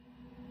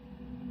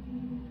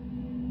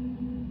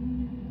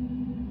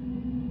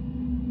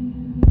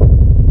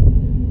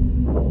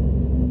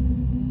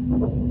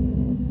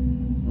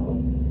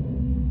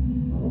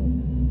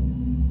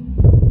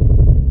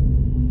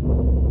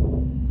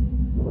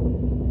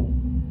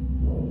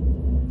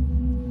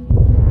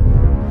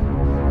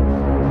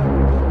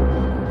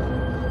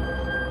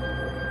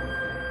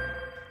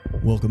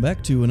Welcome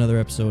back to another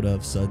episode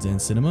of Suds and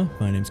Cinema.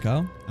 My name's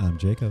Kyle. I'm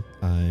Jacob.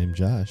 I'm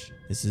Josh.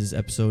 This is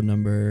episode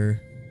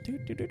number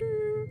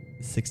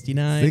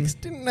 69.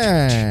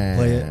 69.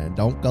 Play it.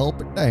 Don't gulp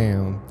it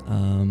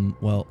down.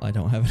 Well, I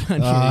don't have it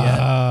on here yet.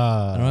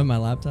 I don't have my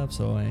laptop,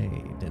 so I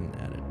didn't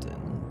add it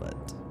in,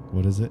 but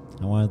What is it?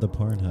 I wanted the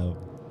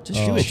Pornhub.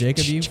 just do it,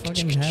 Jacob. You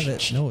fucking have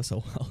it. Know it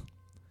so well.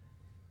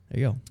 There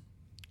you go.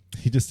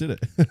 He just did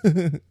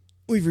it.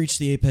 We've reached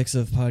the apex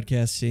of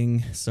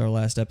podcasting. It's our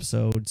last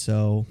episode,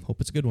 so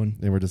hope it's a good one.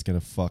 And we're just going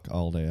to fuck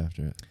all day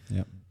after it.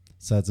 Yep.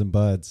 Suds and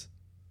buds.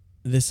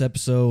 This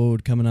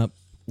episode coming up,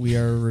 we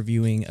are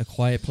reviewing A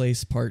Quiet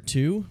Place Part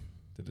 2.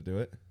 Did it do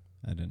it?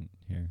 I didn't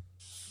hear.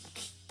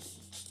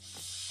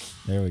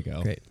 There we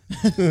go. Great.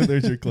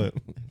 There's your clip.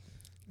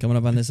 Coming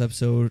up on this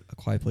episode, A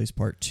Quiet Place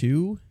Part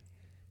 2,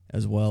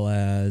 as well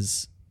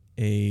as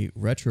a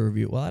retro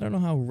review. Well, I don't know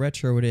how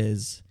retro it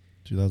is.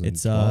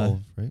 2012,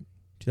 right?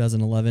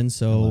 2011,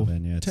 so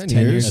 11, yeah, it's 10 10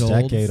 years. years a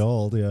old. decade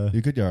old, yeah.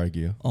 You could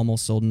argue.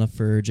 Almost old enough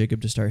for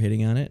Jacob to start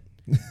hitting on it.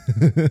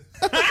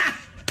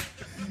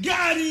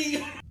 Got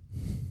him!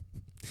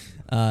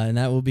 And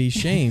that will be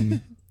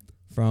Shame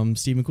from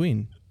Steve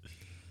McQueen.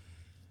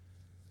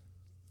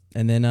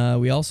 And then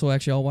we also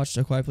actually all watched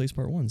A Quiet Place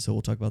Part 1, so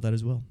we'll talk about that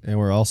as well. And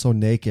we're also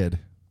naked.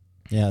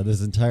 Yeah, this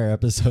entire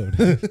episode.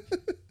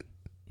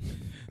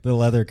 The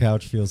leather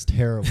couch feels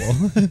terrible.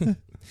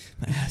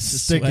 My ass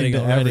is Sticking sweating to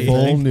already.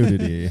 Full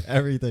nudity.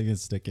 Everything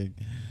is sticking.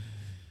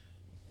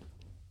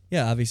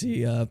 Yeah,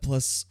 obviously,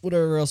 plus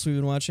whatever else we've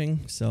been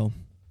watching. So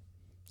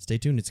stay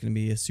tuned. It's going to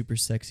be a super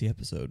sexy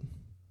episode.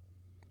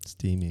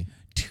 Steamy.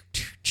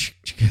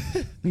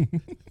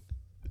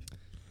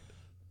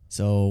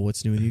 So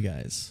what's new with you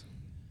guys?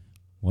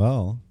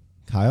 Well,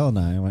 Kyle and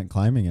I went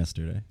climbing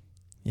yesterday.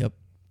 Yep.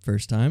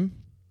 First time.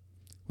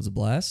 Was a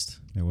blast.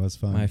 It was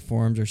fun. My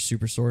forearms are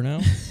super sore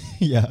now.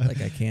 yeah.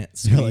 Like I can't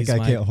You're squeeze like, I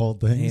my can't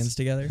hold things. hands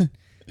together.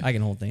 I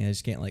can hold things. I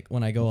just can't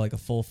when I go like a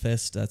full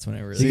fist. That's when I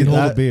really. So you can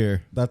hold that- a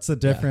beer. That's the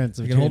difference.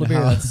 You can hold a beer.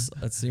 How,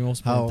 That's the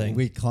most how important thing.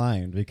 we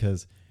climbed,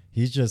 because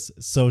he's just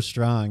so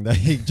strong that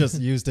he just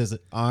used his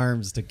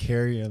arms to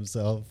carry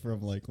himself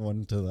from like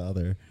one to the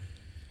other.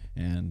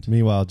 And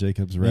Meanwhile,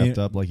 Jacob's wrapped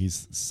up like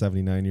he's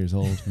 79 years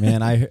old.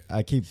 man,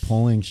 I keep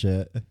pulling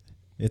shit.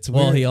 It's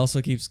weird. Well, he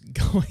also keeps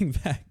going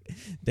back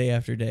day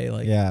after day,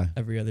 like yeah,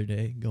 every other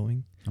day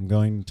going. I'm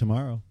going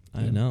tomorrow.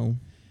 I know.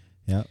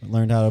 Yeah,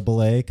 learned how to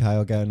belay.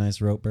 Kyle got a nice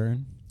rope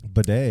burn.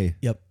 Bidet.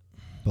 Yep.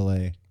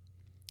 Belay,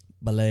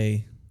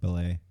 Ballet,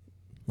 belay.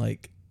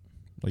 like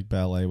Like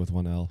ballet with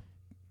one L.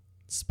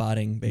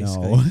 spotting,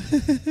 basically. No,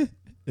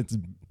 it's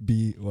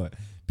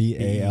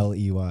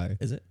BALEY.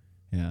 Is it?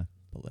 Yeah,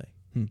 Ballet.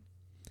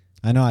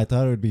 I know. I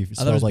thought it would be thought it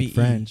spelled was like B-E.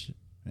 French.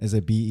 Is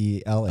it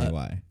BELAY? I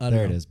don't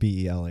There it know. is.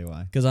 BELAY.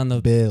 Because on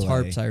the Belay.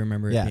 tarps, I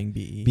remember Yeah. it being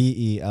BE.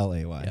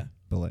 BELAY. Yeah.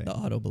 Belay. The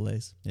auto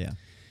belays. Yeah.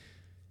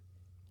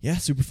 Yeah,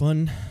 super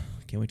fun.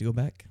 Can't wait to go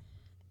back.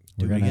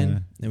 Do We're it again.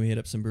 gonna- Then we hit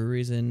up some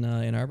breweries in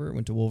Ann Arbor.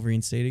 Went to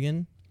Wolverine State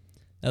again.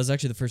 That was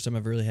actually the first time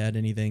I've really had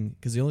anything.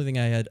 Because the only thing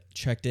I had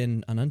checked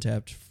in on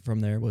Untapped from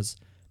there was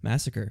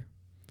Massacre.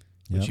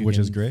 Yep. Which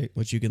is great.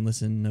 Which you can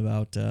listen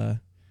about on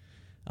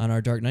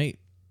our Dark Knight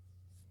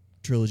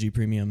Trilogy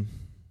Premium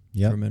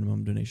for a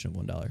minimum donation of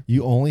 $1.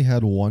 You only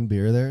had one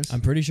beer there?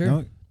 I'm pretty sure.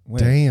 No, wait.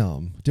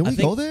 Damn. Did I we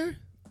think- go there?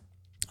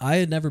 I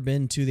had never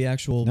been to the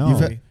actual No.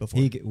 brewery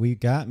before. We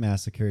got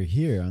Massacre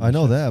here. On I the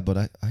know show. that, but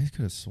I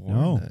could have sworn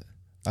No. that.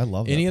 I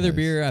love that Any other place.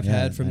 beer I've Yeah,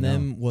 had from I know.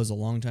 them was a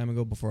long time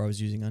ago before I was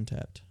using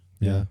Untapped.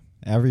 Yeah.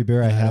 Every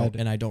beer I And had,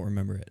 and I don't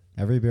remember it.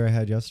 every beer I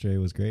had yesterday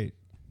was great.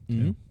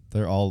 Mhm.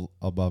 They're all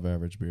above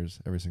average beers,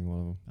 every single one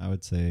of them. I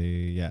would say,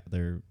 yeah,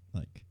 they're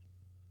like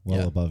well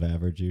Yeah. above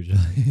average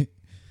usually.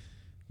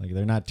 Like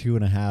they're not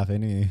 2.5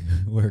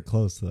 anywhere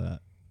close to that.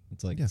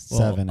 It's like Yeah. Well,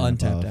 7 and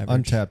Untapped above. average.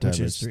 Untapped which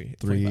average. is 3,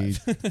 3,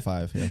 5.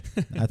 5, yeah.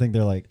 I think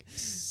they're like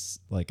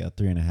like a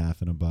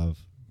 3.5 and above.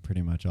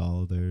 Pretty much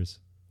all of theirs.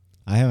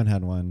 I haven't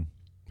had one.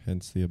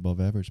 Hence the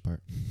above average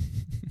part.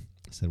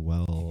 I said,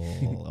 well,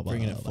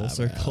 Bringing it full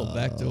circle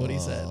back to what he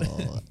said.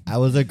 I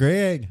was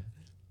agreeing.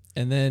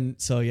 And then,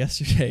 so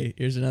yesterday,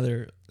 here's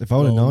another. If I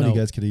would have Well, known, no. you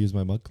guys could have used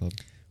my mug club.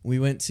 We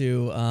went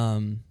to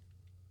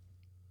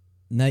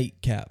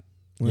Nightcap.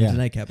 We went Yeah. to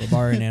Nightcap, a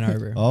bar in Ann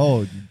Arbor.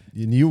 Oh,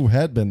 you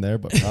had been there,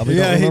 but probably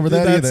Yeah, don't remember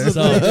that that's either. the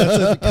So- thing.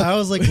 That's the- I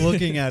was like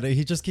looking at it.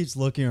 He just keeps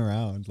looking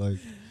around like,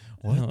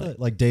 what? know. The?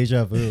 Like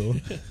deja vu.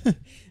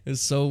 It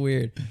was so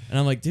weird. And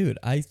I'm like, dude,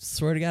 I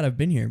swear to God, I've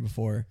been here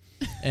before.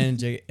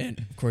 And and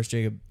of course,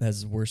 Jacob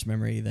has worse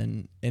memory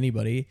than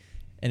anybody.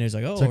 And he was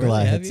like, oh, Took a really,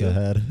 lot of have hits you?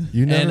 ahead.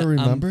 You And never I'm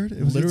remembered?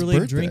 It was literally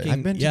his birthday. drinking-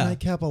 I've been to yeah.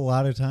 Nightcap a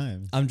lot of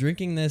times. I'm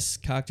drinking this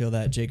cocktail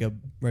that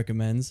Jacob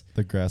recommends,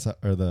 The grass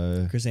or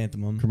the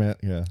chrysanthemum.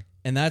 yeah.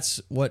 And that's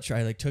what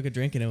I like took a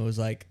drink and it was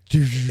like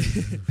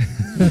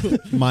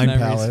Mind memories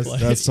Palace. flood.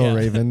 That's so Yeah.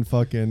 Raven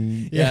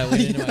fucking. Yeah, it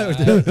went into my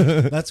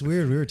eye. That's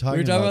weird. We were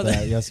talking, talking about about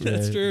that yesterday.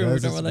 That's true. We were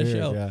was talking about just that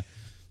show. weird,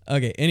 Yeah.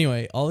 Okay,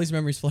 anyway, all these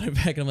memories flooded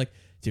back and I'm like,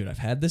 dude, I've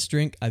had this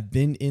drink. I've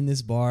been in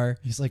this bar.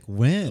 He's like,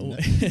 when?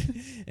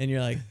 And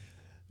you're like,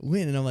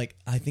 when? And I'm like,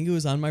 I think it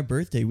was on my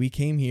birthday. We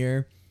came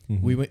here.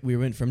 Mhm. We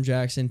went from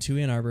Jackson to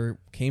Ann Arbor,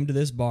 came to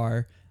this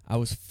bar. I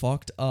was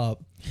fucked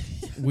up.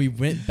 We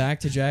went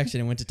back to Jackson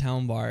and went to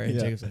Town Bar. And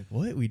Yeah. Jacob's like,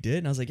 what? We did?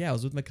 And I was like, yeah, I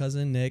was with my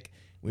cousin, Nick.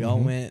 We all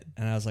Mhm. went.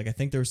 And I was like, I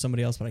think there was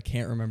somebody else, but I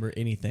can't remember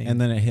anything. And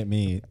then it hit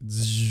me.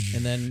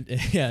 And then,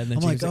 yeah. And then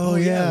I'm like, Jacob's oh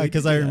yeah, we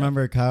because did I do that."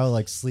 remember Kyle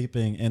like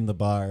sleeping in the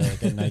bar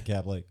like at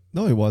nightcap. Like,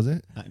 No, he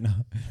wasn't.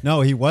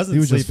 no, he wasn't. He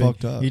was just sleeping.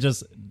 fucked up.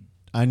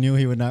 I knew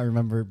he would not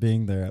remember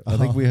being there. At I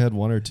think all. we had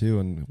one or two,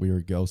 and we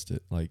were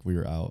ghosted. Like we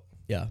were out.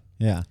 Yeah.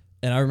 Yeah.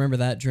 And I remember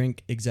that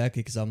drink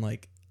exactly because I'm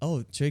like,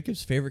 oh,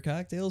 Jacob's favorite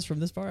cocktails from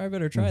this bar. I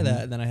better try Mhm.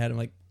 that. And then I had him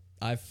like,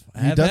 I You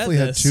have definitely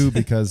had this. two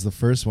because the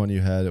first one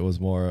you had, it was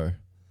more.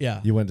 Yeah.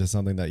 You went to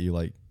something that you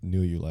like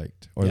knew you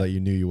liked, or Yeah. that you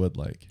knew you would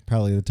like.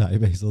 Probably the Thai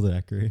basil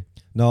daiquiri.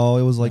 No,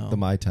 it was like No. the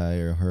Mai Tai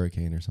or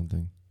Hurricane or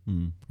something,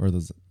 or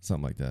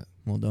something like that.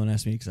 Well, don't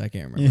ask me because I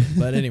can't remember.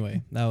 But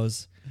anyway,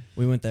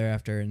 we went there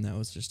after, and that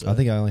was just. I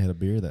think I only had a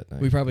beer that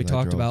night. we probably when I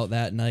talked drove. about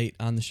that night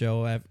on the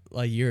show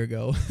a year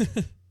ago.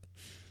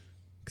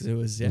 Because it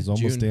was, It was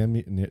almost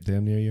June.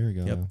 damn near a year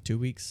ago. Yep, now. 2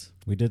 weeks.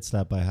 We did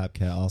stop by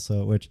Hopcat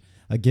also, which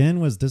again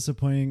was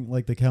disappointing.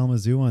 Like the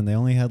Kalamazoo one, they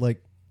only had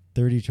like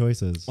 30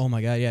 choices. Oh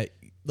my god, yeah.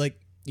 Like,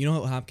 you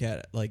know how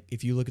Hopcat, like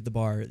if you look at the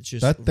bar, it's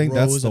just I think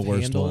that's rows the of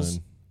worst handles,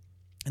 one.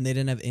 and they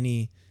didn't have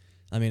any.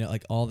 I mean,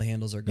 like all the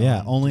handles are gone.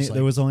 Yeah, only Just,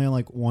 there like- was only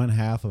like one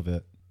half of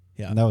it,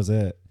 Yeah. and that was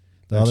it.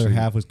 The other Actually-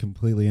 half was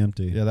completely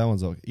empty. Yeah, that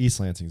one's okay. East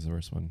Lansing's the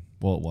worst one.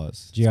 Well, it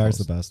was. It's GR's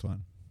the close. best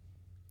one.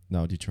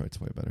 No, Detroit's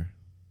way better.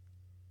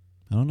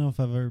 I don't know if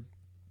I've ever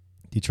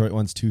Detroit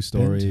one's 2 been to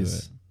stories.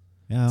 it.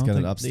 Yeah, I It's don't got an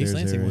think, the upstairs East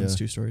Lansing area. one's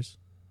 2 stories.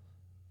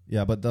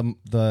 Yeah, but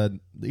the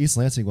East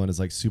Lansing one is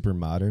like super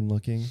modern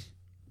looking,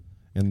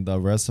 and the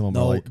rest of them are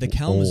No, like the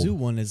Kalamazoo old.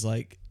 one is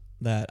like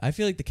that. I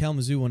feel like the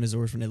Kalamazoo one is the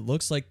worst one. It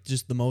looks like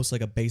just the most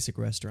like a basic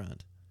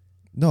restaurant.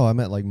 No, I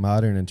meant like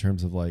modern in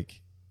terms of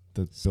like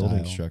the building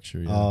Style. structure.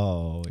 Yeah.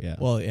 Oh yeah.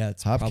 Well, yeah,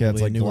 it's probably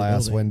Hopcat's a like newer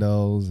glass building.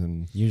 windows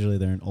and Usually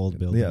they're an old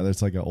building. yeah,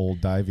 there's like an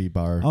old divey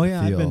bar. Oh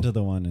yeah, feel. I've been to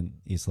the one in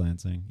East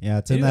Lansing. Yeah,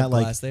 it's They in do that have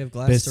like glass. They have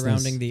glass business-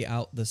 surrounding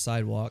the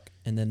sidewalk,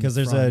 and then because the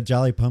there's a front.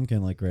 Jolly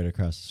Pumpkin like right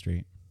across the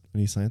street. in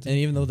East Lansing. And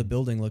even though the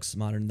building looks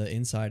modern, the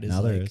inside is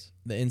Now there like is.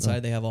 the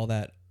inside. They have all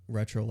that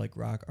retro like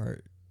rock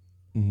art.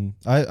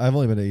 I've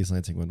only been to East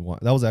Lansing one.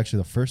 That was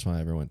actually the first one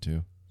I ever went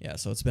to. Yeah,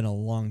 so it's been a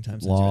long time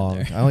since Long.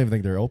 you're I there. don't even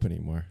think they're open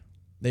anymore.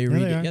 They Yeah, redid.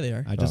 they are. Yeah, they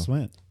are. I just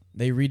went.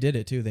 They redid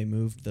it too. They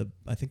moved the.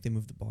 I think they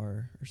moved the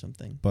bar or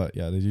something. But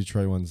yeah, the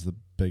Detroit one's the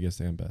biggest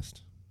and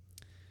best.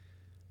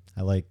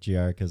 I like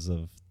GR because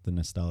of the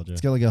nostalgia.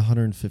 It's got like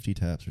 150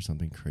 taps or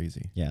something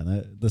crazy. Yeah,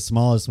 the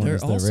smallest one They're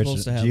is the all original.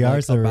 supposed to have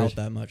GR's like the about orig-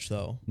 that much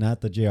though.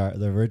 not the GR.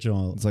 The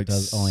original It's like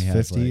only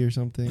has 50 like, or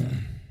something.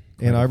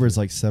 quite Ann a Arbor's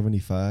few. like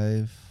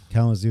 75.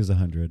 Kalamazoo's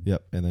 100.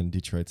 Yep, and then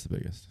Detroit's the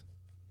biggest.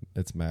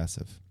 It's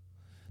massive.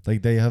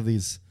 Like they have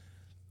these.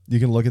 You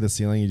can look at the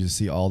ceiling, you just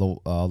see all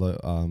the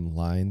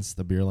lines,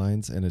 the beer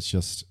lines, and it's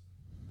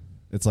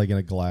like in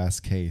a glass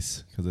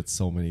case because it's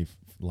so many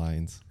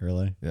lines.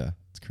 Really? Yeah,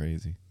 it's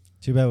crazy.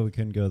 Too bad we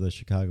couldn't go to the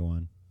Chicago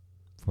one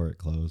before it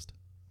closed.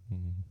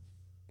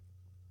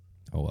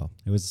 Oh well.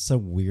 It was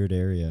some weird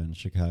area in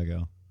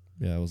Chicago.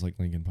 Yeah, it was like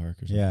Lincoln Park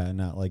or something. Yeah,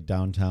 not like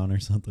downtown or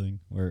something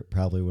where it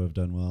probably would have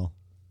done well.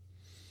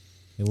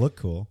 It looked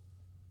cool.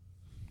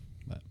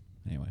 But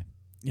anyway.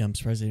 Yeah, I'm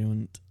surprised they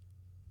didn't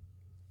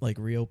like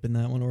reopen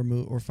that one or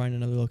move or find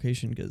another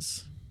location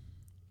because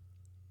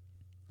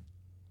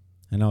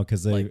I know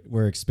because they Like,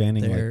 were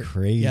expanding like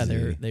crazy. yeah,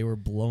 they were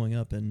blowing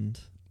up and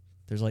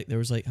there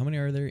was how many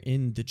are there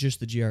in just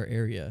the GR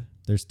area?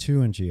 There's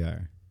 2 in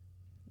GR.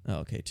 Oh,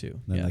 okay,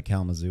 2. Then Yeah, the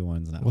Kalamazoo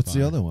one's not What's the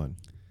far. other one?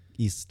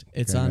 East.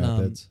 it's Grand on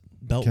Rapids.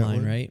 Beltline,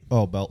 Kentwood? right?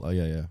 Oh, Belt. Oh,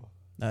 yeah.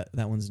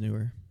 That one's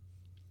newer.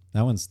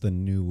 That one's the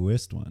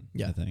newest one.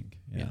 Yeah. I think.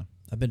 Yeah.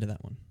 I've been to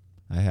that one.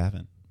 I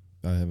haven't.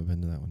 I haven't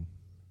been to that one.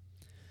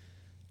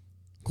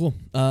 Cool.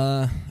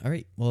 All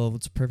right. Well,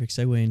 it's a perfect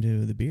segue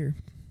into the beer.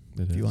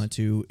 It If you is. want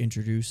to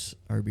introduce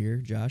our beer,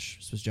 Josh,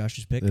 this was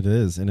Josh's pick. It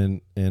is, and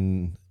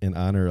in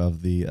honor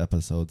of the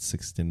episode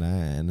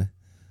 69,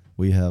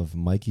 we have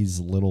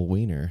Mikey's Little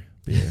Wiener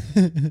beer.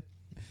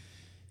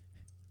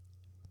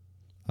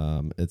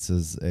 It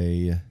says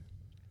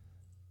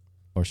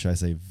or should I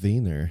say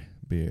Wiener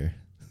beer?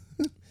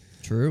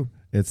 True.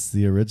 It's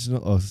the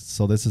original. Oh,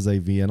 so this is a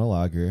Vienna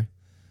lager,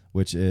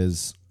 which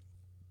is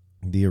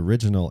the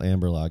original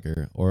amber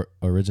lager, or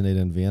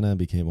originated in Vienna and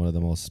became one of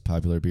the most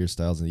popular beer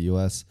styles in the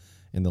U.S.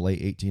 in the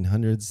late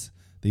 1800s.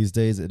 These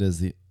days, it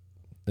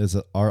is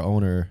our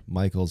owner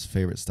Michael's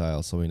favorite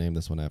style, so we named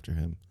this one after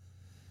him.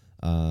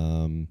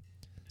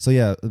 So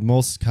yeah,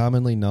 most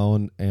commonly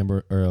known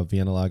amber or a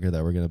Vienna lager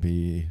that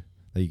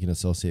you can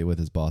associate with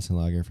is Boston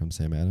Lager from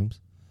Sam Adams.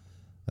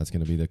 That's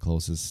going to be the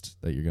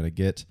closest that you're going to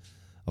get.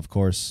 Of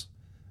course,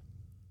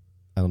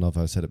 I don't know if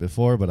I've said it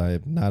before, but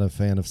I'm not a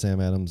fan of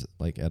Sam Adams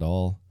like at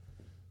all.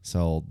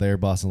 So their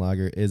Boston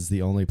Lager is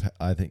the only,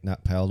 I think,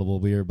 not palatable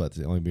beer, but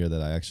the only beer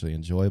that I actually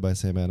enjoy by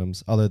Sam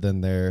Adams, other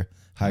than their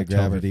high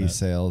gravity Oktoberfest.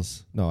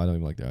 sales. No, I don't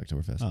even like their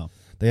Oktoberfest. Oh.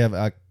 They have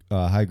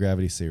High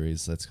Gravity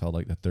series. That's called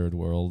like the Third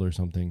World or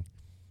something.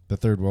 The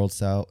Third World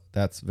Stout.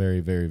 That's very,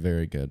 very,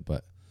 very good.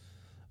 But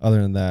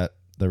other than that,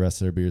 the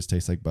rest of their beers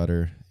taste like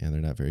butter, and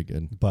they're not very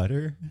good.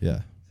 Butter?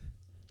 Yeah.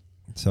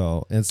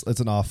 So it's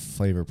an off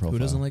flavor profile. Who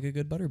doesn't like a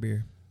good butter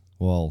beer?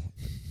 Well,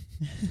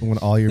 when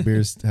all your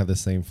beers have the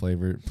same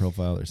flavor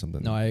profile or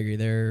something. No, I agree.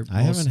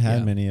 I haven't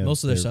had many of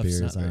most of their their stuff is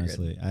beers, not very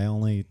honestly. I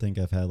only think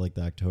I've had like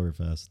the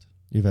Oktoberfest.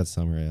 You've had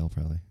Summer Ale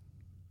probably.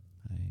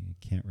 I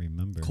can't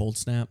remember. Cold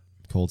Snap.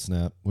 Cold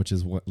Snap, which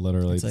is what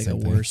literally It's the like a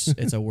same thing. worse.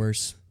 It's a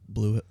worse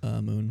Blue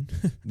Moon.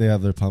 They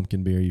have their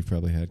pumpkin beer you've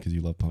probably had because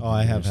you love pumpkin. Oh,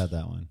 I have beers. had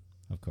that one,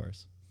 of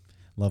course.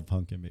 Love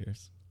pumpkin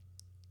beers.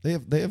 They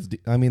have.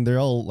 I mean, they're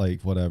all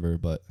like whatever,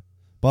 but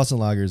Boston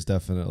Lager is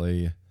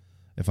definitely.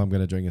 If I'm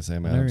gonna drink a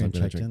Sam I've never Adams, I'm even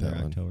gonna checked drink in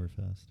that their one.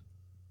 Oktoberfest.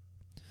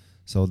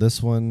 So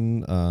this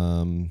one,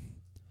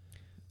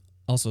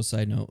 Also,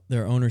 side note: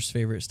 their owner's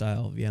favorite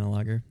style, Vienna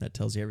Lager. That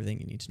tells you everything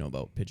you need to know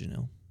about Pigeon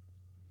Hill.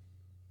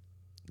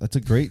 that's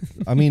a great.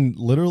 I mean,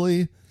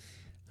 literally,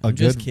 I'm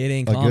just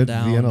kidding. a Calm good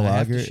down. Vienna I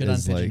have to Lager shit on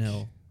is Pigeon like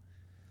Hill.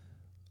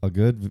 a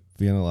good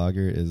Vienna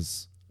Lager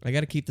is. I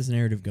got to keep this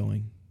narrative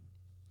going.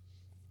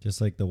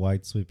 Just like the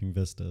wide sweeping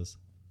vistas.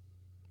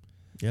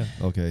 Yeah.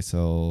 Okay,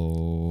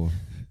 so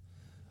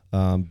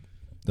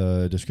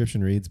the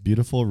description reads,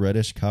 beautiful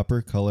reddish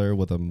copper color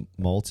with a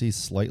malty,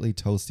 slightly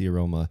toasty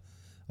aroma.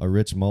 A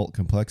rich malt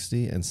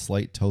complexity and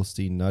slight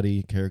toasty,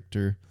 nutty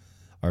character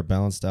are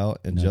balanced out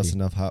and just Nutty.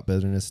 enough hot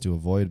bitterness to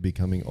avoid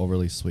becoming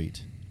overly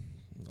sweet.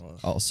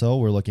 Also,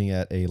 we're looking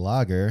at a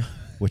lager,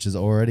 which is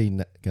already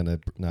going to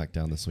knock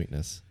down the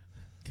sweetness.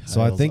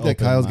 So I think that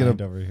Kyle's going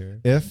to, over here.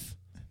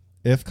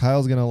 if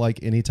Kyle's going to like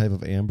any type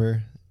of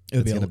amber, It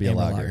would it's going to be a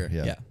amber lager.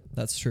 Yeah.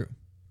 that's true.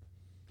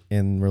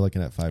 And we're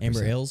looking at 5%.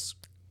 Amber ales.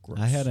 Gross.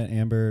 I had an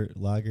amber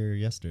lager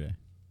yesterday,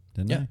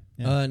 didn't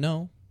I?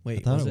 No. I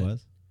Wait. thought was it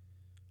was.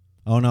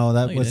 Oh no,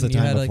 that No, you was the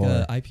didn't. You time had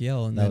before. like a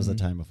IPL, and That was the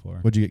then time before.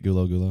 What'd you get,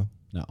 Gulo Gulo?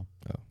 No.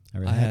 Oh.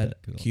 already I had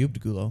that Gulo. cubed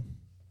gulo.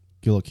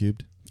 Gulo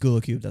cubed?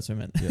 Gulo cube. That's what I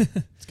meant. Yeah.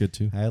 It's good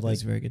too. I had like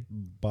That's very good.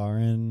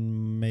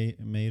 Baron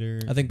Mater.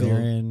 I think Gulo-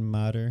 Baron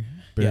Mater.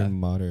 Baron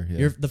Mater,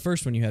 yeah. The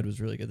first one you had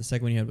was really good. The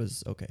second one you had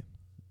was okay.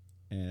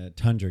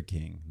 Tundra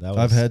King. That was,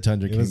 I've had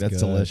Tundra it King. was That's good.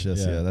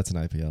 delicious. Yeah. Yeah, that's an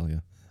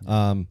IPL.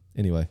 Yeah.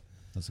 Anyway,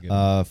 That's a good.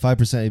 5%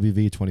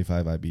 ABV,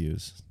 25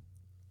 IBUs.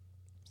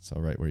 So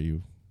right where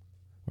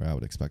I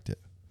would expect it.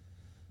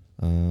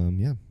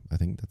 Yeah, I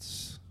think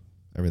that's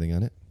everything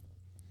on it.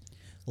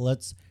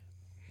 Let's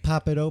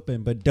pop it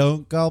open, but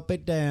don't gulp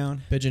it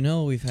down. Pigeon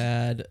Hill, we've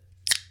had.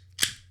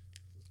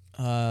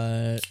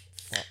 This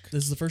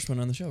is the first one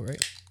on the show,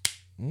 right?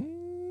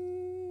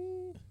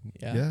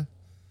 Yeah. Yeah.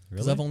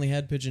 Because I've only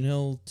had Pigeon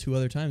Hill 2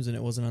 other times and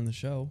it wasn't on the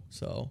show,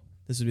 so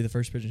this would be the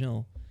first Pigeon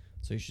Hill.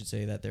 So you should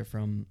say that they're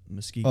from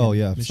Muskegon. Oh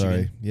yeah, Michigan.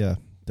 sorry. Yeah,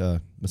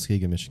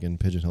 Muskegon, Michigan,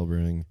 Pigeon Hill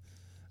Brewing,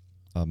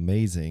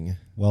 amazing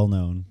Well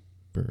known.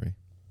 brewery.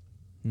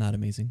 Not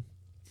amazing.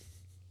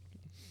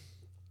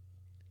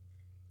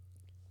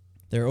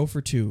 They're 0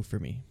 for 2 for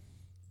me.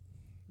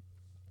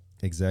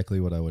 Exactly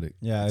what I would.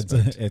 Yeah,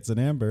 expect. it's an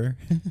amber.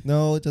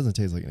 No, it doesn't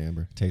taste like an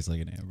amber. Tastes like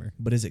an amber.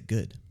 But is it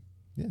good?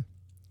 Yeah.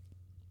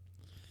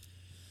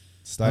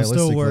 I'm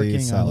still working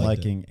on solid.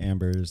 liking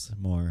ambers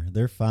more.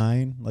 They're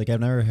fine. Like I've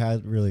never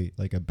had really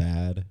like a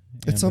bad. Amber.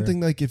 It's something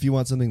like if you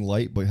want something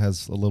light but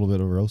has a little bit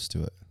of roast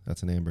to it,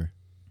 that's an amber.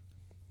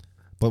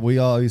 But we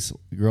always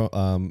grow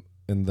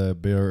in the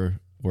beer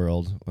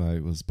world. When I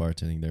was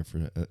bartending there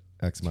for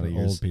X amount of for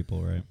years. old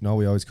people, right? No,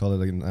 we always call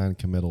it a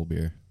non-committal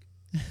beer.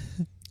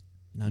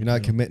 You're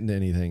not committing to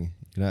anything.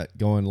 You're not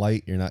going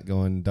light. You're not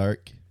going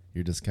dark.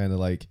 You're just kind of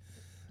like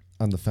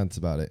on the fence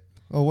about it.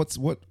 Oh,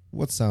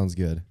 what sounds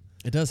good?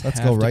 It does. Let's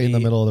have go to right in the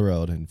be- middle of the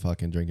road and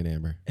fucking drink an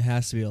amber. It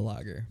has to be a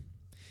lager.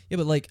 Yeah,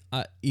 but like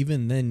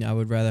even then, I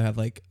would rather have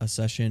like a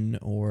session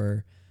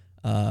or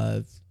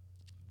Yeah,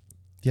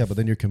 but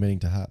then you're committing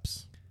to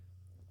hops.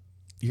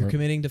 you're Or-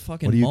 committing to what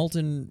fucking do you- malt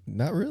and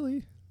Not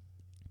really.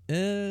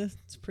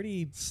 it's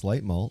pretty.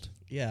 Slight malt.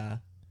 Yeah,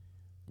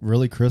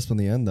 Really crisp in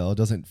the end, though. It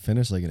doesn't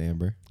finish like an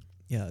amber.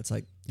 yeah. It's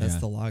like that's Yeah.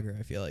 the lager.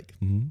 I feel like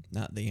Mm-hmm.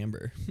 not the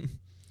amber.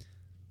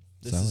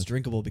 This is Solid.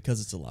 drinkable because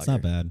it's a lager. It's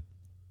not bad.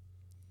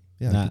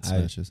 Yeah, Nah,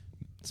 I could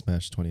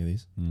smash 20 of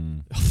these.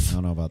 I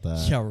don't know about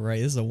that. Yeah, right.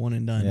 This is a one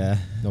and done. Yeah.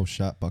 No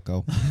shot,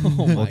 bucko. Oh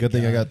Well, my good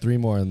thing I God. got 3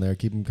 more in there.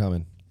 Keep them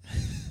coming.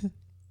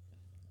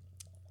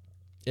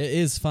 It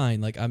is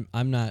fine. Like I'm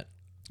not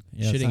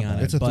Yeah, it's shitting not on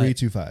bad. it. It's a but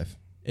 3.25.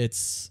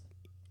 It's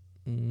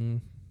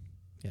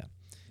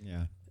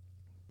Yeah.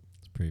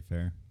 It's pretty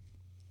fair.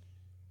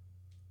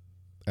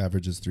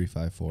 Average is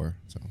 3.54.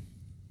 So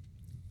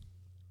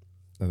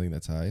I think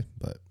that's high,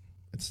 but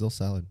it's still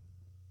solid.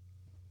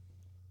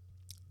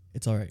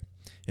 it's all right.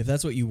 If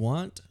that's what you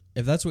want,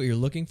 if that's what you're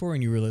looking for,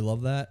 and you really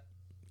love that,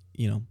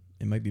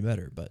 it might be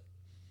better. But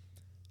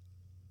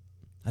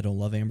I don't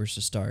love ambers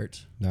to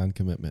start.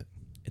 Non-commitment.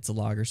 It's a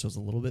lager, so it's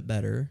a little bit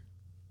better.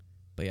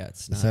 But yeah,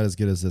 it's It's not. not as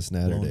good as this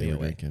Natter blowing Day me we're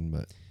away. drinking,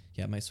 but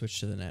Yeah, I might switch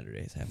to the Natter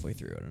Days halfway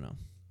through. I don't know.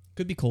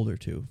 Could be colder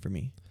too for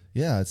me.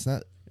 yeah, it's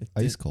not It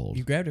ice did- cold.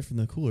 You grabbed it from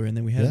the cooler, and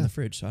then we had it in Yeah. the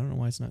fridge, so I don't know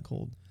why it's not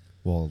cold.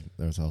 Well,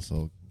 there's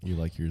also you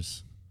like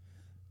yours.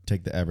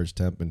 Take the average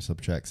temp and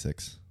subtract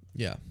 6.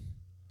 Yeah.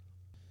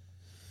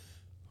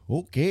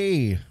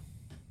 Okay.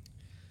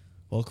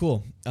 Well,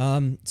 cool.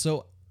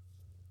 So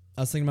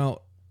I was thinking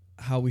about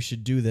how we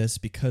should do this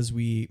because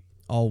we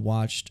all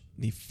watched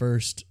the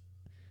first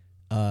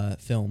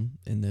film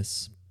in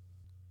this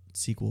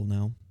sequel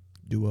now,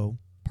 Duo,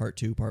 Part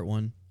 2, Part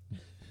 1,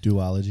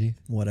 Duology.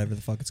 whatever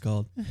the fuck it's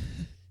called,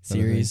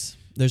 series.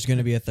 There's going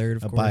to be a third,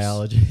 of A course.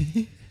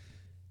 biology.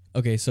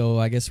 Okay, so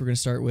I guess we're going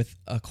to start with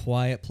A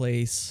Quiet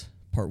Place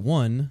Part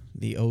 1,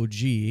 the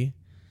OG.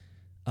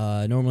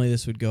 Normally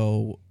this would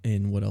go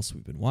in what else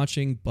we've been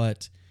watching,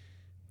 but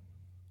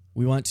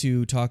we want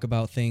to talk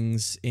about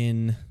things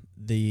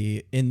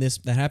that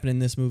happened in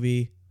this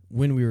movie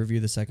when we review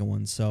the second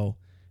one. So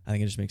I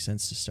think it just makes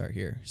sense to start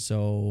here.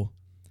 So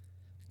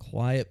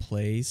Quiet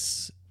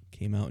Place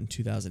came out in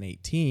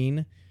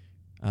 2018,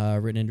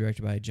 written and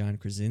directed by John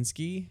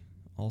Krasinski.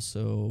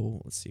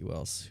 Also, let's see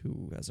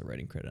who has a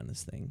writing credit on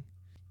this thing.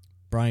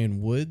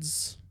 Brian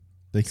Woods.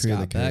 They created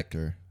Scott the Beck.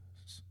 character.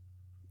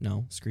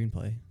 No,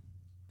 screenplay.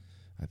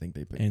 I think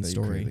they And they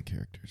story. created the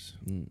characters.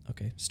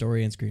 Okay,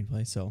 story and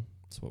screenplay. So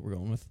that's what we're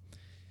going with.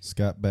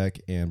 Scott Beck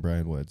and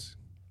Brian Woods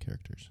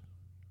characters.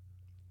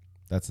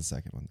 That's the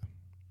second one, though.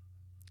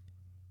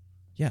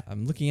 Yeah,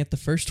 I'm looking at the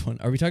first one.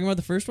 Are we talking about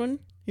the first one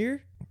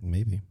here?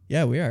 Maybe.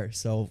 Yeah, we are.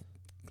 So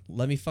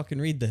let me fucking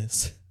read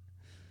this.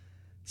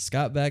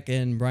 Scott Beck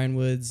and Brian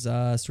Woods,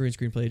 story and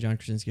screenplay, John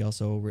Krasinski,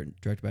 also written,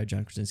 directed by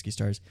John Krasinski,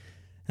 stars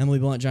Emily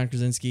Blunt, John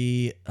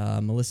Krasinski,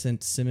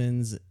 Millicent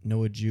Simmons,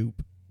 Noah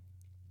Jupe,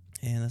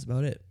 and that's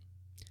about it.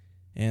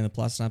 And the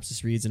plot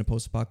synopsis reads, in a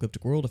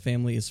post-apocalyptic world, a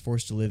family is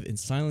forced to live in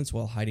silence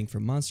while hiding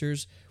from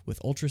monsters with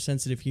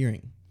ultra-sensitive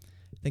hearing.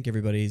 I think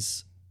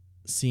everybody's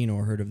seen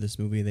or heard of this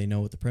movie. They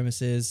know what the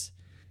premise is.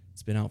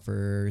 It's been out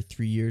for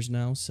 3 years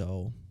now,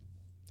 so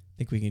I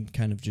think we can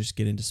kind of just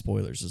get into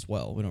spoilers as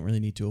well. We don't really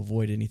need to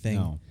avoid anything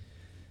No.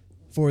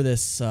 for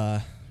this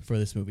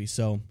movie.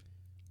 So,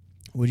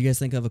 what do you guys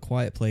think of A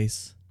Quiet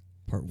Place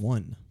Part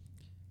 1?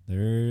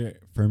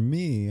 For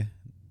me,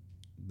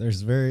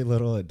 there's very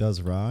little it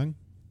does wrong.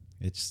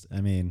 It's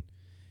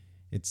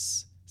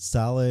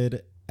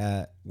solid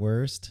at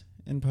worst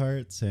in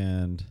parts,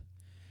 and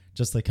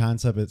just the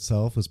concept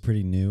itself was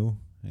pretty new,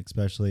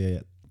 especially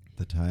at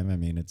the time. I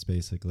mean, it's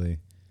basically,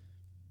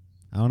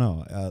 I don't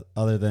know,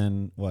 other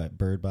than what,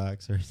 Bird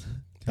Box or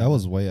something. That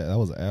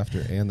was after,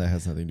 and that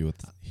has nothing to do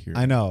with here.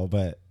 I know,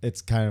 but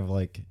it's kind of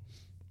like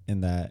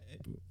in that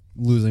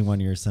losing one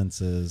of your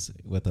senses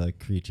with a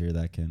creature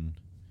that can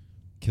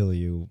kill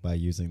you by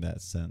using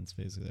that sense,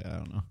 basically. I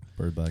don't know.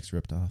 Bird Box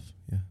ripped off.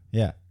 Yeah.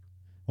 Yeah.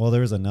 Well,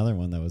 there was another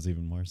one that was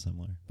even more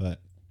similar. But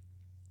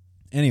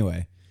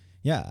anyway,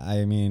 yeah,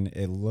 I mean,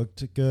 it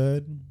looked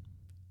good,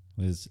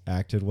 was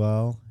acted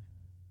well.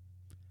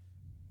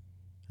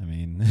 I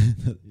mean,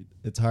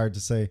 it's hard to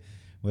say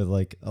with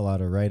like a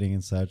lot of writing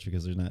and such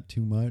because there's not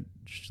too much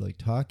like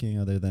talking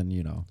other than,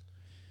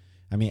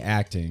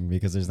 acting,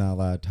 because there's not a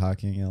lot of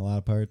talking in a lot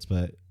of parts,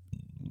 but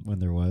when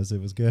there was,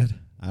 it was good.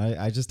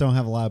 I just don't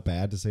have a lot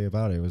bad to say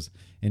about it. It was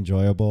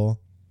enjoyable,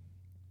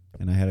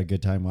 and I had a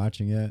good time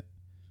watching it.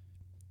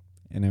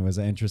 And it was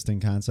an interesting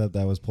concept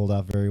that was pulled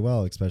off very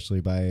well, especially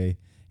by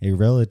a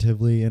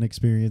relatively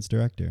inexperienced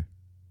director.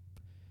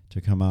 To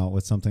come out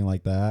with something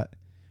like that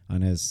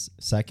on his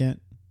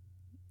second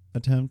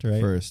attempt,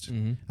 right? First.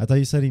 Mm-hmm. I thought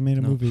you said he made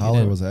a No, movie.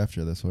 Howler did. was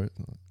after this, right?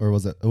 Or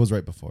was it? It was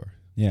right before.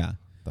 Yeah.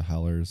 The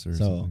Howlers or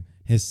So something.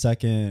 his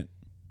second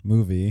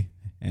movie,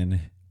 and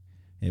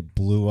it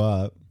blew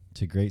up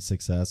to great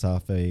success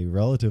off a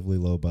relatively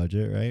low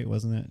budget, right?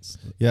 Wasn't it?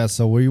 Yeah,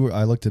 so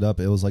I looked it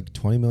up. It was like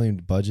 20 million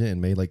budget and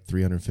made like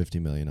 350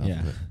 million off Yeah.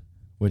 of it,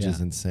 which is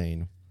Yeah.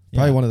 insane.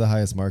 Probably Yeah. one of the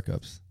highest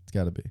markups. It's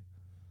got to be.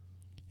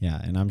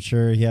 Yeah, and I'm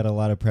sure he had a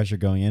lot of pressure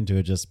going into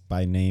it just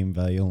by name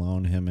value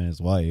alone, him and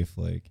his wife,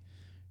 like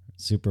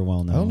super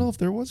well known. I don't know if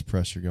there was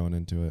pressure going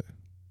into it.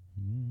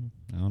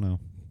 I don't know.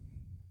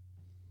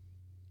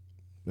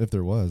 If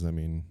there was, I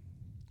mean,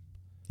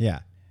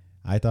 Yeah.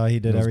 I thought he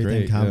did It was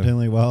everything great, yeah.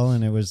 competently well,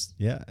 and it was,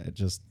 it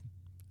just,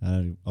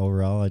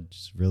 overall, a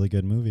just really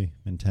good movie.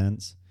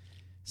 Intense,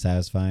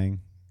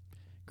 satisfying,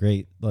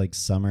 great, like,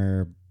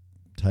 summer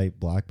type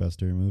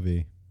blockbuster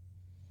movie.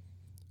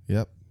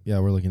 yep. Yeah,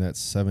 we're looking at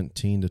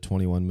 17 to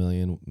 21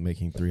 million,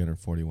 making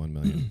 341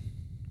 million.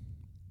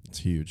 It's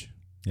huge.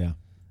 Yeah.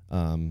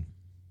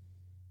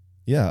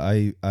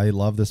 Yeah, I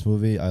love this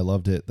movie. I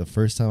loved it the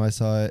first time I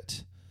saw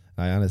it.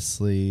 I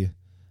honestly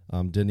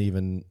didn't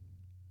even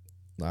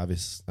I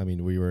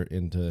mean, we were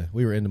into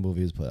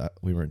movies, but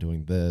we weren't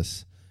doing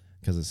this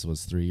because this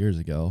was 3 years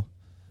ago.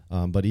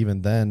 But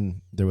even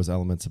then, there was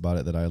elements about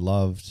it that I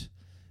loved,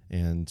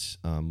 and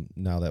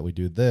now that we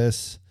do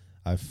this,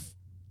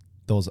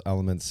 those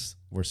elements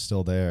were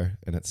still there,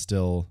 and it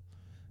still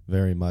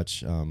very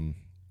much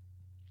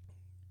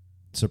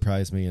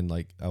surprised me, and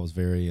like I was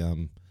very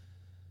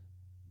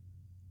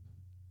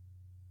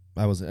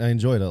I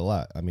enjoyed it a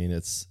lot. I mean,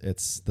 it's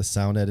the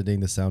sound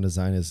editing, the sound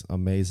design is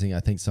amazing. I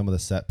think some of the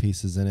set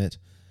pieces in it,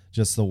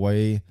 just the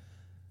way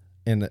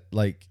and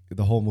like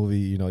the whole movie,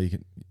 you know,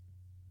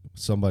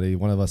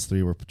 one of us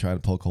three were trying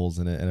to poke holes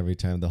in it, and every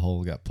time the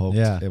hole got poked,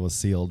 it was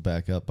sealed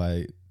back up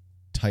by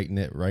tight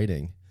knit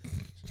writing.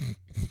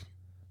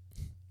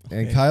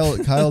 And Kyle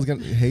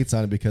hates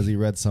on it because he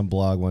read some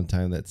blog one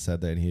time that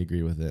said that, and he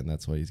agreed with it, and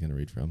that's what he's going to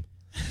read from.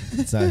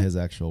 It's not his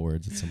actual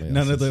words; it's somebody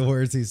else's. None of the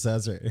words he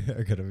says are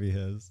going to be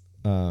his.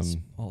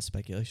 All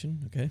speculation.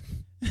 Okay,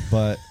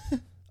 but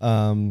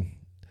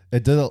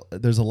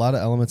there's a lot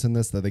of elements in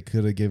this that they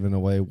could have given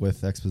away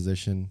with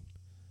exposition,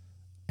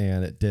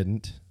 and it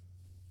didn't.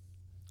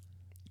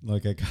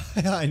 Like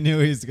I knew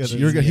he's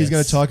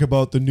going to talk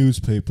about the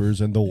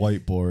newspapers and the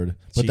whiteboard,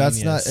 but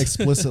that's not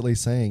explicitly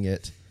saying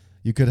it.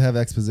 You could have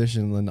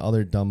exposition in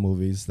other dumb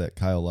movies that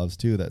Kyle loves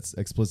too that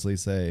explicitly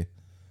say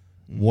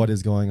what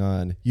is going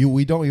on.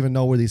 We don't even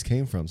know where these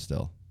came from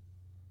still.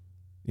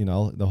 You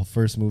know, the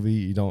first movie,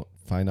 you don't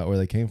find out where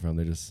they came from.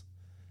 There's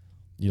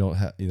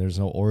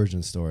no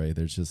origin story.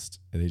 They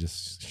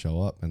just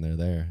show up and they're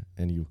there.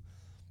 And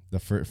the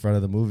front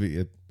of the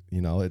movie,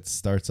 it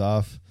starts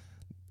off,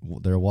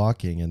 they're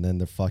walking, and then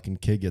the fucking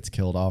kid gets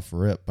killed off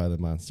rip by the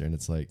monster, and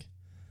it's like,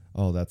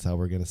 oh, that's how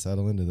we're gonna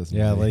settle into this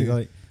movie. Yeah,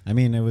 like I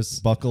mean, it was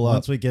buckle up.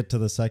 Once we get to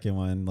the second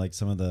one, like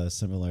some of the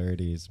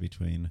similarities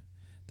between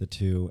the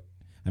two.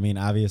 I mean,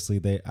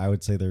 obviously I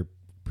would say they're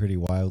pretty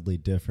wildly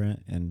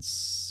different in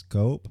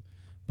scope,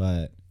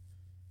 but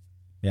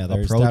yeah,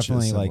 there's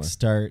definitely like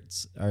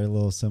starts are a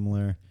little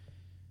similar.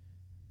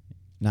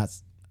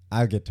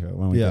 I'll get to it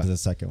when we get to the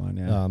second one.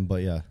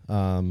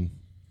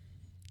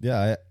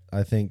 Yeah.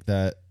 I think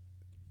that,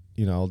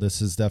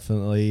 this is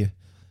definitely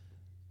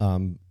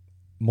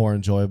more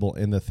enjoyable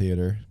in the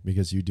theater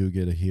because you do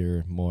get to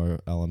hear more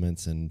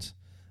elements and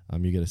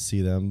you get to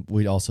see them.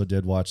 We also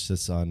did watch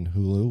this on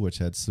Hulu, which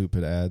had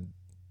stupid ad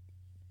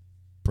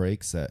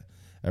breaks that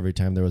every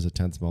time there was a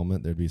tense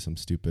moment, there'd be some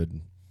stupid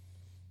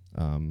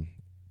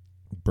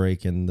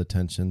break in the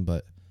tension.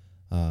 But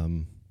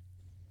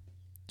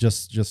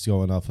just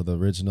going off of the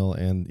original,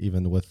 and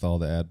even with all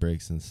the ad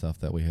breaks and stuff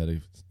that we had to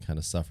kind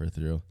of suffer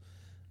through,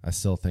 I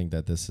still think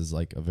that this is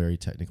like a very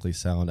technically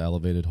sound,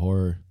 elevated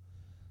horror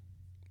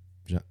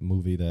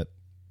movie that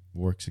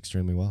works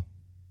extremely well.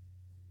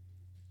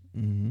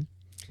 Mm-hmm.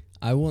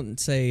 I wouldn't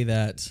say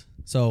that.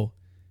 So,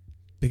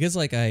 because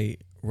like I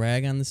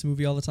rag on this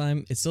movie all the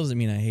time, it still doesn't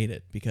mean I hate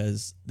it,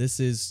 because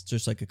this is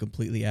just like a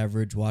completely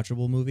average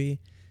watchable movie.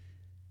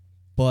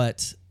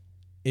 But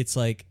it's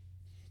like,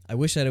 I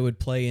wish that it would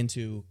play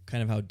into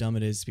kind of how dumb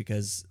it is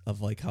because of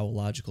like how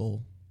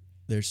illogical.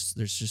 There's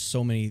just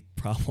so many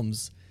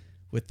problems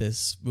with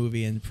this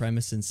movie and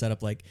premise and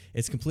setup. Like,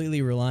 it's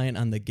completely reliant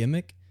on the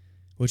gimmick,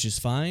 which is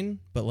fine,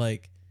 but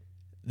like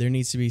there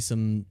needs to be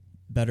some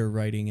better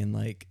writing and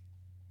like,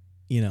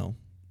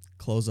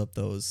 close up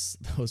those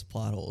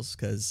plot holes,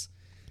 because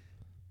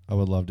I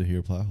would love to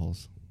hear plot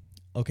holes.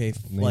 Okay,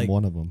 name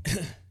one of them.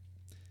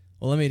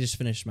 Well, let me just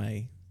finish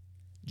my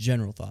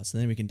general thoughts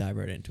and then we can dive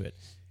right into it.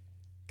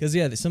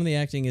 Because some of the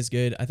acting is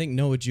good. I think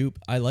Noah Jupe,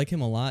 I like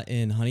him a lot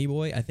in Honey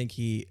Boy. I think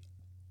he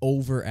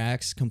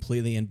overacts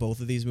completely in both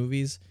of these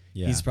movies.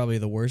 Yeah. He's probably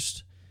the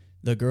worst.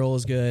 The girl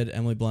is good.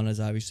 Emily Blunt is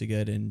obviously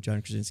good, and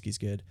John Krasinski's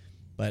good.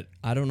 But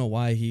I don't know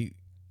why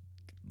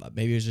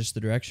maybe it was just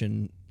the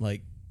direction,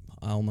 like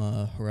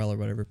Alma Harrell or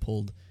whatever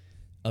pulled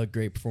a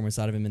great performance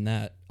out of him in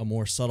that, a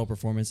more subtle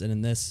performance. And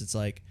in this, it's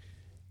like,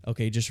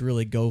 okay, just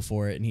really go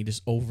for it. And he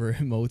just over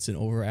emotes and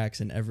overacts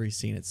in every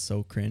scene. It's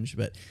so cringe.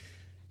 But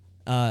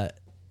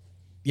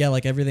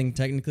like everything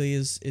technically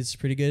is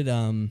pretty good.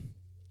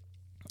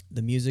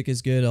 The music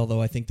is good,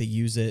 although I think they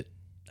use it.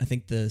 I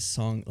think the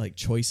song like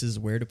choices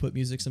where to put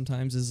music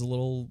sometimes is a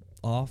little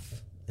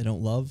off. They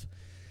don't love.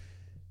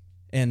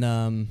 And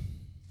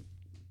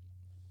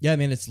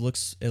it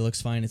looks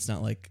fine. It's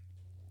not like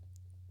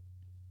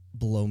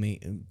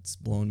it's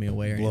blowing me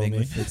away or anything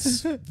with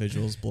its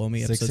visuals. Blow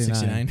me, episode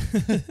 69.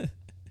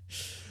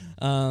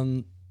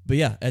 But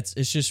yeah, it's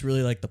just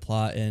really like the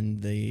plot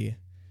and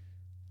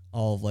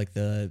all of like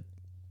the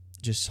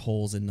just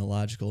holes in the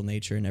logical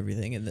nature and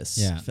everything in this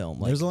film.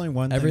 Like, there's only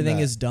one thing everything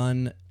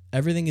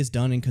is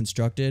done and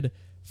constructed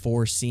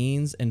for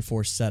scenes and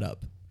for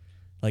setup.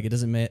 Like, it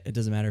doesn't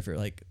matter if it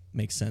like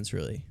makes sense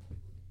really.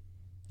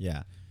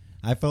 Yeah.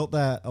 I felt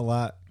that a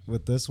lot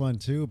with this one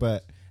too,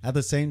 but at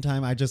the same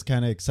time I just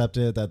kind of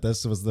accepted that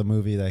this was the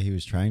movie that he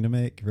was trying to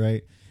make,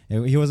 right?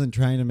 And he wasn't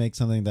trying to make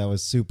something that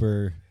was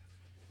super,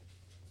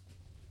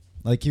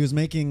 like he was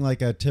making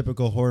like a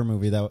typical horror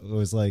movie that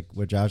was like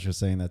what Josh was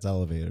saying, that's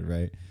elevated,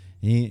 right?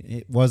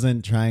 It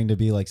wasn't trying to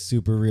be like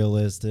super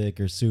realistic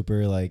or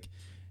super like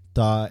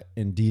thought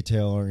and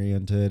detail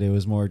oriented. It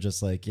was more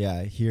just like,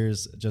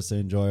 here's just an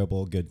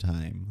enjoyable good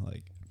time.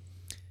 Like,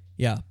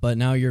 yeah, but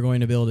now you're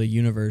going to build a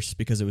universe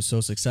because it was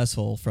so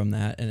successful from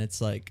that, and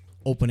it's like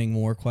opening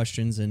more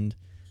questions and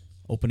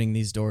opening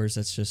these doors.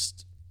 That's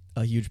just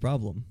a huge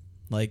problem.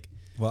 Like,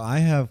 well, I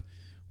have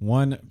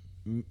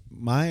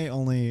my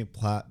only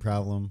plot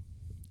problem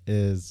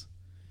is,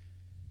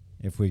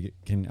 if we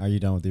can, are you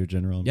done with your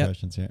general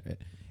impressions here?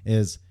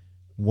 Is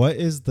what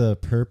is the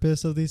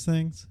purpose of these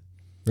things?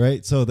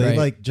 right? So they Right.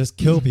 like just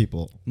kill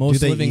people. Do Most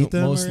they living eat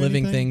them most or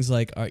living anything? things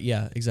like are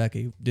yeah,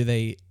 exactly. Do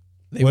they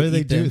What would do they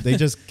eat do? them. They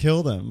just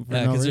kill them.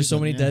 Yeah, because there's so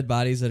many yeah. dead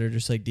bodies that are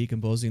just like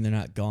decomposing. They're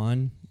not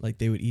gone. Like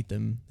they would eat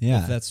them.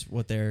 Yeah. if that's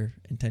what their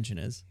intention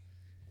is.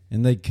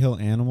 And they kill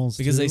animals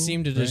Because they too,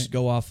 seem to just right?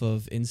 go off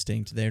of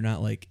instinct. They're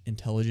not like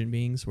intelligent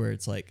beings where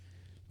it's like,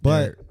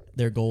 But-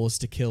 their goal is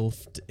to kill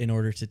in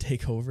order to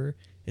take over.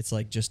 It's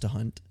like just to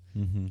hunt,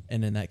 Mhm.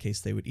 and in that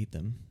case, they would eat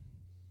them,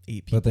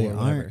 eat people. But they or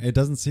whatever. aren't. It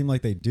doesn't seem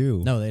like they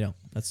do. No, they don't.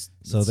 That's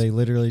So they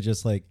literally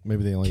just like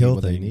Maybe they only kill eat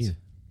what they things. need.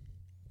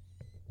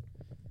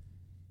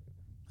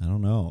 I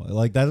don't know.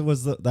 Like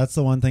that's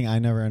the one thing I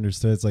never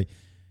understood. It's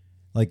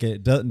like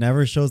it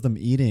never shows them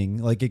eating.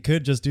 Like it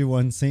could just do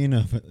one scene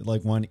of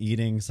like one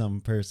eating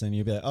some person.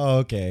 You'd be like, oh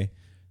okay,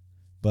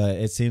 but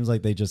it seems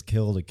like they just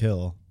kill to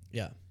kill.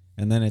 yeah.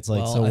 And then it's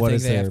like, Well, so I what think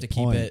is they their have to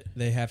point? keep it.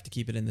 They have to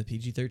keep it in the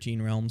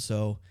PG-13 realm.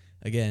 So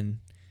again,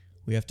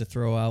 we have to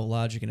throw out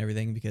logic and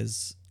everything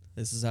because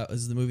this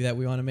is the movie that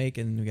we want to make,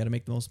 and we got to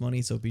make the most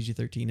money. So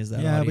PG-13 is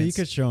that. Yeah, but you audience.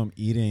 could show them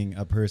eating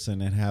a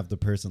person and have the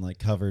person like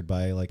covered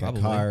by like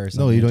Probably. a car or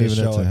something. No, you don't Just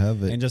even have show to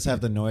have it. and just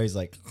have the noise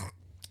like,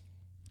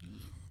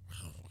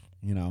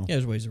 you know, Yeah,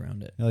 there's ways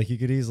around it. like you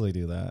could easily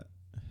do that,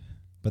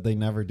 but they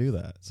never do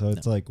that. So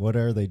it's like, what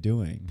are they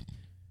doing?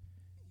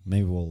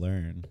 Maybe we'll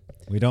learn.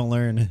 We don't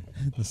learn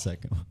the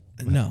second one.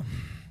 No.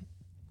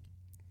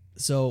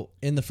 So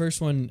in the first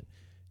one,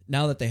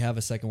 now that they have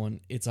a second one,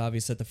 it's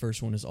obvious that the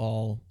first one is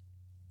all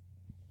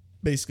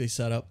basically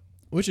set up,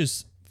 which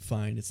is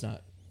fine. It's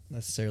not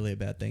necessarily a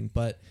bad thing.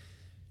 But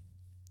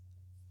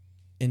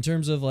in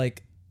terms of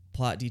like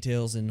plot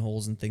details and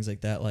holes and things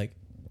like that, like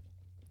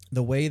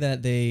the way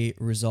that they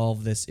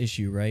resolve this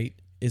issue, right,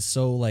 is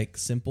so like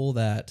simple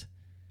that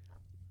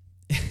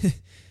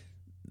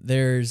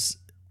there's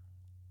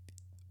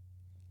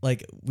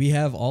like we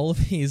have all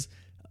of these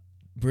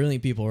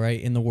brilliant people, right,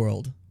 in the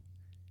world,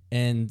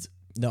 and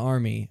the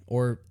army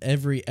or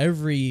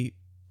every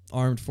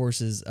armed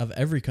forces of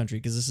every country,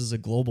 because this is a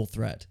global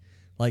threat.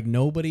 Like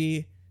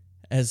nobody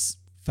has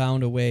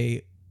found a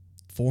way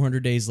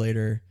 400 days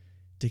later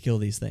to kill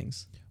these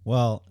things.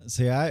 Well,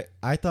 see, I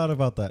thought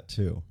about that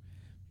too,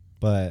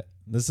 but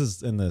this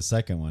is in the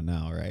second one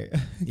now, right?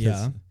 'Cause-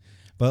 Yeah.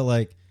 But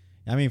like,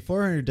 I mean,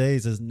 400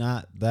 days is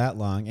not that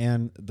long,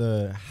 and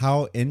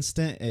how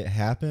instant it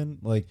happened.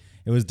 Like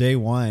it was day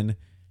one,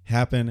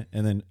 happened,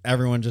 and then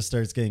everyone just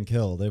starts getting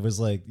killed. It was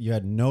like you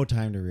had no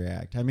time to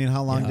react. I mean,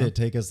 how long Yeah. did it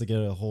take us to get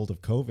a hold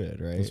of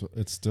COVID, right?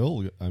 It's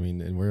still, I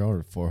mean, and we're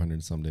over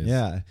 400 some days.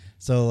 Yeah.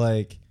 So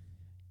like,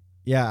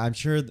 yeah, I'm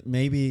sure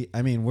maybe.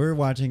 I mean, we're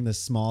watching this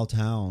small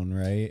town,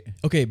 right?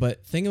 Okay,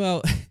 but think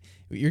about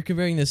you're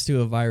comparing this to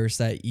a virus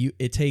that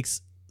it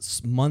takes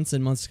months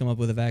and months to come up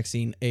with a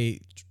vaccine, a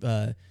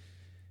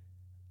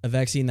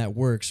vaccine that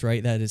works,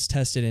 right? That is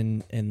tested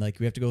and like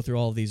we have to go through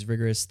all of these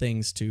rigorous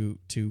things to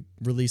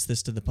release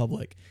this to the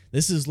public.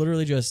 This is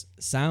literally just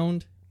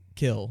sound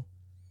kill.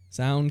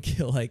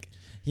 Like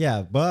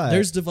Yeah, but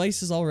there's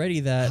devices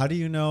already that how do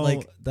you know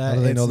like, that how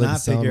do they it's know that the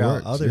not sound figure out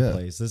works? other Yeah.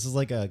 place? This is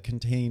like a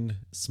contained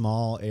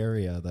small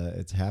area that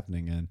it's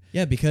happening in.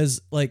 yeah, because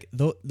like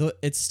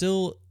it's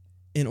still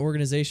an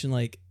organization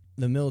like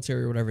the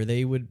military or whatever.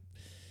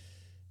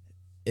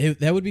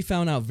 That would be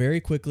found out very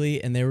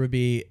quickly, and there would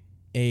be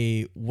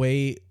a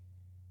way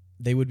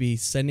they would be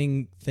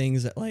sending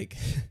things that like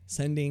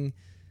sending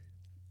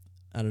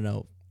I don't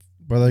know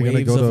But are they going to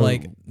waves go of to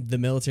like the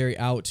military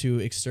out to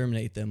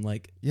exterminate them.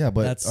 Like Yeah,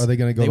 but that's- are they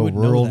going to they go would to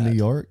know rural that. New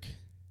York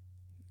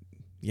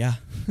yeah,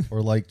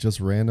 or like just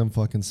random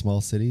fucking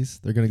small cities?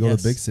 They're going to go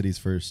Yes. to big cities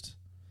first,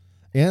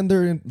 and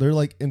they're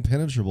like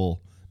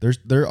impenetrable.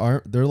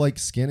 Their like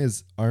skin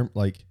is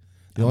like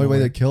the I'm only way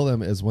aware. to kill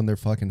them is when their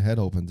fucking head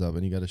opens up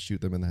and you got to shoot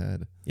them in the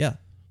head. yeah.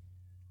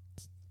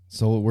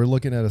 So we're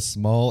looking at a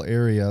small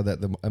area that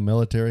the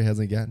military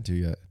hasn't gotten to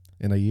yet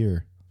in a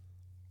year.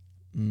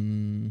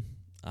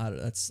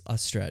 That's a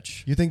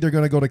stretch. You think they're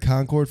going to go to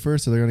Concord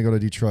first, or they're going to go to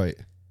Detroit,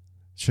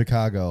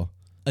 Chicago?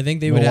 I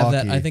think they would have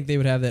that. Milwaukee. I think they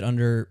would have that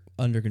under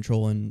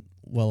control in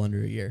well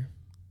under a year.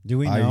 Do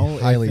we I know?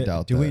 highly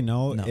doubt Do we that.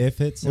 know No.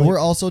 if it's? And we're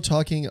also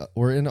talking.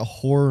 We're in a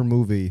horror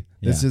movie.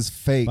 This Yeah. is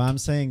fake. But I'm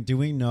saying, do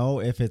we know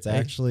if it's Hey.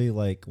 actually, actually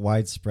like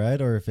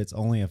widespread or if it's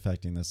only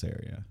affecting this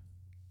area?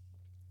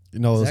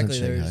 No, it was in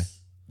Exactly. Shanghai.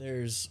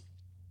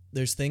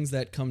 There's things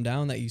that come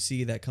down that you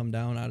see that come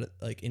down out of,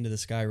 like into the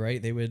sky,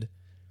 right?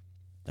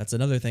 That's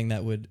another thing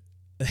that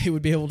they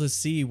would be able to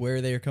see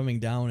where they are coming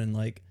down and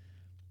like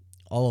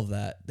all of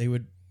that. They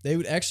would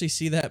actually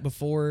see that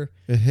before.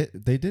 It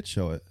hit. They did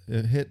show it.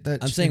 It hit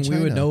that. I'm in saying we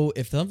would China. know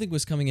if something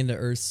was coming into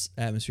Earth's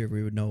atmosphere.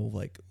 We would know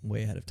like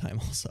way ahead of time.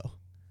 Also,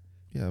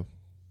 Yeah,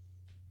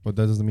 but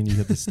that doesn't mean you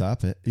have to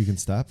stop it. You can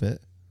stop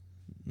it.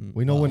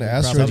 We know when Well,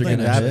 asteroids are Something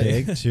gonna that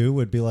hit. big too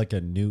would be like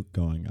a nuke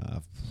going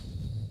off.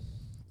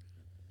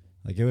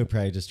 Like it would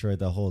probably destroy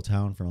the whole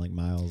town from like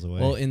miles away.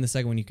 Well, in the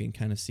second one, you can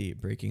kind of see it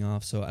breaking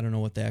off. So I don't know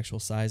what the actual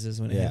size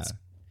is when it Yeah. hits.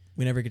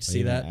 We never get to Or see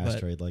even that, an but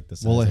asteroid like the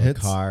size Well, it of hits.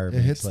 a car. It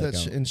makes hits like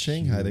that a in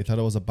Shanghai. They huge- thought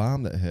it was a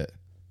bomb that hit.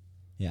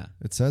 Yeah.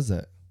 It says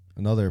that.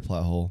 Another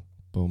plot hole.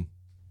 Boom.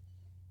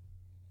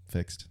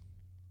 fixed.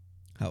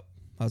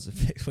 How's it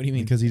fixed? What do you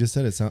mean? Because he just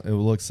said it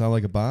would sound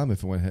like a bomb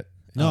if it went hit.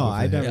 No, if it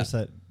I hit. never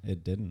said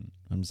it didn't.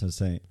 I'm just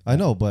saying. I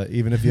know, but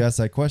even if you ask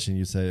that question,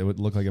 you say it would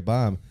look like a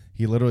bomb.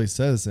 He literally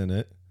says in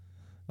it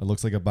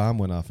looks like a bomb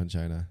went off in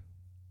China.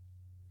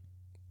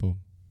 Boom.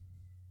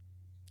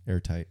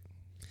 Airtight.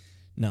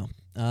 No.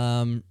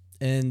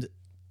 And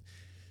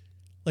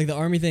like the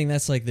army thing,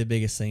 that's like the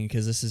biggest thing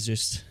because this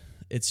is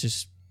it's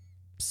just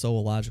so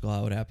illogical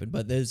how it happened.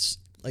 But there's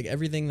like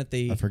everything that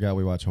they. I forgot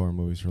we watch horror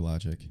movies for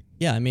logic.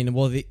 Yeah, I mean,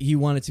 well, he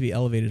wanted to be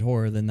elevated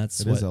horror. Then that's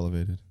It what is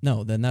elevated.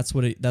 No, then that's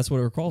what it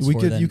recalls We for.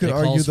 could then. you could It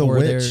argue calls the for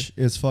their- witch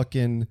is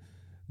fucking.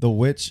 The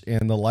witch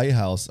and the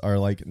lighthouse are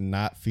like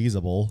not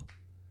feasible.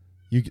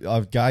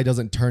 A guy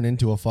doesn't turn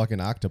into a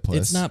fucking octopus.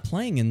 It's not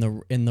playing in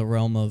the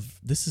realm of.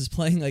 This is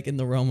playing like in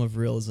the realm of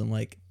realism.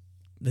 Like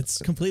it's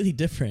completely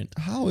different.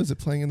 How is it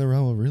playing in the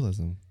realm of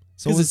realism?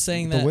 So 'Cause it's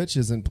saying the that- witch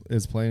is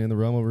playing in the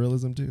realm of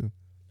realism too.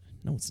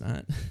 No, it's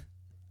not.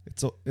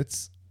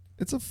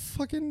 It's a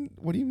fucking.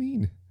 What do you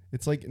mean?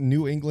 It's like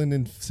New England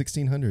in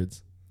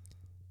 1600s.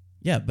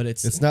 Yeah, but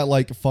it's not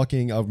like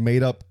fucking a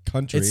made up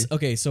country. It's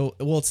okay. So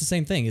it's the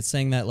same thing. It's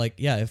saying that like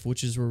if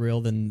witches were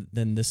real, then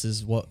this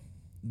is what.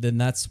 Then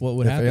that's what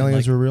would if happen.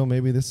 aliens like, were real,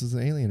 maybe this is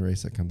an alien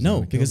race that comes. no,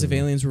 down and because kills if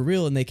everyone. aliens were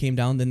real and they came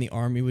down, then the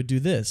army would do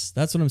this.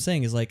 That's what I'm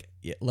saying. Is like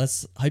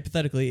let's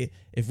hypothetically,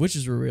 if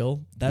witches were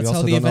real, that's we how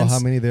also the don't know events. how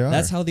many there are.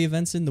 That's how the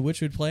events in The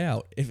Witch would play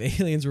out. If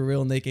aliens were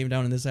real and they came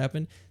down and this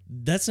happened,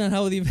 that's not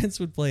how the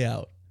events would play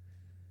out.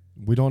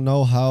 We don't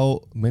know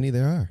how many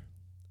there are.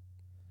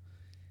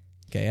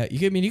 Okay, you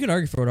can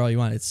argue for it all you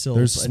want. It's still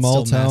There's it's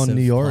small still town massive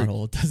New York. plot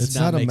hole. It does It's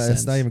not not make sense.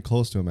 It's not even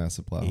close to a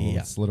massive plot hole. Yeah.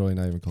 It's literally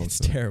not even close. It's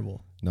to it.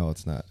 terrible. No,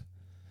 it's not.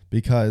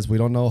 Because we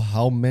don't know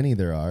how many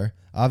there are.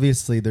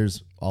 Obviously,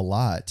 there's a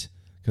lot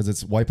because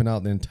it's wiping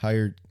out the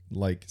entire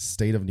like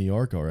state of New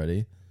York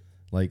already.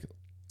 Like,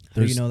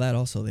 How do you know that?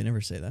 Also, they never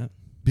say that.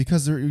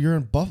 because you're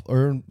in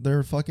or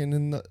they're fucking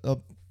in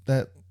the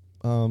that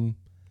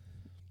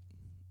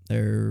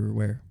They're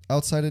where?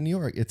 outside of New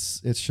York.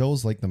 It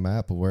shows like the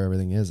map of where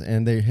everything is,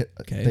 and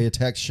Okay. they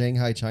attacked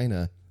Shanghai,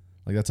 China.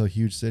 Like that's a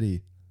huge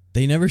city.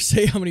 They never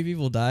say how many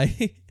people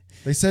die.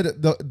 They said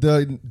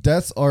the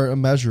deaths are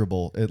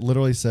immeasurable. It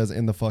literally says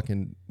in the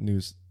fucking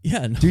news.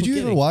 Yeah, no Did you kidding.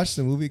 even watch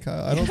the movie,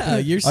 Kyle? I don't. Yeah,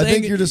 think, you're I saying,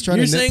 think you're just trying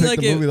to saying nitpick like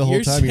the movie the whole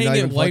you're time. You're not saying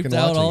even it wiped fucking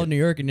out watching all it. of New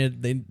York,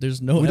 and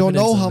there's no. We don't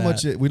know evidence how of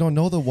much that. we don't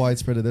know the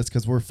widespread of this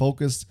because we're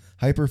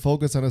hyper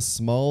focused on a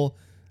small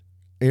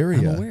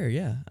area. I'm aware.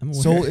 Yeah, I'm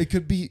aware. So it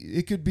could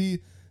be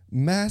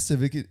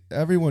massive.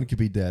 Everyone could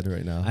be dead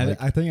right now.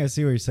 I think I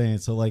see what you're saying.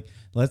 So like,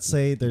 let's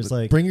say there's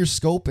like bring your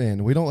scope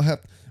in. We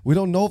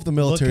don't know if the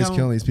military's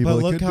killing these people. But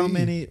It look could how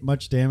be.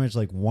 much damage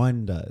like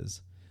one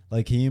does.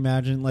 Like, can you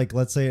imagine? Like,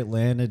 let's say it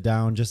landed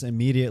down just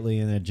immediately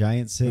in a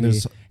giant city,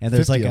 and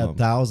there's like 50 of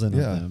 1,000 Yeah.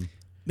 of them.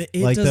 But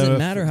it like doesn't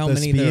matter how the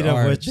many speed there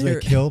are. of which they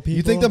kill people.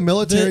 You think the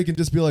military The- can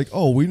just be like,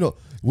 oh, we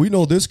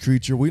know this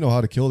creature. We know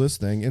how to kill this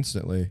thing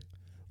instantly.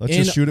 Let's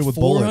just shoot it with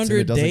bullets and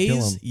it 400 doesn't kill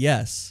days, them.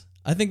 yes.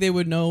 I think they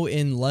would know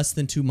in less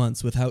than 2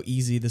 months with how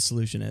easy the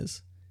solution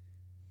is.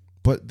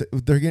 But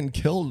they're getting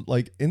killed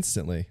like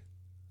instantly.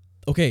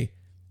 Okay,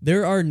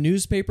 there are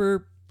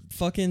newspaper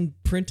fucking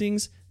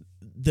printings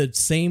the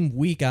same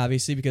week,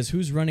 obviously, because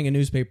who's running a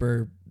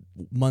newspaper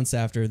months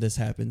after this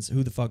happens?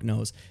 Who the fuck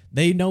knows?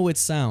 They know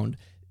it's sound.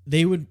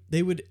 They would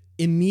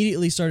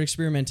immediately start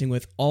experimenting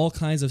with all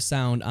kinds of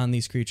sound on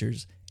these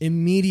creatures.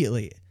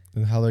 Immediately.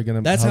 And how they're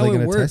gonna That's how how they're it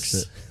gonna works.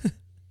 test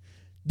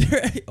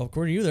it.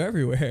 According to you, they're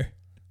everywhere.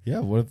 Yeah,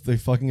 what if they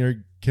fucking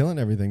are killing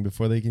everything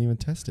before they can even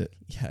test it?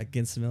 Yeah,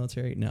 against the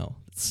military? No,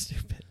 it's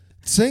stupid.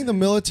 Saying the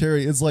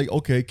military is like,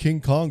 okay, King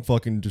Kong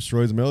fucking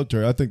destroys the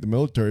military. I think the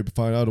military would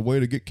find out a way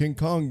to get King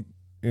Kong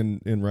in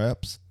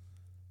wraps.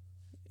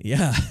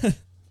 Yeah.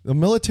 The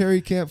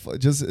military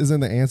just isn't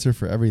the answer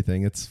for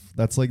everything.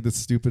 That's like the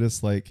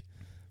stupidest like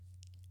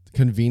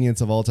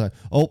convenience of all time.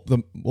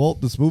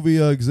 This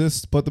movie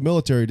exists, but the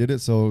military did it,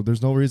 so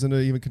there's no reason to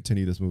even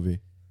continue this movie.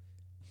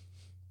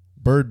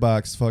 Bird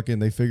Box, fucking,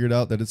 they figured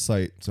out that it's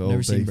sight, so Never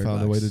they seen Bird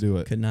found a way Box. to do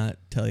it. Could not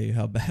tell you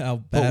how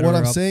bad. But what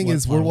I'm saying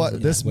is,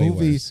 this way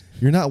movie. worse.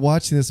 You're not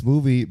watching this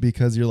movie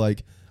because you're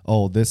like,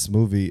 oh, this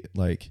movie,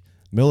 like,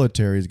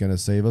 military is gonna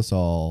save us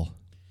all.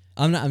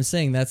 I'm not. I'm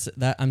saying that's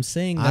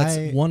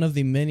one of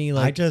the many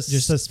like. I just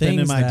suspended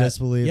things my that-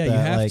 disbelief. Yeah, that, you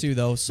have like, to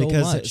though. So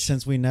because much.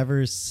 since we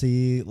never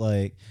see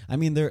like, I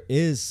mean, there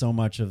is so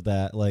much of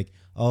that. Like,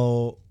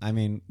 oh, I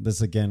mean,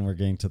 this again, we're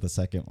getting to the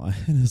second one.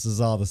 This is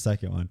all the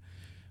second one,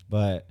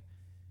 but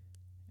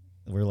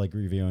we're like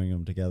reviewing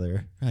them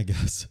together, I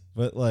guess.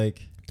 But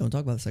like, Don't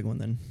talk about the second one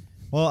then.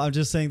 well, I'm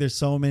just saying there's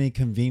so many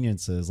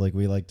conveniences, like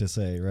we like to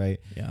say, right?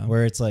 Yeah.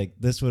 Where it's like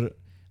this would,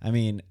 I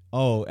mean,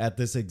 oh, at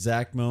this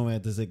exact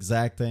moment, this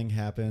exact thing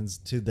happens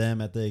to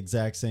them at the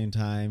exact same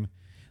time.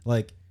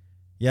 Like,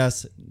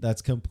 yes,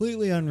 that's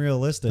completely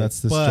unrealistic.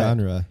 That's this but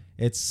genre.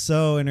 It's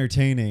so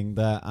entertaining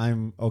that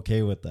I'm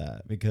okay with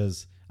that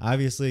because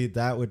obviously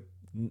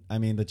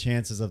the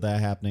chances of that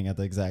happening at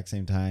the exact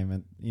same time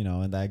and,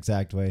 in that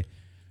exact way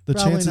The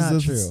Probably chances not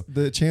of true.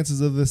 the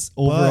chances of this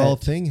overall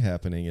But thing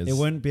happening is It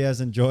wouldn't be as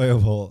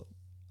enjoyable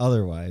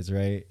otherwise,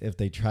 right? If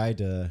they tried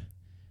to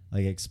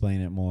like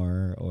explain it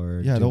more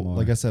or yeah. I do don't more.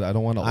 like I said. I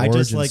don't want to I origin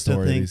just like to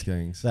story think these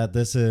things. that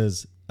this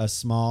is a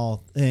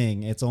small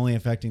thing. It's only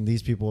affecting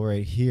these people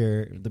right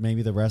here.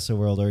 Maybe the rest of the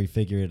world already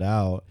figured it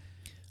out.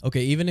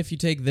 Okay, even if you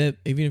take that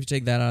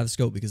out of the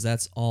scope, because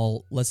that's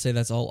all. Let's say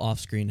that's all off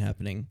screen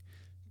happening.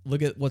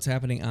 Look at what's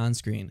happening on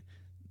screen.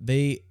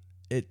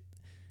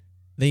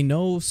 They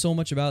know so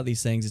much about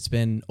these things. It's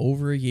been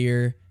over a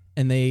year,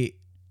 and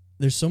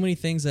there's so many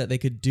things that they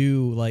could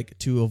do, like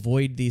to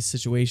avoid these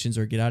situations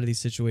or get out of these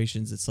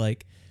situations. It's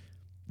like,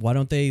 why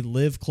don't they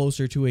live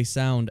closer to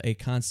a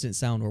constant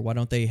sound, or why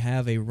don't they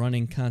have a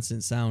running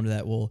constant sound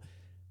that will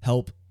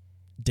help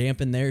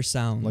dampen their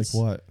sounds?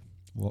 Like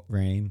what?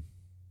 Rain,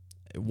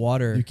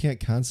 Water You can't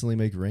constantly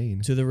make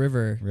rain. to the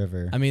river.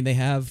 river. I mean, they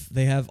have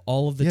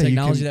all of the Yeah, you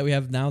technology can- that we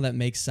have now that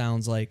makes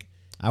sounds like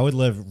I would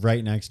live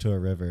right next to a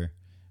river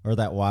or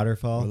that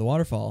waterfall. or the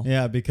waterfall.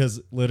 Yeah, because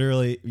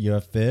literally you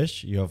have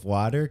fish, you have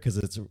water because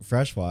it's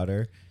fresh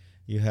water.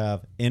 You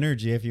have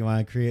energy if you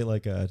want to create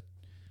like a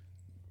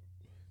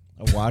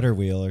water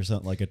wheel or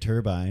something, like a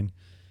turbine.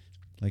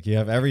 Like you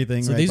have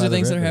everything. So right these by are the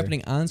things that are river.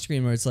 happening on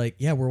screen where it's like,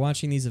 yeah, we're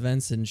watching these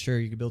events and sure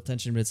you can build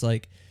tension, but it's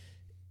like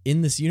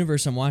in this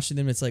universe I'm watching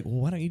them. It's like, well,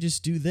 why don't you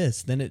just do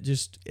this? Then it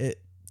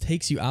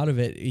takes you out of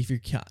it if you're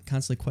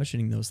constantly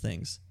questioning those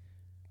things.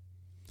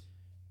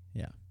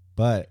 Yeah,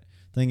 but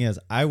thing is,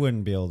 I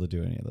wouldn't be able to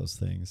do any of those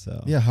things.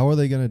 So Yeah, how are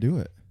they gonna do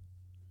it?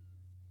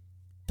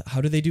 How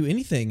do they do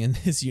anything in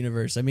this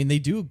universe? I mean, they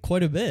do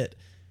quite a bit.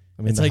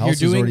 I mean, It's the like you're house is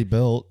doing- already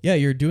built Yeah,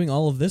 you're doing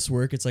all of this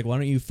work. It's like, why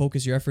don't you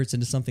focus your efforts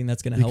into something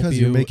that's going to help because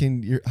you? you're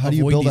making. How do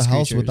you avoid build a these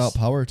house creatures. without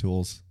power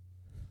tools?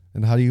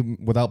 And how do you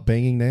without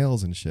banging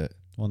nails and shit?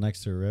 well,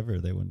 next to a river,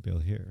 they wouldn't be able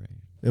to hear, right?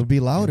 It would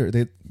be louder.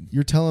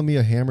 You're telling me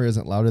a hammer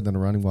isn't louder than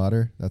running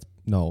water? That's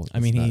no.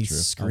 I mean, that's he not true.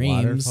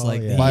 screams waterfall,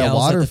 like yeah. he By a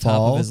yells at the top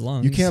waterfall, of his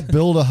lungs. you can't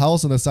build a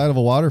house on the side of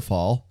a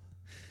waterfall.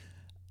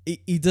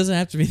 He doesn't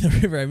have to be the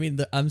river. I mean,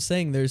 I'm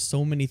saying there's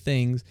so many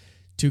things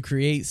to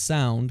create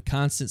sound,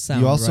 constant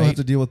sound. You also right? have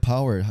to deal with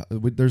power.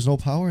 There's no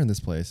power in this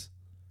place.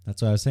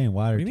 That's what I was saying.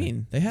 Water. What do you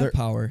mean? They have They're-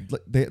 power.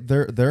 Like,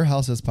 their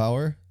house has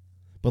power,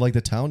 but like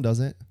the town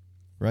doesn't,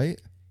 right?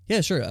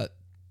 Yeah, sure.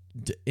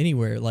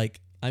 Anywhere, like,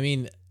 I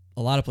mean,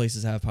 a lot of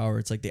places have power.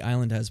 It's like the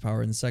island has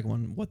power, and the second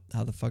one,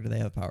 how the fuck do they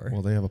have power?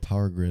 Well, they have a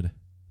power grid.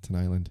 It's an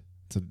island.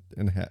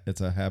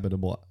 It's a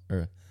habitable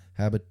or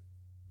habit.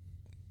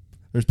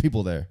 There's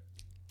people there.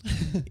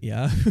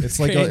 Yeah, It's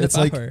like creating the it's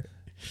like power.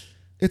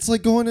 it's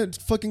like going to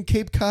fucking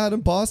Cape Cod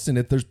and Boston.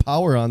 If there's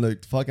power on the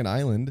fucking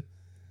island,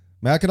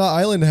 Mackinac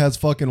Island has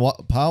fucking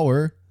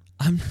power.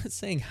 I'm not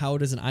saying how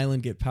does an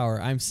island get power.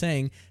 I'm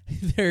saying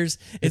It's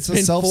it's a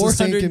been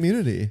self-sustained 400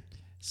 community.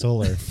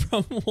 Solar.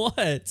 from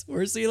what?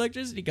 Where's the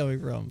electricity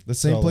coming from? The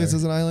same Solar. place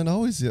as an island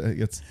always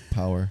gets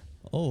power.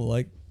 Oh,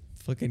 like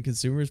fucking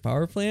Consumers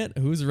Power Plant?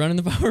 Who's running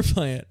the power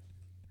plant?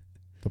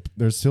 But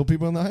there's still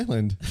people on the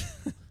island.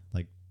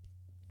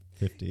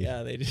 50.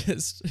 Yeah, they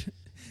just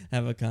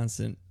have a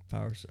constant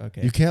power.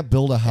 Okay. You can't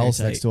build a house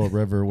tight. next to a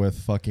river with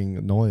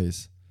fucking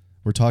noise.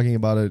 We're talking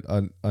about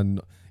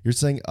you're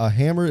saying a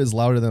hammer is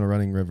louder than a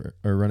running river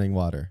or running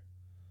water.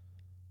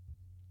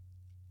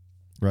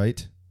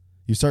 Right?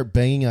 You start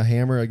banging a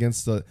hammer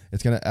against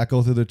it's going to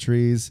echo through the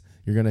trees.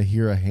 You're going to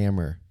hear a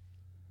hammer.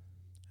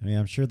 I mean,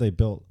 I'm sure they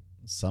built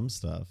some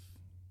stuff.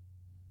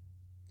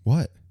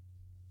 What?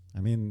 I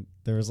mean,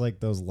 there was like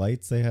those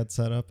lights they had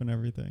set up and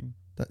everything.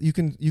 You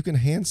can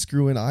hand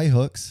screw in eye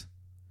hooks.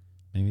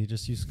 Maybe you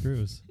just use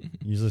screws.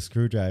 Use a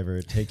screwdriver.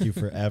 It'd take you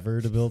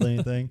forever to build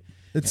anything.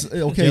 It's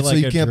okay, Get so like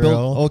you a can't drill,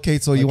 build. Okay,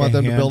 so you like want a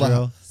them to hand build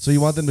drill. So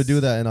you want them to do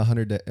that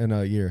in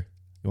a year.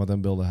 You want them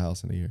to build a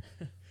house in a year.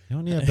 You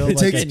don't need to build It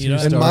like takes a you don't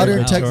have in to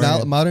modern worry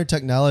about modern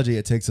technology.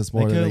 It takes us They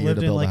more could than a have year lived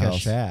to in build like a a house.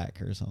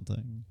 shack or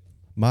something.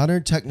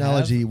 Modern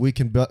technology, we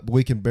can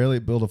barely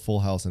build a full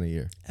house in a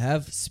year.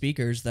 have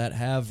speakers that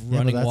have but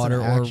running that's an water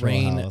or actual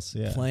rain house,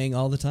 yeah. playing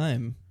all the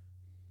time.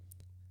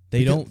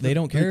 They Because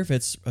don't care if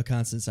it's a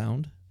constant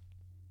sound.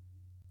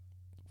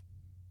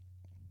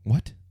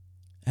 What?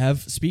 Have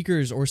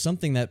speakers or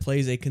something that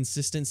plays a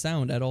consistent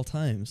sound at all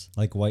times.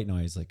 Like white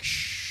noise, like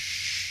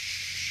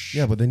shh.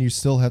 Yeah, but then you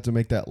still have to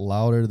make that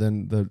louder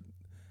than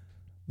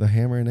the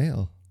hammer and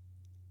nail.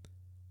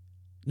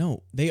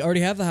 No, they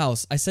already have the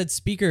house. I said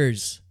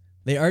speakers.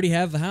 They already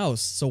have the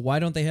house. So why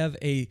don't they have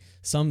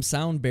some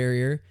sound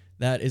barrier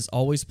that is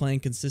always playing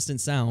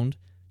consistent sound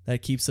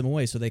that keeps them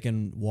away so they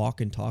can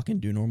walk and talk and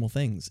do normal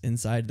things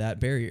inside that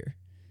barrier?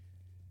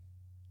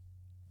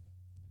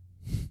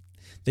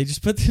 They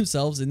just put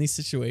themselves in these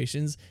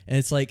situations, and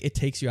it's like it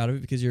takes you out of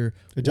it because you're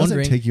It doesn't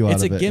wondering. take you out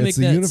it's of a it. gimmick It's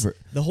the that's universe.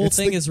 the whole It's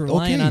thing the- is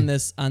relying okay.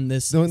 on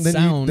this So then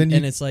sound, you-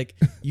 and it's like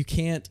you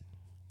can't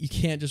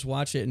just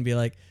watch it and be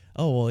like,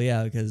 oh well,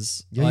 yeah,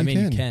 because Yeah, well, I you mean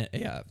you can. can't.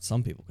 Yeah,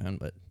 some people can,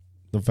 but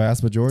The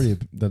vast majority of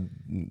the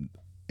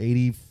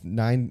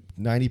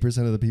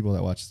 90% of the people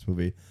that watch this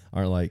movie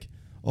are like,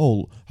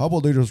 oh, how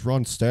about they just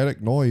run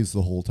static noise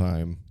the whole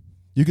time?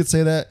 You could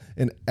say that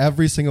in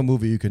every single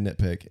movie. You could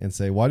nitpick and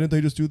say, why didn't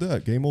they just do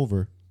that? Game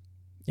over.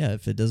 Yeah,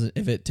 if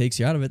it takes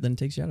you out of it, then it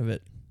takes you out of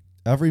it.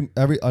 Every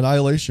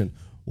Annihilation.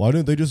 Why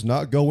didn't they just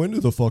not go into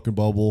the fucking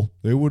bubble?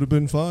 They would have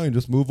been fine.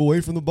 Just move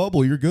away from the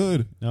bubble. You're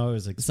good. No, it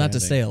was It's not to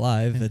stay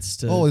alive. It's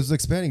to It's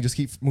expanding. Just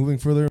keep moving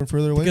further and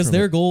further away. because from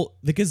their it. goal.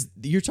 Because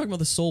you're talking about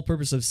the sole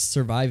purpose of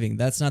surviving.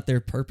 That's not their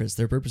purpose.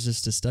 Their purpose is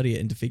to study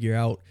it and to figure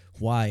out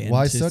why. And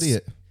Why to study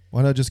it?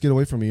 Why not just get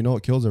away from it? You know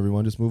it kills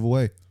everyone. Just move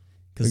away.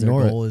 Because their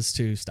Ignore goal is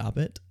to stop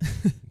it.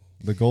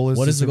 The goal is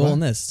What to is the goal survive. in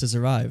this? To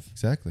survive.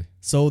 Exactly.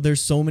 So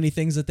there's so many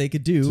things that they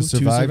could do To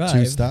survive,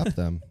 to stop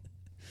them.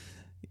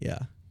 Yeah.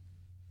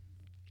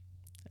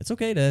 It's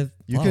okay to.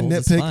 You can balls,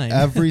 it's nitpick fine.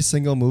 every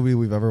single movie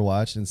we've ever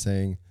watched and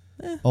saying,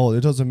 "Oh,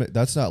 it doesn't.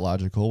 That's not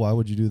logical. Why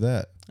would you do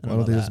that? I Why don't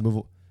don't they know just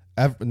move?"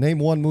 Name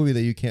one movie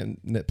that you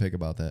can't nitpick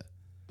about that.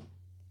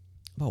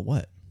 About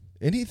what?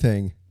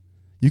 Anything.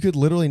 You could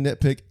literally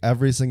nitpick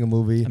every single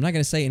movie. I'm not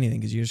going to say anything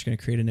because you're just going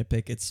to create a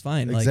nitpick. It's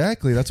fine. Like,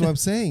 Exactly. That's what I'm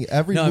saying.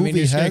 Every no, I movie mean,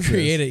 you're just going has to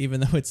create this. it even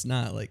though it's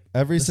not. Like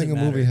Every doesn't single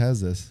matter. movie has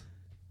this.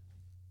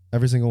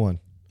 Every single one.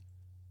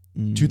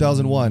 Mm,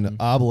 2001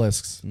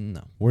 obelisks.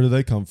 No. Where do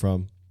they come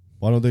from?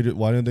 Why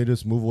didn't they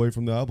just move away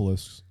from the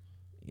obelisks?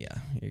 Yeah,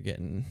 you're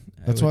getting.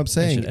 That's what I'm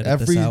saying.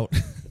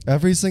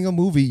 Every single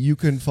movie you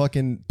can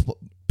fucking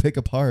pick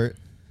apart,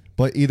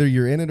 but either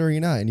you're in it or you're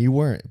not, and you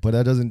weren't. But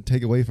that doesn't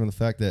take away from the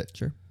fact that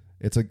Sure.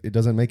 it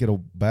doesn't make it a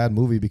bad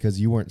movie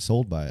because you weren't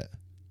sold by it.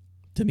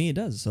 To me, it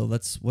does. So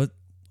that's what.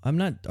 I'm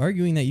not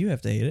arguing that you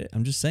have to hate it.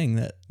 I'm just saying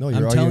that. No, you're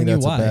I'm arguing telling you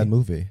that's why. a bad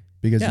movie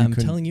because Yeah, you I'm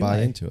couldn't telling you buy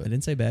why. into I it.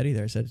 didn't say bad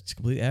either. I said it's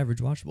completely average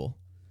watchable.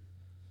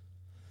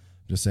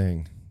 Just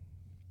saying,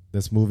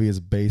 this movie is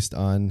based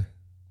on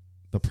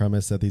the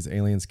premise that these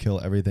aliens kill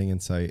everything in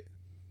sight,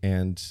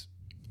 and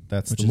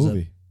that's Which the is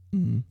movie.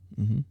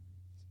 Mm-hmm.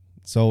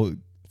 So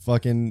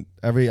fucking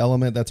every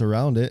element that's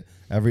around it,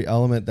 every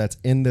element that's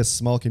in this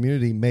small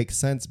community makes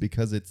sense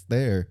because it's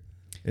there.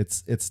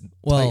 It's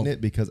Well, tight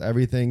knit because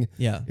everything.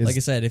 Yeah, is- like I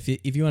said, if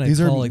you want These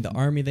to are- call like the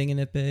army thing a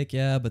nitpick,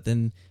 yeah, but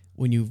then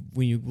when you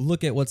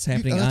look at what's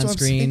happening that's on what I'm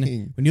screen,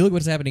 saying. when you look at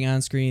what's happening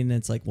on screen,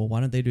 it's like, well, why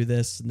don't they do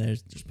this? And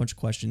there's a bunch of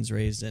questions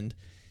raised, and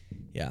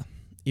yeah,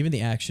 even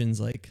the actions,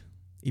 like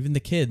even the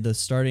kid, the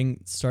starting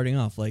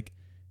off, like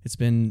it's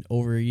been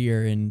over a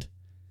year, and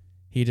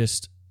he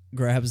just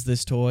grabs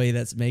this toy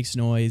that makes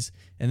noise,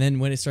 and then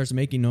when it starts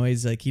making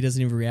noise, like he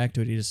doesn't even react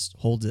to it, he just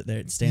holds it there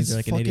and stands He's there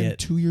like an fucking idiot.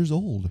 2 years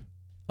old.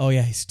 Oh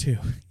yeah, he's 2.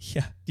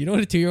 Yeah, do you know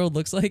what a 2-year-old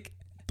looks like?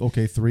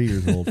 Okay, 3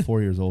 years old,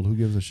 4 years old. Who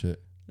gives a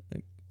shit?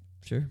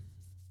 Sure.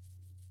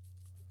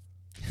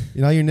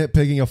 You know, you're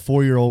nitpicking a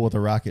 4-year-old with a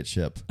rocket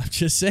ship. I'm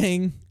just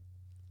saying.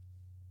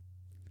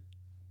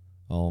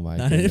 Oh my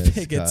Not a goodness,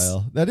 nitpick, it's-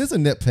 Kyle. That is a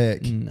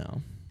nitpick.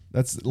 No,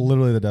 That's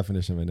literally the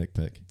definition of a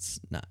nitpick. it's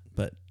not.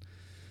 But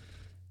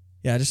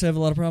yeah, I just have a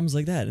lot of problems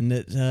like that, and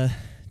it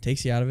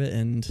takes you out of it.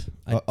 And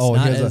He not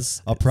has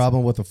as a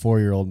problem with a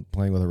 4-year-old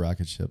playing with a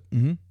rocket ship.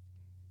 Mm-hmm.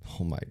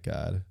 Oh my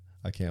god,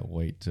 I can't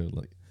wait to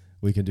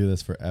we can do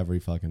this for every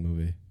fucking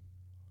movie.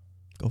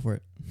 Go for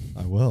it.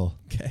 I will.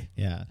 Okay.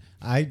 Yeah,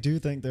 I do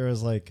think there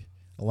was like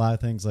a lot of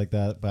things like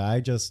that, but I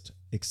just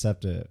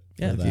accept it.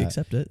 Yeah, if you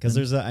accept it, because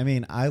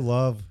then- I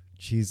love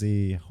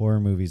cheesy horror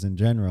movies in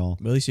general.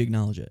 But at least you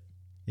acknowledge it.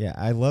 Yeah,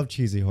 I love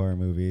cheesy horror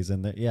movies,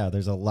 and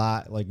there's a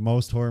lot. Like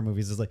most horror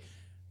movies, is like,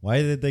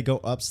 why did they go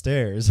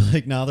upstairs?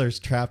 Like now they're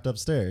trapped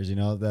upstairs. You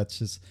know, that's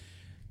just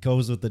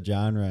goes with the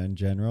genre in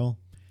general.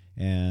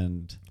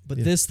 And But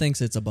Yeah. this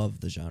thinks it's above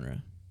the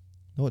genre.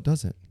 No, it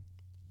doesn't.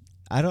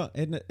 I don't.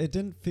 It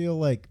didn't feel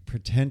like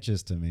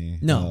pretentious to me.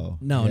 No, though.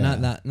 no,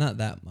 Yeah. not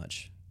that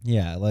much.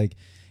 Yeah, like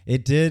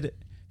it did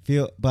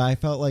feel, but I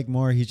felt like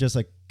more he's just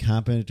a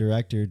competent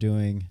director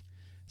doing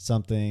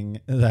something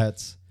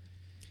that's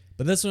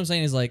But that's what I'm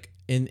saying is like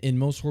in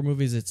most horror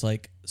movies, it's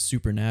like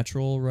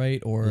supernatural,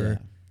 right? Or yeah.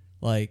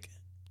 like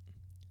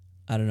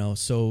I don't know.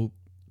 So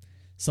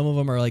some of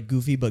them are like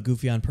goofy, but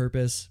goofy on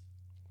purpose.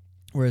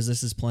 Whereas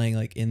this is playing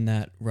like in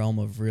that realm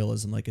of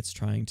realism, like it's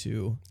trying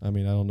to. I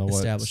mean, I don't know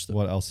Establish the-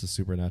 what else is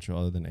supernatural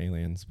other than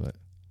aliens, but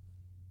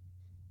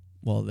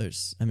Well,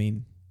 there's. I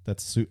mean,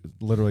 that's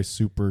literally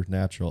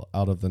supernatural,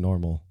 out of the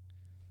normal.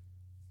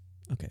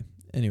 okay.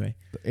 Anyway,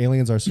 The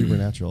aliens are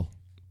supernatural.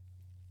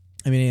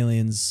 I mean,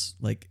 aliens.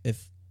 Like,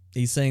 if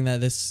he's saying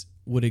that this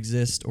would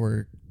exist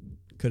or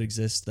could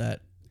exist,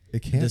 that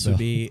It can't. this though. would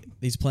be.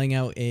 He's playing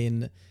out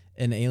in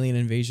an alien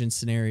invasion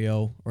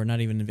scenario, or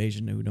not even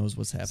invasion. Who knows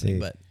what's happening? See,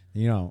 But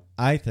You know,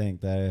 I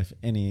think that if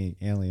any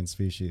alien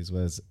species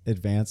was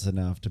advanced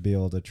enough to be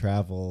able to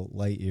travel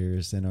light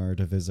years in order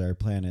to visit our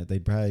planet,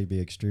 they'd probably be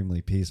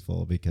extremely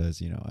peaceful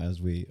because, you know,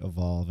 as we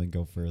evolve and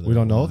go further, We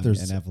don't know if along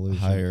there's in evolution,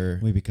 higher.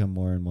 we become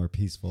more and more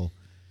peaceful.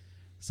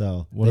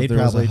 So What if they'd there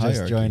was a probably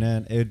just hierarchy? join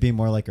in. It would be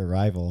more like a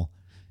rival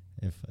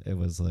if it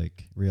was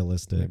like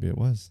realistic. Maybe it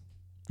was.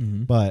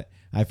 Mhm. But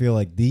I feel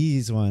like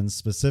these ones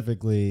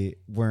specifically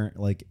weren't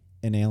like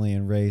an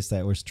alien race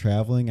that was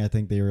traveling. I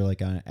think they were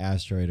like on an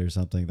asteroid or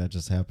something that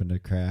just happened to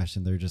crash,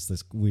 and they're just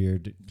this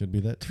weird Could be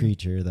that too.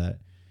 creature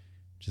that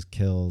just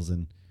kills.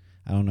 And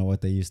I don't know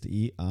what they used to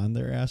eat on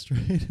their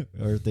asteroid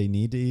or if they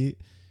need to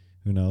eat.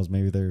 Who knows?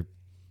 Maybe they're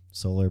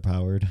solar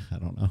powered. I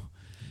don't know.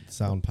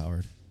 Sound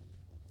powered.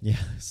 Yeah,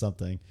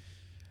 something.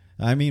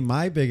 I mean,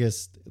 my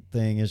biggest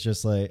thing is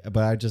just like,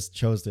 but I just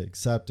chose to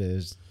accept it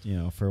as,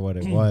 for what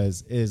it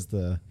was, is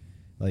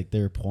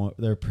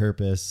their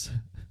purpose.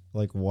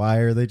 Like, why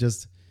are they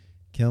just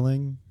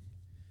killing?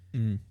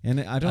 And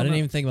I didn't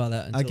even think about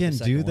that. Until Again, the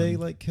second do they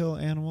one. like kill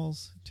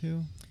animals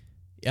too?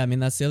 Yeah, I mean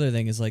that's the other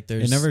thing is like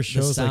there's It never the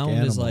shows, like, sound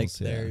is like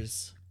animals, yeah.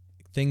 there's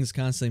things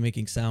constantly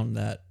making sound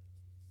that,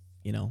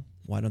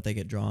 why don't they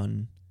get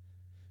drawn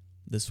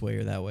this way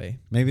or that way?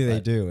 Maybe they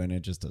But- do, and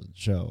it just doesn't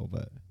show.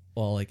 But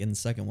Well, like in the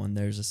second one,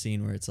 there's a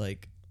scene where it's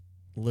like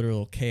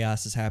literal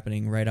chaos is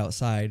happening right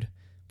outside,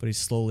 but he's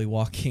slowly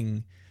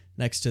walking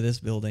next to this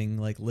building,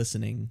 like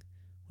listening.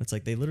 It's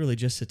like they literally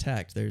just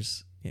attacked.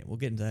 We'll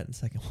get into that in the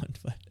second one,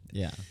 but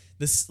yeah,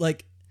 this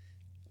like,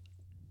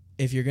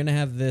 if you're gonna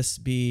have this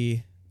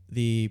be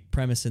the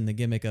premise and the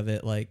gimmick of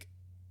it, like,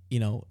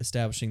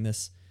 establishing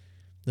this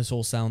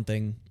whole sound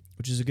thing,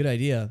 which is a good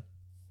idea,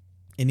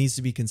 it needs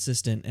to be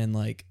consistent and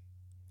like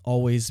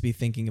always be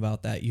thinking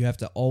about that. You have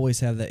to always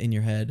have that in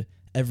your head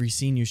every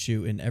scene you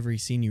shoot and every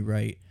scene you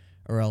write,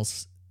 or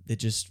else it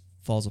just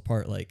falls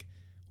apart. Like,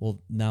 well,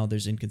 now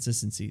there's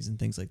inconsistencies and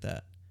things like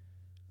that,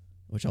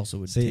 which also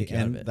would see, take you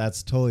out of and it.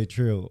 that's totally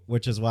true.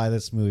 Which is why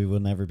this movie will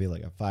never be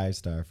like a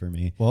 5-star for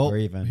me. Well, or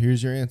even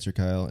here's your answer,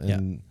 Kyle.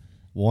 And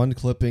one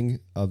clipping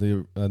of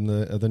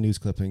the news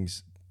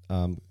clippings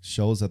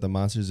shows that the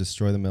monsters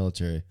destroy the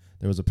military.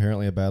 There was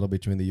apparently a battle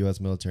between the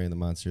U.S. military and the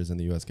monsters, and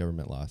the U.S.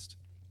 government lost.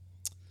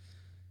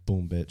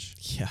 Boom,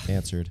 bitch. Yeah,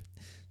 Answered.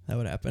 that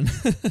would happen.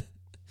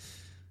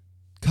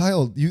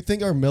 Kyle, you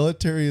think our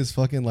military is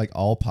fucking like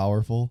all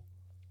powerful?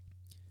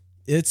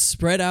 It's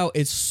spread out.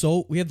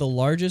 We have the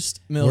largest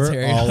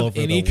military all of over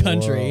any the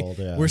country. world,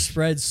 yeah. We're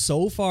spread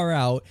so far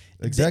out.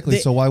 Exactly.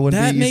 So why wouldn't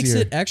that it be makes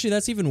easier? it actually?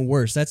 That's even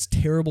worse. That's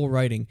terrible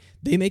writing.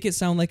 They make it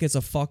sound like it's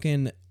a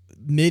fucking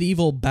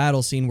medieval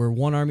battle scene where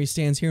one army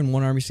stands here and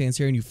one army stands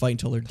here, and you fight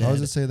until they're dead. How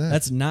does it say that?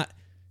 That's not.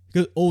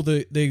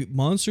 The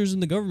monsters in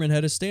the government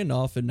had a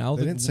standoff, and now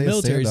They the didn't say a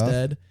military's standoff.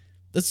 dead.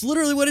 That's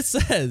literally what it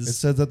says. It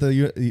says that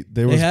they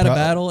they had a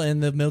battle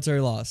and the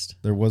military lost.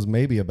 There was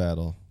maybe a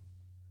battle.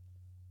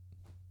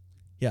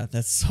 Yeah,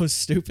 that's so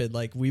stupid.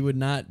 Like, we would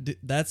not.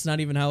 That's not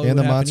even how it And would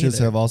the happen monsters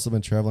either. have also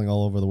been traveling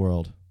all over the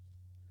world.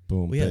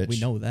 Boom, we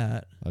bitch. know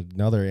that.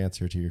 Another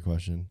answer to your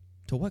question.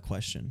 To what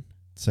question?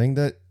 Saying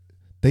that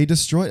they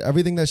destroyed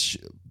everything that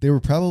they were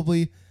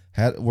probably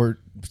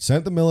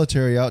sent the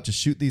military out to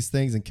shoot these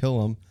things and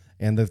kill them,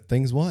 and the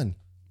things won.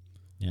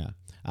 yeah.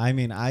 I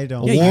mean, I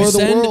don't. Yeah, War of the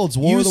Worlds,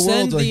 War of the You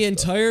send Worlds, the like-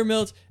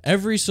 entire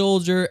every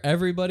soldier,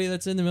 everybody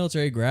that's in the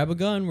military, grab a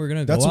gun. We're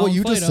gonna go That's out what and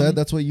you fight just said. 'em.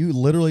 That's what you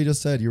literally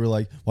just said. You were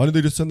like, why did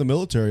they just send the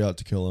military out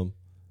to kill them?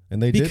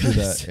 And they did do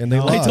Because- that, and they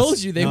No, lost. I told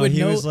you they No, would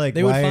he know. was like,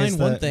 They would why find is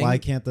one the- thing. Why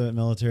can't the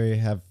military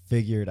have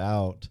figured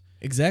out?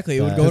 Exactly.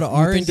 It would that- go to You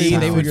R think and D.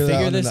 They would figure that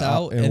figure this in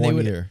out, in and they one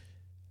would. year,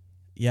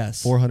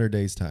 Yes. 400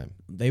 days time.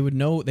 They would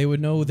know. They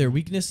would know their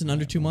weakness in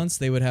under 2 months.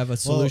 They would have a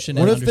solution.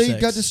 What in if under they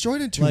 6. got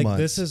destroyed in 2 Like, months?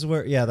 this is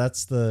where,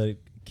 that's the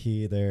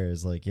key there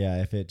is like,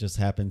 if it just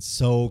happened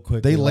so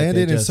quickly. They like,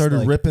 landed and just, started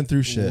like, ripping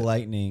through shit.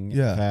 lightning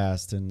Yeah.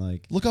 fast, and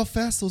like Look how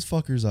fast those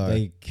fuckers are.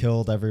 they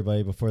killed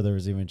everybody before there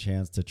was even a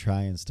chance to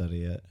try and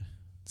study it.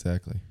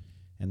 Exactly.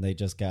 And they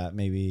just got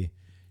maybe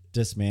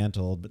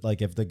dismantled. But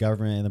like, if the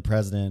government and the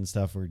president and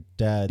stuff were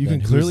dead, You then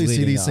can who's clearly see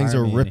leading these the things are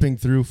army? ripping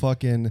through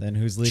fucking. Then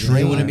who's leading? Train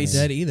They the wouldn't be army?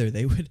 dead either.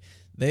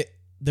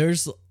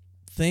 There's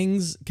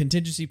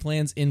contingency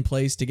plans in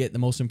place to get the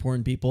most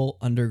important people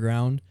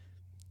underground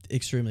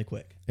extremely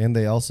quick. And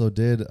they also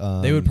did.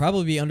 They would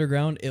probably be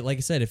underground. Like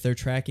I said, if they're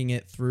tracking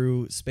it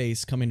through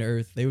space coming to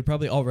Earth, they would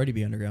probably already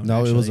be underground. No,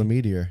 it was a actually.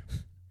 meteor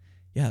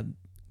Yeah,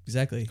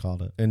 exactly.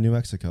 Called it. in New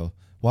Mexico.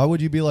 Why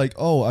would you be like,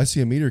 oh, I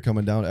see a meteor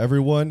coming down?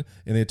 Everyone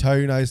in the entire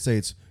United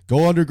States,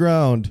 go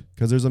underground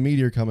because there's a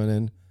meteor coming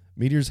in.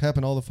 Meteors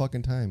happen all the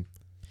fucking time.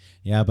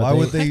 Yeah, but Why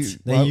would they?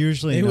 They why-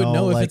 usually They would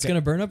know if like, it's gonna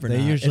burn up or they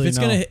not. usually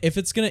If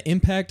it's gonna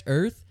impact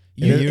Earth,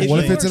 They And usually-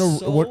 what if it's in you a are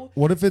so-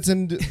 what if it's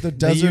in the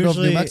desert of New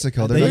usually-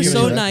 Mexico? they They're You're not usually- so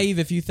gonna do that. naive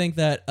if you think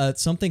that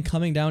something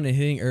coming down and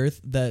hitting Earth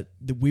that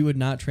we would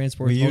not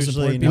transport We the most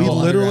usually important know people.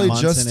 We literally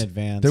months just- in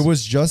advance. There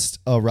was just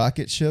a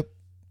rocket ship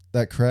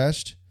that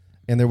crashed,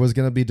 and there was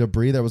going to be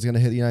debris that was going to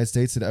hit the United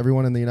States, and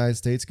everyone in the United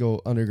States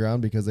go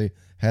underground because they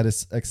had a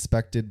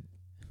expected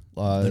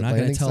They're not going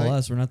landing to tell site.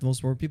 us we're not the most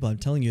important people. I'm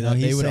telling you No, that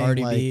he's they would saying,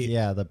 already like, be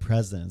the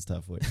president and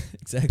stuff would.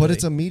 exactly. But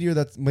it's a meteor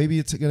that maybe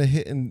it's going to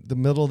hit in the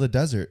middle of the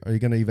desert. Are you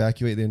going to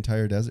evacuate the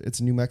entire desert? It's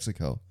New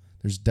Mexico.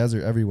 There's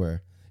desert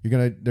everywhere. They're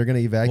gonna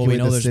evacuate well, we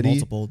know the there's city.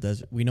 multiple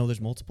desert. We know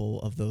there's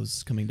multiple of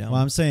those coming down. Well,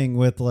 I'm saying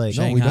with like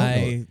No, we don't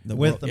Shanghai, know. the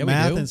with world- the yeah, we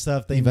math do. and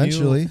stuff,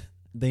 Eventually,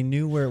 they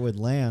knew where it would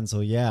land. So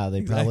yeah,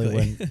 they probably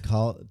Exactly.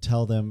 wouldn't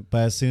tell them.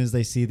 But as soon as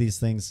they see these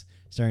things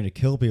starting to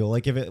kill people,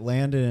 like if it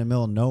landed in the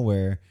middle of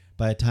nowhere,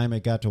 by the time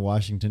it got to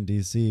Washington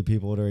D.C.,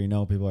 people would already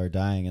know people are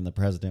dying, and the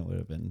president would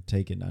have been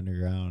taken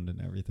underground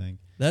and everything.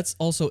 That's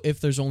also if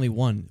there's only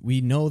one.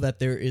 We know that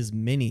there is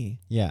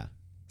many. Yeah,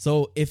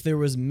 So if there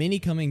was many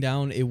coming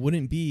down, it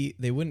wouldn't be.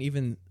 They wouldn't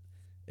even.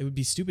 It would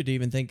be stupid to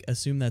even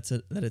assume that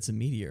it's a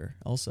meteor.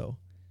 Also,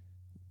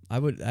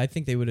 I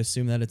think they would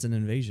assume that it's an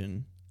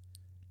invasion.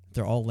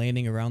 They're all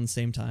landing around the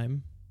same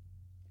time.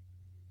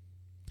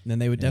 Then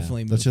they would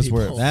definitely move That's just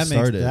where people.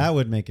 That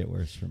would make it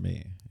worse for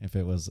me if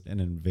it was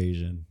an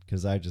invasion,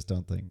 because I just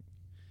don't think.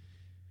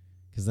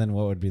 Because then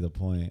what would be the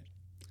point?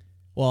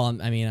 Well,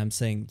 I mean, I'm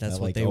saying that's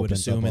That, what like, they would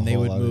opens up assume, a and they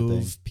whole would other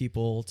move thing.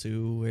 people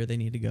to where they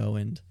need to go,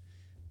 and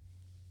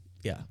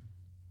yeah,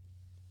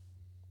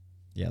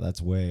 Yeah,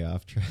 that's way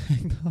off track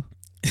though.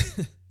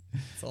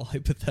 it's all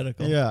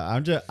hypothetical. Yeah,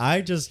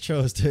 I just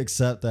chose to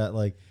accept that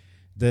like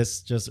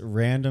this just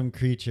random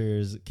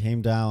creatures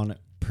came down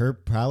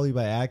probably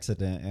by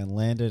accident and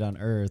landed on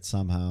Earth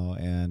somehow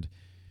and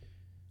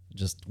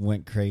just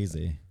went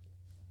crazy.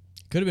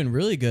 Could have been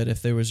really good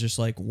if there was just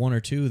like one or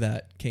two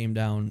that came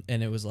down,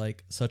 and it was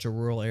like such a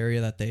rural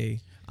area that they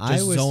I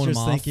was zone them just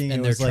off thinking it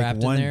and was they're like trapped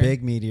in one there.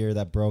 big meteor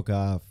that broke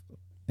off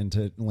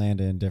and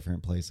landed in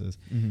different places.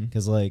 Mhm.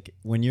 Because like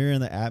when you're in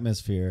the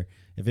atmosphere,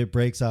 if it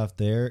breaks off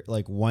there,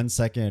 like 1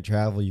 second of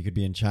travel, you could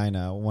be in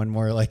China. One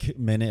more like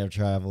minute of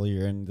travel,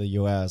 you're in the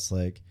U.S.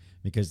 Like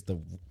because the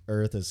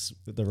Earth is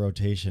the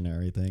rotation and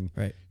everything.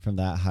 Right. From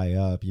that high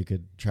up, you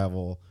could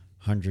travel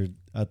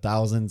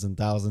thousands and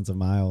thousands of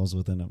miles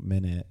within a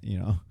minute. You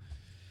know.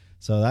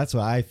 So that's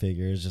what I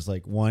figure is just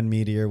like one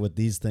meteor with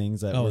these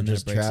things that were and then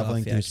just it breaks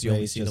traveling off. Yeah, through 'cause you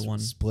only space, see the just one.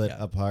 split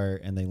Yeah.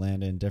 apart, and they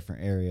landed in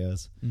different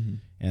areas. Mhm.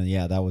 And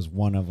yeah, that was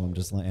one of them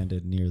just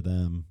landed near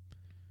them.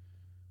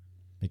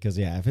 Because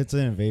yeah, if it's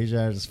an invasion,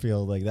 I just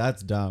feel like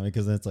that's dumb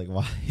because it's like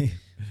why?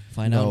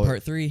 Find out No, in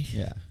part 3.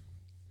 Yeah.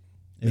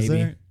 Is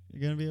Maybe. there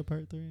gonna be a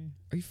part 3?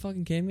 Are you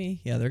fucking kidding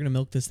me? Yeah, they're gonna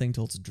milk this thing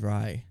till it's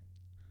dry.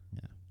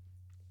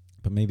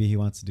 But maybe he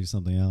wants to do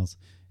something else.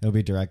 It'll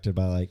be directed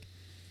by like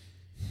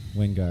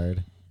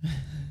Wingard.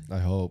 I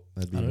hope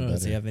that'd be I don't even know.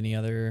 Does he better. have any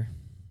other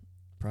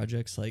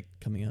projects like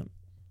coming up?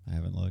 I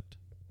haven't looked.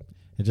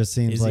 It just Is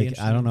seems he like I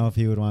interested? don't know if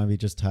he would want to be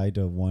just tied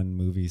to one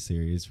movie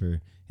series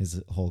for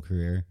his whole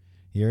career.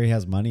 He already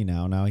has money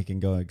now. Now he can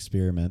go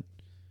experiment.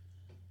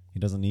 He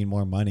doesn't need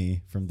more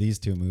money from these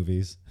 2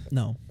 movies.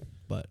 No,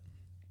 but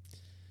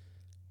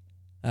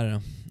I don't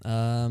know.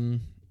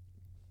 I'm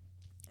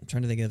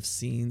trying to think of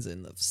scenes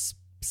in the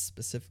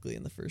specifically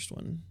in the first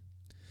one.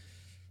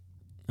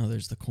 Oh,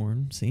 there's the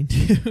corn scene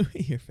too.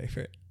 Your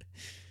favorite.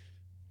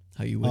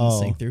 How you wouldn't Oh.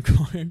 sink through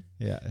corn.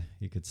 Yeah,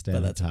 you could But stand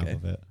on that's top okay.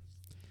 of it.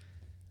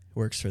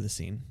 Works for the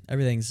scene.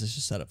 Everything's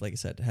just set up like I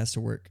said. It has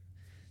to work.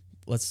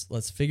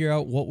 Let's figure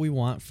out what we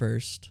want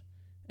first,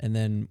 and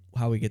then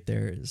how we get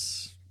there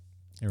doesn't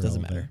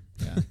Irrelevant. matter.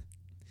 Yeah.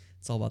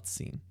 It's all about the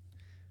scene.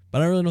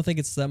 But I really don't think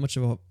it's that much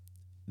of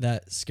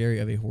that scary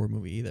of a horror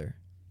movie either.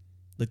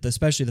 Like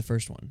especially the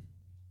first one.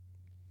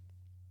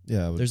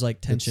 Yeah, There's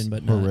like tension, it's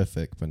but not.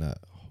 horrific, but not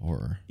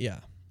horror. Yeah,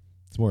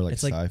 It's more like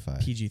It's like sci-fi.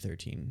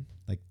 PG-13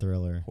 Like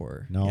Thriller.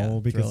 horror. No, Yeah,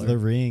 because thriller. The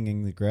Ring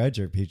and The Grudge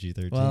are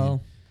PG-13.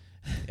 Well,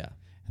 yeah,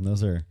 and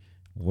those are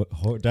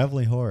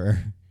definitely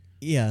horror.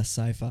 yeah,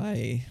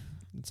 sci-fi.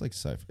 It's like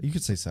sci-fi. You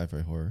could say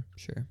sci-fi horror.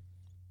 Sure.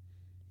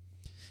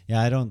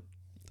 Yeah, I don't.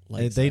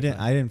 Like they didn't.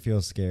 sci-fi. I didn't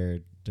feel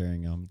scared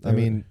during them. I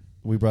mean,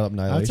 we brought up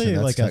Annihilation. say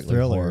That's like a technically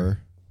thriller. horror.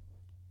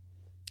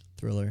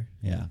 Thriller.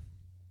 yeah,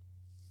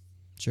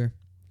 Sure.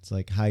 it's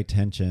like high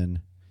tension,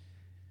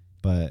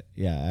 but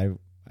yeah,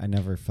 I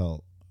never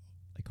felt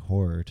like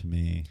horror to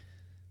me.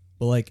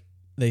 But like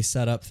they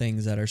set up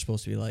things that are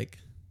supposed to be like,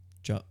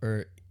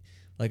 or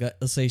like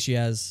let's say she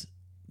has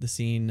the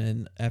scene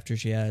and after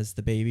she has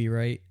the baby,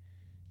 right,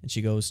 and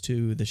she goes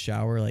to the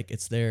shower, like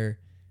it's there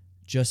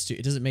just to.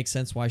 It doesn't make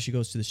sense why she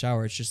goes to the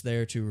shower. It's just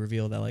there to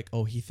reveal that like,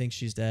 oh, he thinks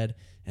she's dead,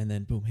 and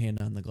then boom, hand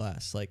on the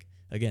glass. Like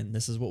again,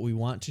 this is what we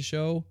want to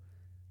show.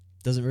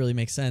 Doesn't really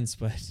make sense,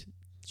 but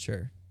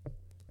sure.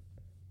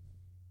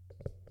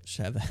 Just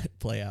have that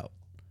play out.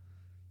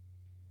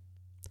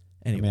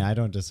 Anyway. I mean, I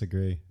don't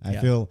disagree. I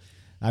Yeah.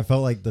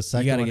 felt like the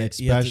second gotta one you have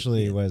to-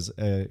 especially yeah. was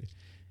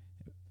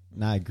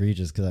not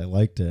egregious because I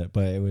liked it,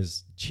 but it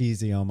was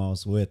cheesy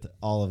almost with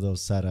all of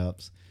those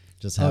setups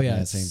just happening at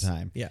the same it's-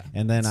 time. Yeah.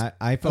 And then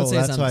I felt say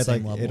it's that's on the why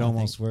same like level, it I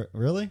almost worked.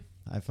 Really,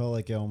 I felt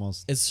like it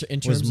almost It's in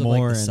terms was of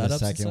more like the in setups the and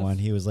second stuff? one.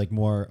 He was like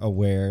more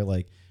aware,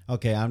 like,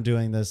 okay, I'm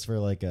doing this for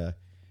like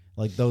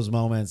those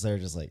moments. They're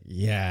just like,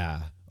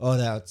 yeah, oh,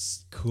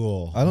 that's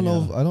cool. I don't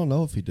know. Yeah. I don't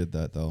know if he did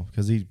that though,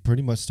 because he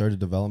pretty much started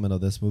development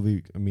of this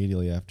movie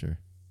immediately after.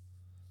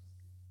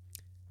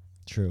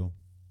 True.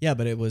 Yeah,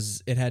 but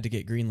it had to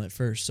get greenlit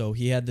first. So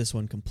he had this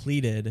one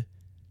completed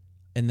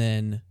and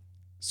then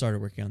started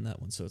working on that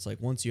one. So it's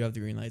like once you have the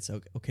green lights,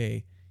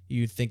 okay,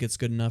 you think it's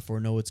good enough or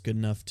know it's good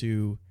enough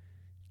to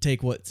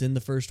take what's in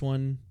the first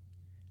one.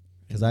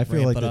 Because and I feel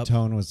ramp like it the up.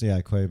 tone was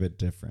quite a bit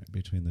different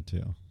between the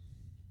two.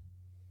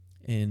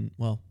 And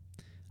well,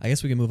 I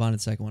guess we can move on to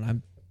the second one. I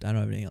don't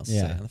have anything else to say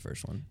Yeah. on the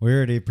first one. We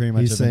already pretty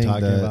much He's have been saying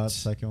talking that- about the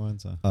second one.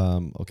 So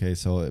Okay,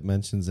 so it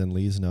mentions in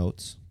Lee's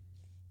notes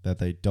that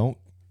they don't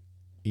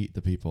eat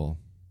the people.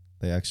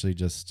 They actually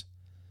just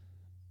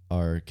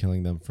are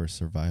killing them for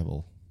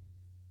survival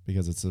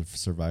because it's a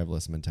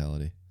survivalist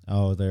mentality.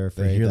 Oh, they're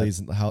They afraid. hear that-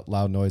 these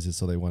loud noises,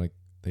 so they want to.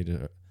 They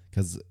do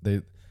because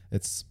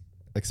it's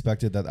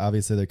expected that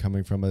obviously they're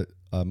coming from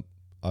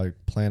a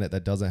planet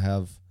that doesn't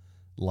have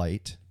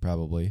light,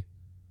 probably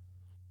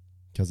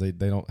because they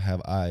don't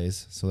have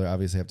eyes, so they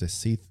obviously have to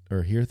see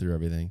or hear through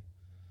everything,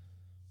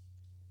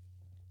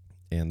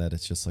 and that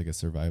it's just like a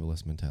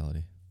survivalist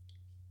mentality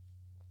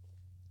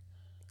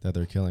that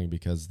they're killing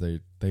because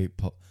the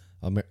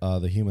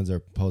humans are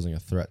posing a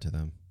threat to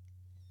them.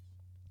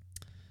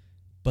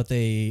 But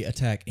they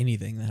attack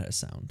anything that has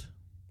sound.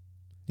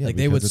 Yeah, Like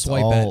they would because it's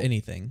swipe all- at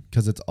anything.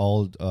 because it's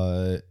all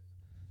a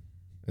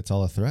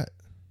threat.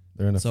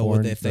 They're in a So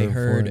foreign. if they're a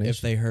foreign they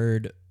nation.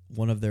 heard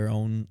one of their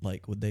own,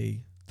 like, would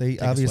they? They take a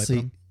swipe at obviously,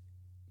 them?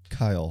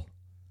 Kyle.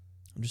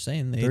 I'm just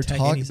saying they They're attack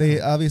talk. any They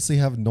sound. obviously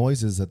have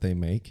noises that they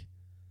make.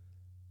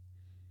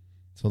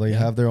 So they Yeah.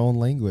 have their own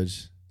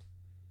language.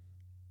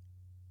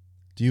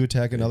 Do you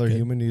attack another Good.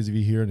 human if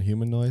you hear a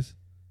human noise?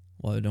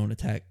 Well, I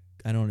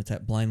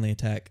don't blindly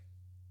attack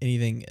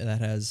anything that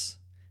has.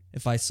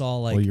 If I saw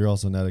like, Well, you're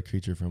also not a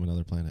creature from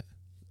another planet.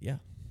 yeah.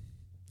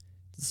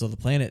 So the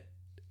planet,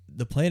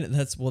 that's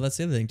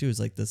the other thing too, is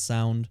like the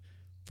sound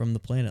from the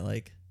planet.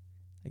 Like,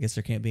 I guess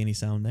there can't be any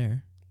sound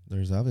there.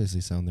 There's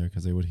obviously sound there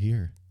because they would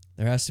hear.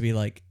 There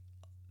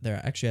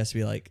actually has to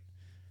be like,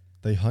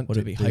 They hunt. would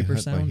it be they hunt by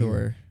hypersound hearing.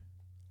 or?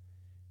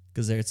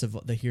 Because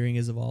the hearing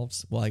is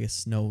evolved. Well, I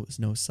guess no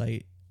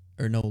sight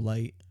or no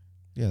light.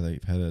 Yeah,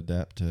 they've had to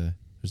adapt to.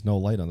 There's no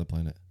light on the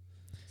planet.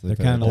 So They're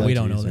they've had to kinda Well, adapt we to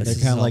don't know using this. They're This it.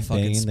 is kinda all like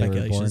fucking Bane, they were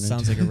speculation. born It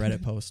sounds like a into-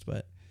 Reddit post,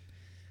 but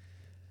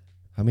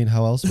I mean,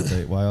 how else would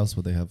they? Why else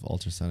would they have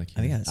ultrasonic?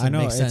 I think hearing? that I know,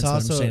 makes it's sense. But I'm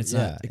also- just saying it's yeah,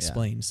 not yeah.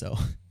 explained, so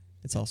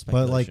it's all But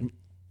speculation.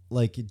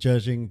 like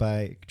judging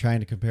by trying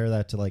to compare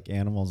that to like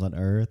animals on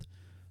Earth,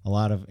 a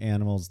lot of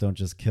animals don't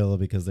just kill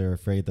because they're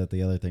afraid that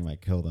the other thing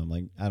might kill them.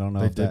 Like I don't know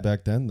They if did that.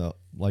 back then though.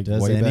 Like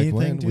Does way back anything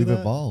when, do we've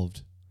that?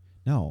 evolved.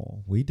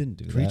 No, we didn't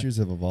do that. Creatures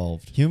have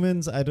evolved.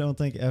 Humans, I don't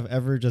think have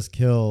ever just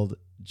killed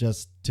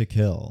just to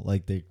kill.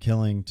 Like they're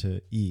killing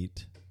to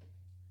eat,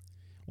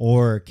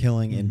 or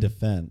killing in Mhm.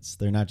 defense.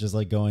 They're not just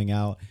like going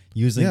out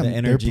using the they're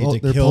energy to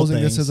they're kill posing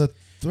things. this as a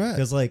threat.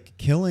 Because like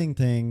killing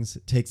things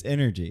takes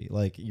energy.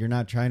 Like you're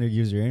not trying to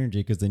use your energy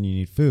because then you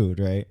need food,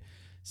 right?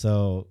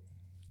 So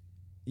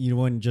you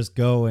wouldn't just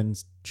go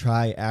and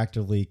try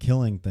actively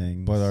killing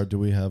things. But do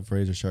we have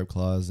razor sharp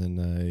claws and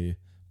a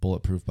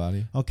bulletproof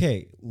body?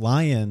 Okay,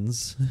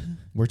 lions.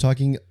 We're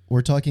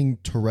talking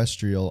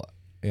terrestrial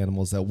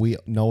animals that we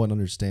know and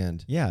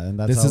understand. Yeah, and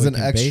that's This how is we an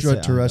can base it on, though.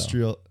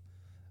 extraterrestrial.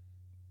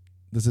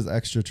 This is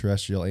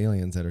extraterrestrial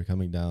aliens that are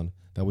coming down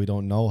that we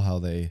don't know how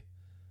they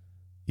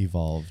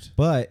evolved.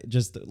 But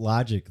just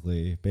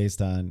logically, based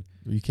on.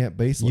 You can't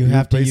base. You you're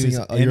have to basing use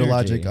your energy.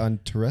 logic on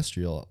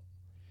terrestrial.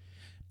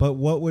 But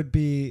what would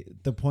be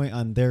the point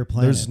on their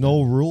planet? There's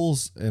no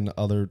rules in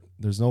other.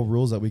 There's no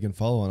rules that we can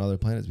follow on other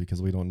planets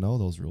because we don't know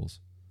those rules.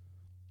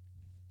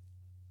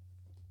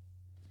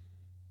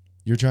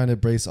 You're trying to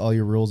base all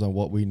your rules on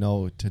what we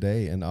know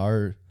today in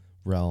our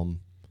realm.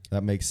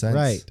 That makes sense,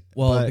 Right.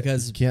 well, but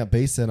because You can't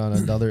base it on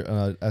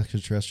another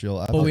extraterrestrial.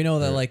 well, we know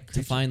that or like to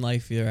creature. find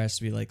life, there has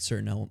to be like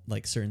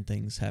certain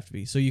things have to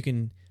be. So you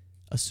can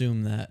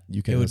assume that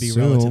You can it would be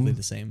assume. relatively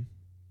the same.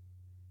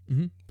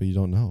 Mm-hmm. But you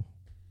don't know.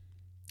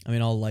 I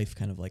mean, all life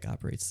kind of like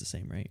operates the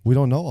same, right? We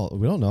don't know.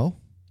 We don't know.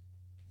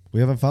 We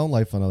haven't found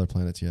life on other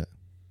planets yet.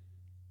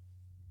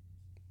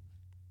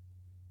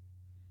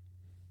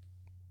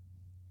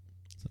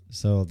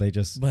 So they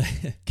just But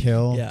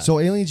kill. yeah, So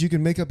aliens, you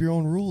can make up your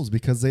own rules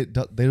because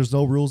there's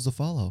no rules to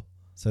follow.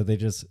 So they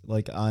just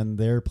like on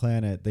their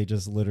planet, they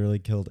just literally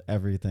killed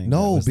everything. that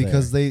No, was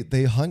because there.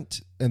 they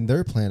hunt in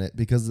their planet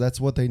because that's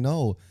what they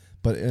know.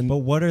 But But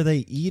what are they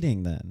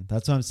eating then?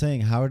 That's what I'm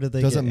saying. How do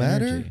they? Does get it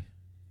matter? energy?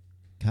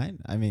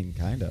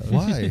 Kind of.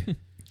 why?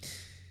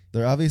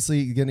 They're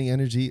obviously getting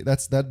energy.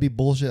 That'd be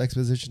bullshit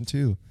exposition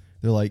too.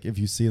 They're like, if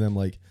you see them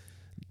like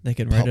they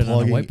can write it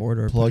on a plugging- whiteboard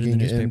or put it in plugging the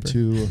newspaper.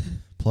 into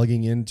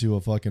plugging into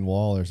a fucking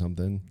wall or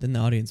something. Then the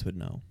audience would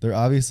know. They're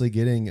obviously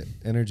getting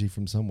energy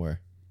from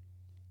somewhere.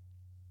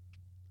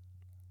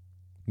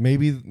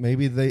 Maybe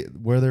they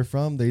where they're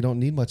from, they don't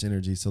need much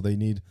energy, so they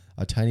need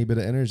a tiny bit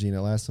of energy and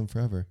it lasts them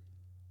forever.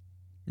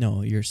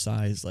 No, your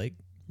size like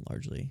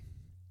largely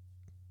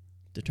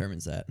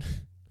determines that.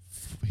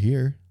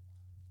 Here,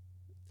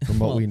 from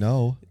what Well, we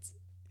know,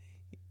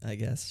 I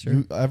guess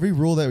sure. every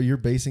rule that you're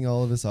basing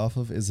all of this off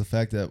of is the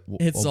fact that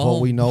It's of all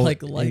what we know.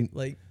 like in-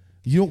 like.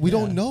 we yeah.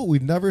 don't know.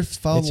 We've never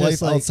found It's life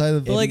just like- outside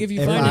of. But like if you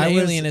if find I an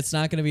was- alien, it's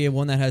not going to be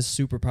one that has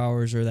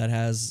superpowers or that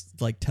has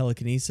like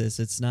telekinesis.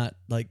 It's not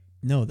like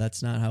no,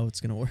 that's not how it's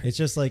going to work. It's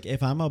just like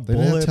if I'm a they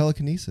didn't have bullet,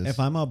 telekinesis. if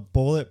I'm a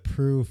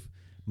bulletproof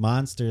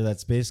monster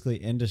that's basically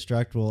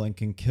indestructible and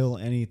can kill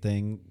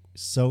anything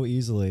so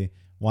easily,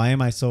 why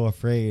am I so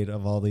afraid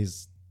of all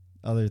these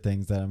other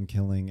things that I'm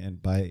killing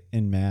and by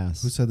in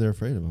mass? Who said they're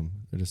afraid of them?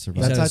 They're just He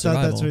surviving. said I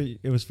thought that's survival. what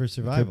it was for Could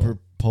survival.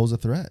 pose a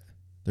threat.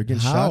 They're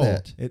getting How?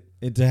 shot at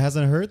It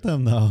hasn't hurt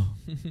them though.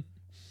 Mhm.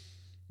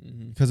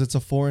 because it's a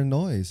foreign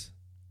noise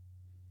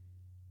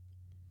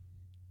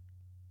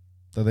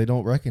that they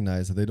don't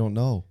recognize, that they don't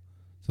know.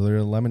 So they're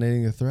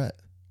eliminating a threat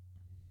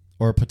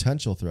or a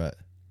potential threat.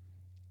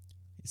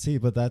 See,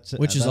 but that's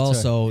Which is that's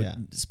also right. Yeah.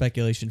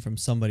 speculation from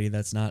somebody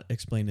that's not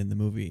explained in the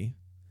movie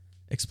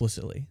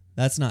explicitly.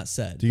 That's not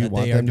said. Do you that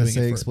want they are them to doing it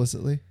say for-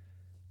 explicitly?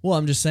 Well,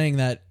 I'm just saying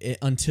that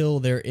until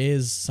there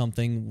is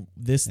something,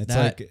 It's that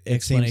like it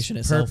explanation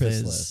seems itself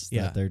purposeless is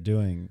that they're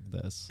doing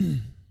this.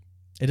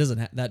 It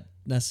doesn't. That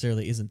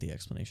necessarily isn't the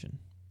explanation.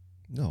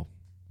 No.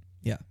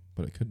 Yeah.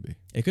 But it could be.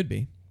 It could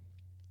be,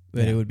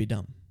 but Yeah. it would be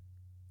dumb.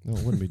 No,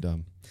 it wouldn't be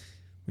dumb.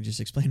 We just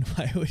explained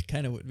why it would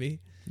kind of would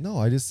be. No,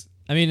 I just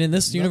I mean, in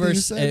this Nothing you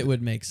universe, said. it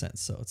would make sense,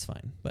 so it's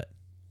fine. But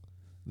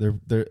they're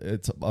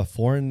it's a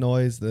foreign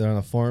noise. They're on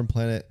a foreign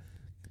planet.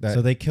 That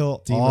So they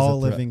kill deem as a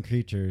all threat. living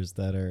creatures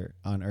that are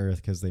on Earth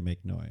because they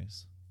make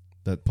noise.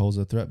 that pose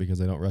a threat because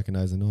they don't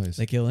recognize the noise.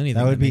 they kill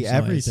anything. That would be makes noise.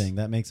 everything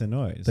that makes a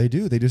noise. They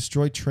do. They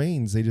destroyed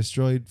trains. They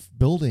destroyed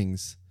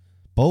buildings,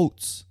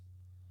 boats.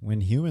 When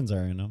humans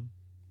are in them.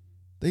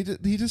 They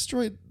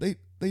destroy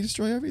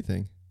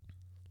everything.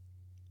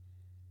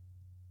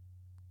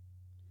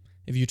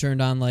 If you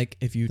turned on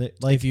if you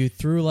Like, if you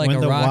threw like when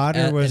a the rock water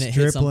at, was and it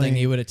hit something, dribbling-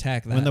 he would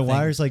attack that. When the thing.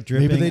 water's like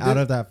Maybe dripping they out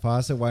did. of that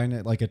faucet, why didn't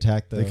it like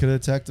attack the? They could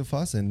have attacked the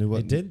faucet and knew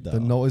what It did, though. the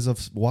noise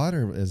of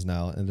water is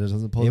now, and it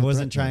doesn't pose. It a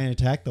wasn't threat trying to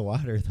attack the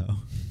water though.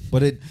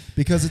 but it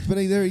because it's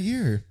been there a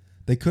year.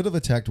 They could have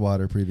attacked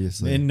water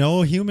previously, And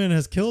no human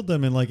has killed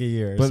them in like a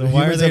year. but so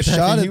why are humans they have shot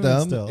attacking at humans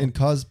them still?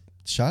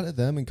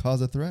 and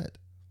cause a threat.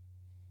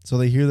 So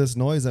they hear this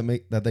noise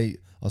that they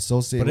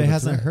associate. But with it a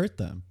hasn't threat. hurt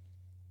them.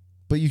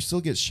 But you still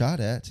get shot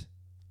at.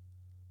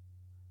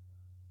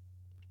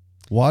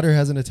 Water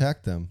hasn't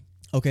attacked them.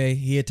 Okay,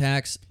 he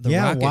attacks the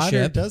yeah, rocket water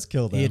ship. does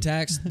kill them. He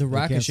attacks the They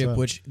rocket can't ship, swim.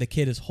 which the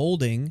kid is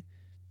holding.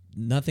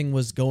 Nothing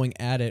was going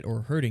at it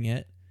or hurting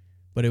it,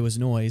 but it was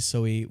noise,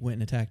 so he went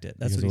and attacked it.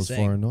 That's because what it he's was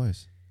saying. foreign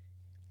noise.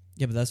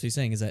 Yeah, but that's what he's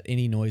saying is that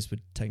any noise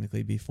would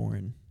technically be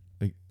foreign.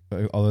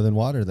 Other than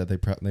water that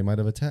they might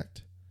have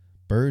attacked.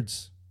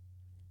 Birds.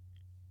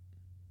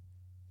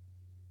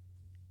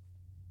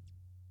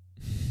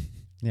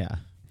 Yeah.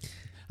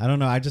 I don't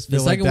know. I just The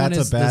feel like second one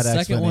that's is a bad the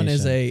second one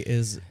is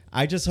explanation.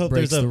 I just hope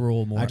breaks there's the a.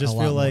 rule more. I just a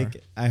feel lot like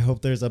more. I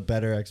hope there's a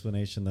better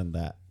explanation than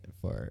that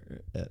for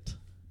it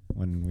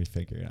when we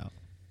figure it out.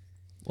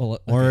 well,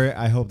 okay. Or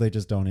I hope they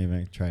just don't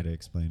even try to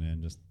explain it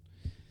and just.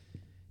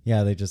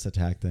 Yeah, they just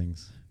attack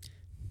things.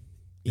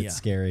 It's Yeah.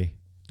 scary.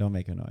 Don't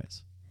make a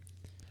noise.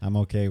 I'm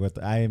okay with.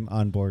 I'm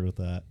on board with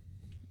that.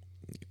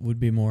 would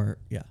be more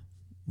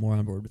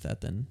on board with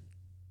that than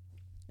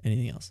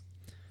anything else.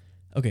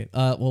 Okay,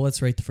 well,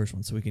 let's rate the first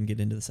one so we can get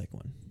into the second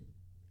one.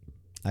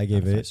 I Out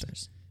gave of 5 it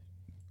stars,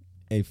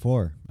 a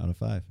 4 out of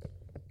 5.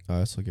 I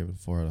also give it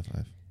 4 out of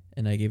 5.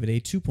 and I gave it a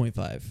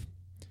 2.5.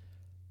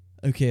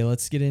 Okay,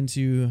 let's get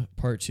into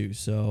part 2.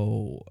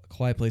 So,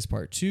 Quiet Place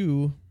Part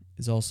 2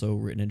 is also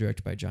written and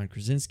directed by John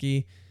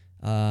Krasinski.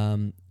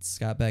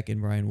 Scott Beck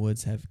and Brian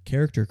Woods have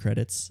character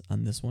credits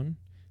on this one,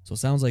 so it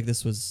sounds like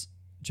this was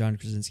John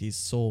Krasinski's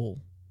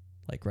sole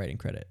writing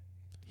credit.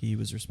 He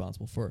was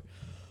responsible for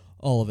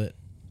all of it.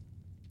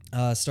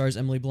 Stars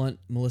Emily Blunt,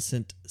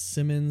 Millicent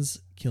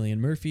Simmons, Cillian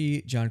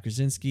Murphy, John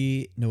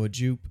Krasinski, Noah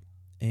Jupe,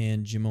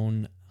 and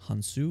Jimon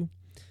Hansu.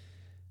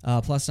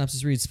 Plot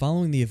synopsis reads: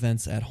 following the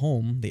events at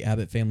home, the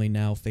Abbott family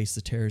now face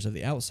the terrors of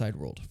the outside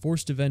world.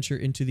 Forced to venture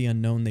into the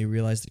unknown, they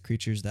realize that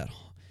creatures that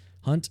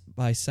hunt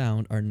by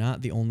sound are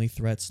not the only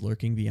threats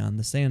lurking beyond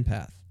the sand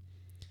path.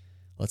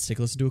 Let's take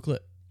a listen to a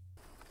clip.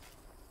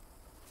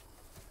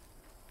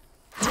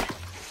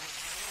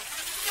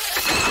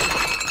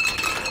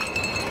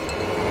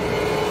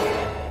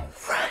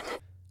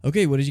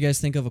 Okay, what did you guys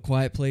think of A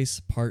Quiet Place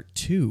Part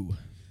 2?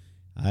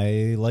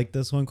 I liked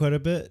this one quite a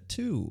bit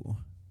too.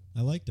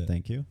 I liked it.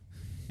 Thank you.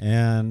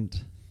 And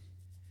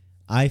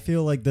I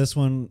feel like this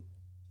one,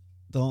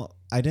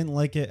 I didn't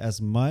like it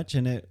as much,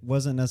 and it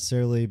wasn't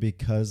necessarily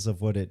because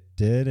of what it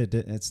did.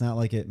 It's not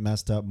like it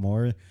messed up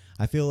more.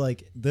 I feel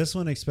like this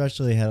one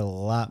especially had a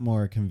lot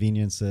more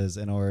conveniences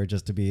in order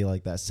just to be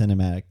like that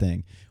cinematic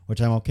thing, which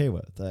I'm okay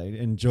with. I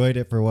enjoyed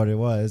it for what it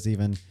was.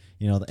 Even,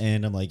 the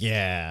end, I'm like,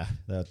 yeah,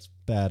 that's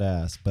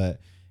badass. But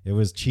it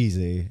was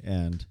cheesy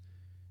and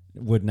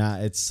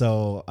it's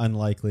so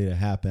unlikely to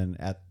happen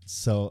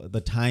so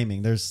the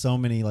timing, there's so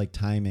many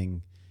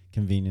timing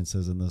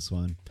conveniences in this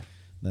one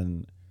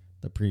than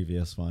the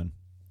previous one,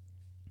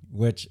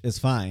 which is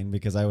fine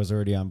because I was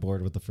already on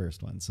board with the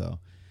first one. So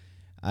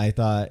I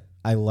thought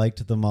I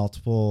liked the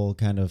multiple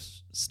kind of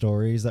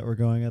stories that were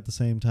going at the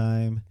same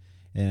time,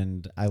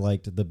 and I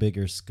liked the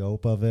bigger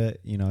scope of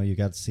it. You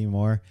got to see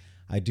more.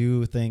 I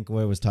do think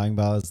what it was talking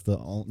about is the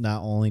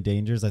not only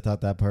dangers. I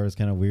thought that part was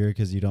kind of weird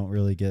because you don't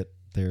really get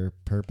their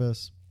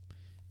purpose.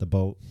 The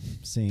boat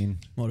scene.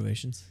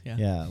 Motivations, yeah.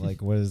 Yeah,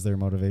 what is their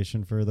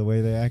motivation for the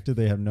way they acted?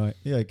 They have no,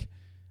 I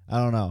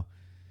don't know.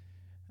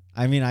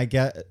 I mean, I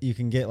get, you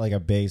can get a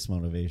base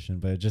motivation,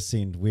 but it just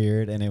seemed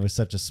weird, and it was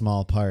such a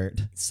small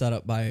part. Set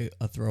up by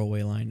a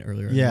throwaway line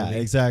earlier in the Yeah, movie.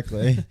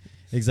 exactly.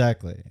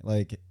 Exactly.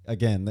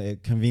 Again, the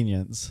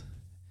convenience.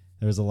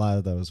 There's a lot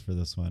of those for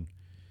this one.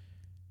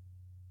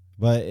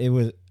 But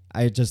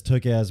I just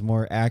took it as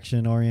more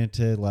action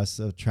oriented, less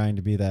of trying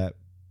to be that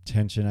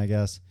tension, I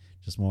guess.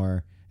 Just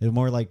more, it's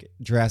more like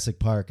Jurassic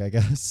Park, I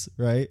guess,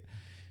 right?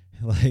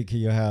 Like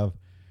you have,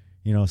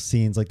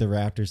 scenes like the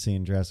raptor scene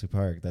in Jurassic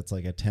Park. That's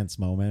like a tense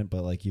moment,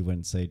 but like you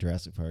wouldn't say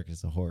Jurassic Park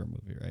is a horror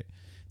movie, right?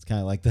 It's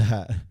kind of like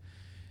that.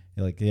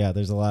 Like, yeah,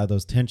 there's a lot of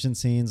those tension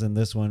scenes, and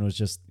this one was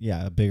just,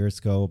 a bigger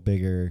scope,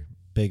 bigger.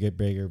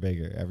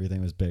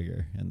 Everything was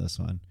bigger in this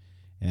one.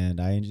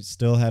 And I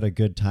still had a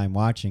good time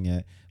watching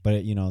it, but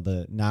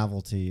the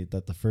novelty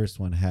that the first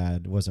one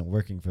had wasn't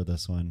working for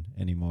this one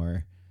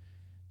anymore.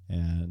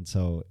 And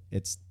so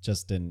it's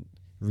just didn't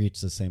reach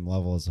the same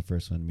level as the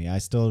first one to me.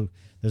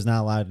 There's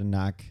not a lot to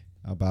knock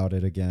about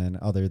it again,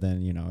 other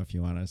than, if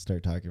you want to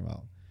start talking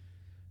about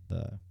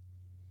the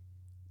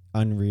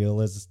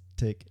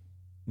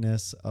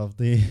unrealisticness of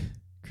the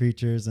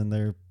creatures and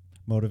their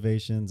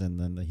motivations, and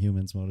then the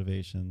humans'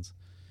 motivations.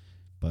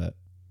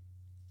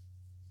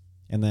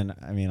 And then,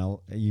 I mean,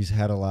 you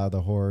had a lot of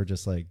the horror,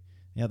 just like,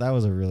 that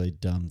was a really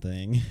dumb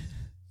thing.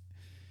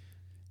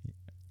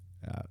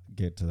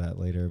 Get to that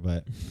later,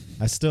 but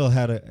I still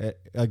had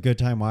a good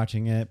time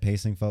watching it.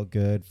 Pacing felt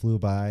good, flew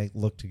by,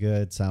 looked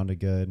good, sounded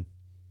good.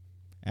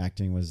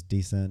 Acting was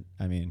decent.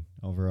 I mean,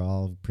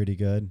 overall, pretty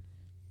good.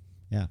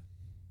 Yeah,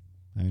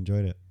 I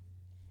enjoyed it.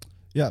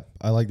 Yeah,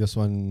 I like this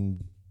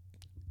one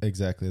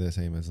exactly the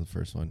same as the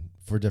first one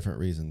for different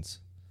reasons.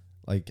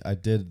 Like I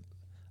did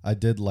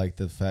like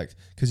the fact,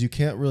 because you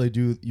can't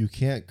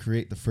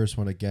create the first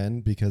one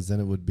again, because then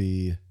it would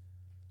be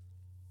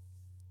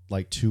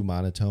like too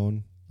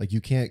monotone. Like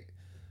you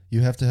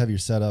have to have your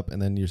setup, and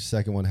then your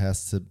second one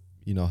has to,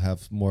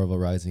 have more of a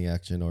rising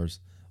action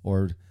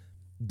or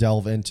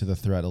delve into the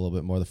threat a little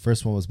bit more. The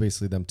first one was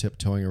basically them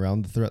tiptoeing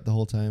around the threat the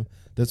whole time.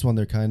 This one,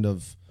 they're kind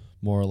of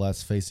more or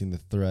less facing the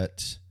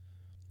threat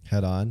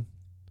head on.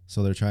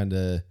 So they're trying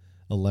to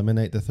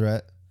eliminate the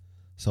threat.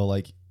 So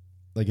like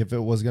if it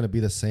was going to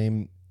be the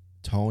same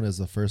tone as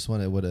the first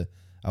one, I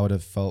would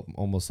have felt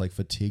almost like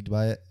fatigued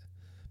by it.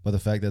 But the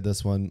fact that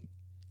this one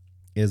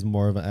is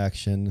more of an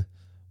action,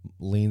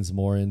 leans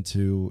more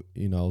into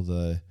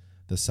the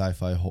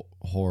sci-fi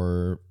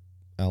horror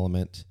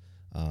element,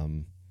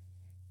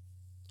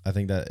 I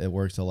think that it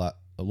worked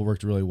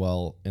really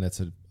well, and I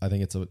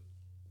think it's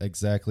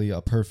exactly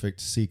a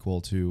perfect sequel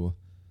to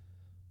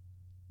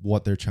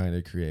what they're trying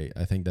to create.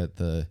 I think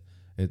that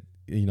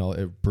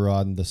it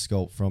broadened the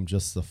scope from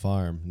just the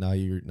farm. Now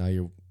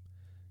you're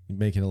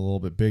making it a little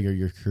bit bigger.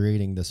 You're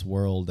creating this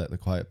world that The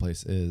Quiet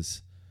Place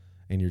is,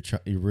 and you're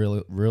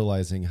really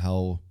realizing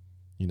how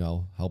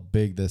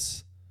big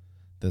this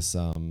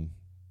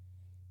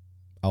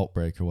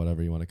outbreak, or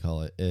whatever you want to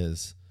call it,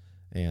 is.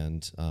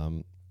 And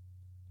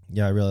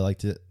I really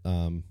liked it.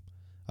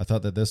 I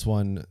thought that this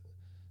one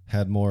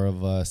had more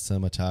of a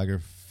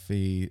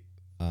cinematography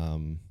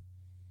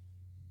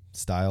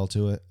style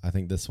to it. I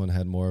think this one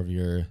had more of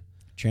your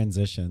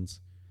transitions.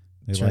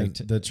 The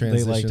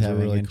transitions they liked having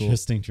were really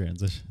interesting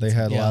transitions. They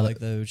had a lot like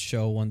they would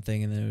show one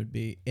thing and then it would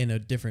be in a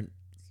different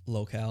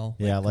locale.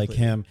 Yeah, like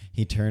him,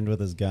 he turned with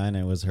his gun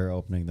and it was her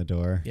opening the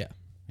door. Yeah.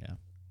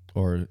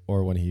 Or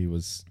when he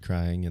was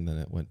crying and then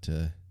it went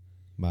to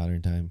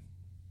modern time.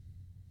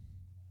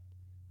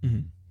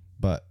 Mm-hmm.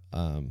 But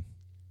I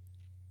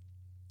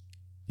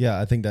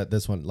think that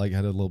this one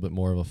had a little bit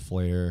more of a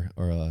flair,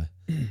 or a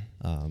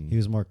he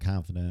was more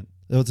confident.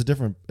 It's a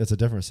different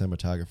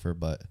cinematographer,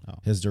 but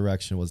his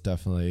direction was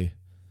definitely,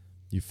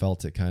 you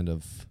felt it kind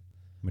of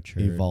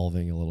mature,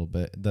 evolving a little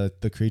bit.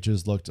 The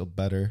creatures looked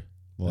better.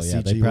 Well,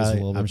 the they CG was probably, a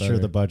little bit I'm better. sure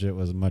the budget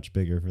was much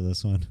bigger for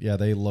this one. Yeah,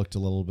 they looked a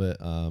little bit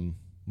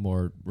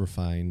more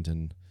refined,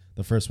 and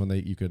the first one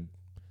they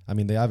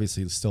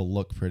obviously still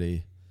look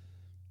pretty.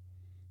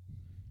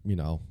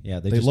 Yeah,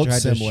 they just look tried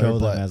similar, to show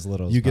but them as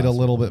little as you get a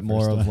little possible bit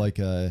more the of first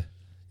one.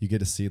 you get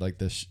to see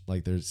this,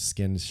 their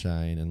skin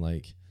shine,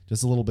 and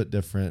just a little bit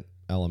different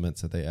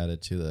elements that they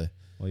added to the.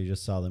 Well, you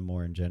just saw them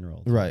more in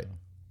general, right?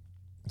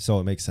 So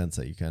it makes sense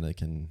that you kind of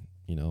can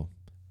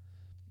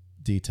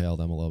detail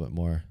them a little bit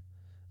more,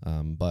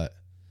 but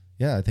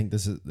yeah, I think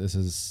this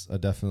is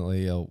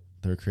definitely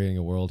they're creating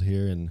a world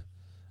here, and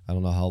I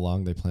don't know how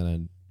long they plan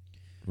on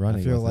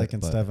running. I feel with like it,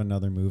 instead of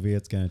another movie,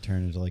 it's going to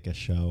turn into a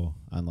show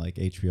on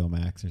HBO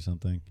Max or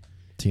something.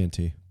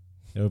 TNT.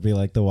 It'll be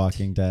like The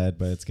Walking Dead,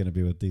 but it's going to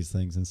be with these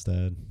things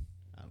instead.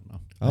 I don't know.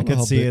 I know how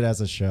could see big- it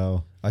as a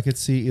show. I could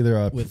see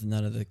either With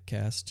none of the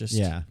cast, just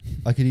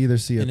I could either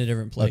see in a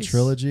different place. a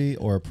trilogy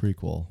or a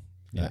prequel.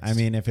 Yeah, next. I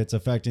mean, if it's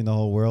affecting the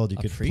whole world, you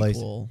A could place.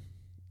 prequel.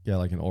 Yeah,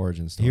 like an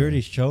origin story. He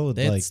already showed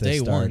That's the day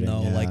starting,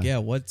 one though. Yeah.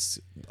 What's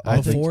I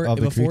think before of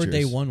the before day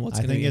creatures. one? What's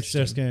I going to think be it's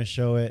just interesting? going to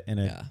show it, and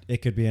it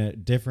could be a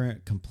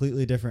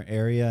completely different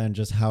area, and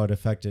just how it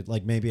affected.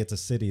 Like maybe it's a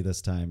city this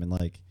time,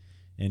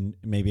 and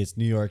maybe it's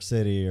New York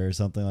City or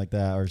something like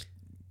that, or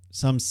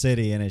some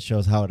city, and it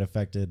shows how it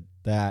affected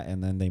that,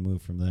 and then they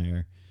move from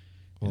there.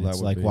 Well, And that it's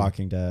would like be-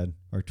 Walking Dead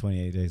or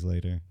 28 Days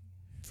Later.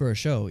 For a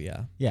show,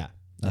 yeah. Yeah,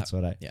 that's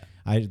what Yeah.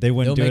 they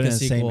wouldn't do They'll it make in a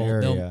the same sequel.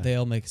 area.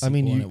 They'll make a I sequel.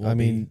 mean, and it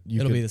will you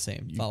it'll could- be the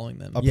same, following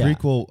them. A Yeah.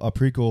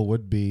 prequel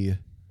would be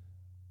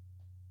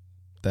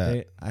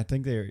that I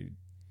think they're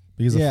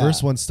because the yeah.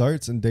 first one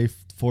starts in day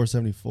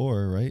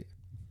 474, right?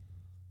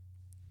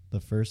 the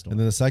first one. And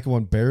then the second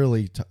one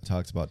barely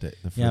talks about the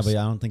first. Yeah, but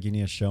I don't think you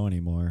need a show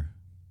anymore.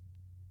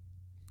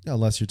 Yeah,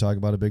 unless you're talking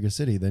about a bigger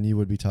city, then you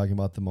would be talking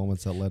about the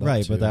moments that led up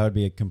Right, to. but that would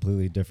be a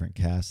completely different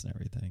cast and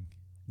everything.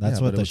 That's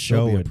Yeah, what but it the would still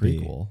show be a would be.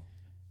 prequel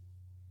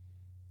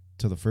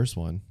to the first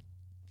one.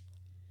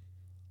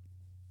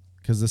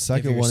 Because the If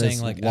second you're one saying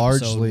is like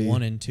largely episode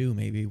 1 and 2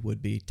 maybe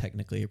would be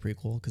technically a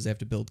prequel because they have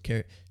to build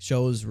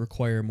shows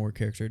require more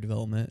character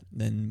development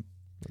than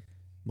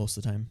most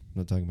of the time.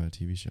 I'm not talking about a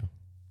TV show.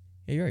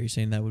 Yeah, you're right. You're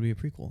saying that would be a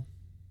prequel.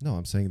 No,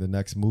 I'm saying the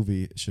next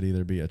movie should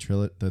either be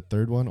the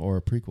third one or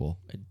a prequel.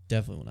 It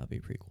definitely will not be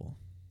a prequel.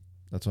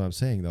 That's what I'm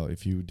saying though.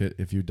 If you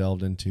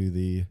delved into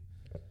the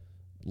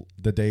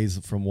days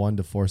from 1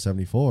 to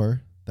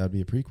 474, that'd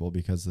be a prequel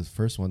because the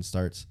first one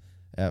starts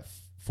at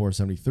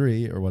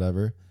 473 or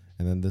whatever,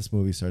 and then this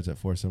movie starts at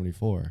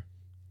 474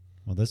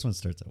 Well, this one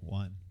starts at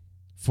 1.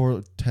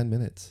 for 10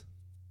 minutes.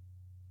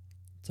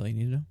 That's all you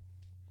need to know.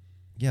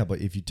 Yeah,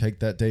 but if you take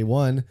that day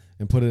 1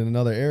 and put it in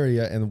another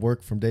area and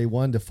work from day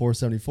 1 to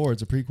 474,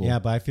 it's a prequel. Yeah,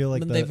 but I feel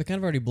like But they've kind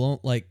of already blown,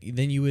 like,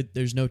 then you would,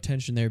 there's no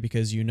tension there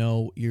because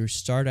you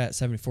start at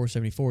 74,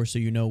 so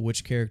you know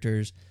which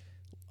characters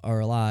are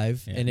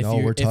alive. Yeah. And if No,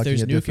 we're if talking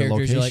there's a new different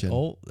characters, location. you're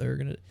like, oh, they're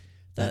going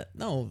to,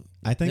 no.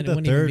 I think then it the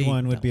wouldn't even third be-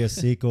 one would no. be a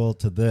sequel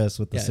to this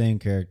with the Yeah. same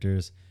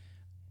characters.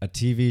 A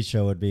TV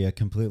show would be a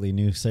completely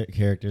new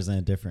characters in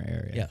a different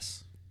area.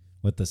 Yes.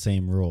 With the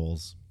same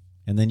rules.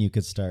 And then you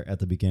could start at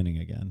the beginning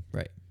again.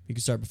 Right. You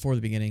can start before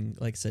the beginning,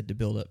 like I said, to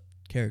build up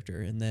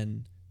character, and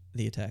then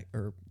the attack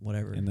or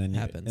whatever And then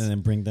happens. and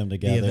then bring them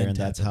together, event and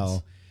that's happens.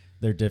 how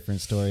their different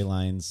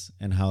storylines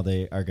and how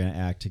they are going to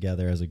act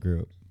together as a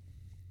group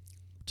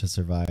to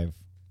survive.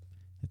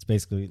 It's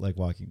basically like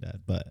Walking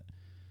Dead, but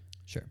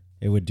Sure.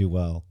 it would do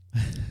well.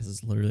 This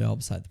is literally all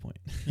beside the point.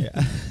 Yeah.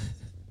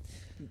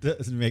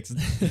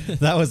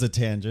 That was a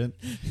tangent.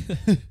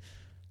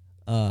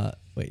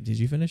 Wait, did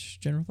you finish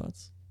general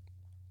thoughts?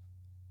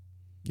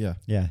 Yeah.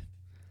 Yeah.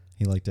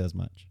 He liked it as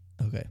much.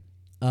 Okay.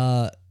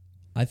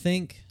 I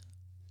think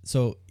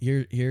so.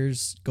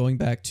 Here's going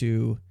back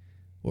to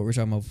what we were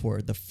talking about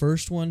before. The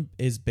first one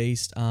is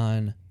based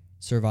on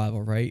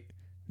survival, right?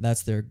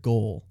 That's their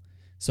goal.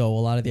 So a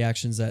lot of the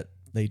actions that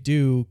they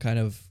do kind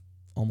of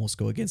almost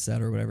go against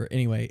that or whatever.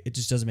 Anyway, it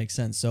just doesn't make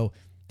sense. So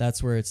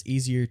that's where it's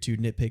easier to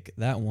nitpick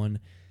that one.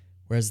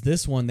 Whereas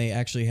this one, they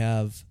actually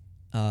have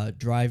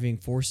driving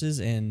forces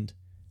and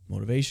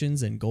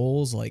motivations and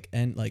goals, like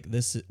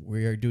this,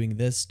 we are doing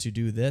this to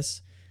do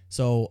this.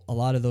 So a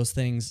lot of those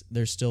things,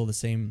 they're still the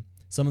same,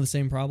 some of the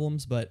same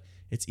problems, but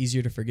it's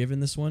easier to forgive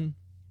in this one.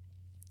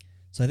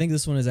 So I think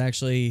this one is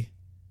actually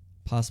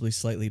possibly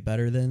slightly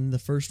better than the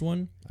first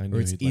one, I knew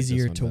or it's he'd like this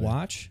easier one to better.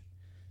 watch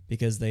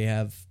because they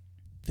have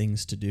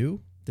things to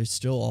do. There's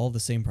still all the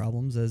same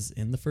problems as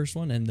in the first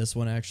one, and this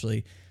one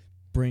actually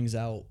brings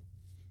out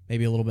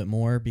maybe a little bit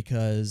more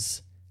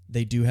because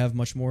they do have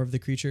much more of the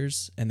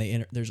creatures, and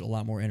there's a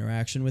lot more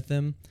interaction with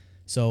them.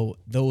 So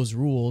those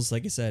rules,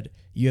 like I said,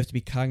 you have to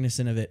be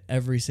cognizant of it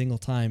every single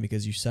time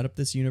because you set up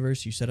this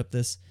universe, you set up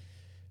this,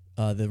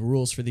 the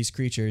rules for these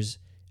creatures.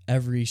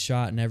 Every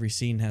shot and every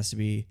scene has to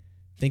be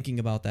thinking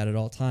about that at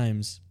all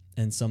times.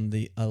 And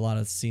a lot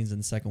of scenes in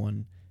the second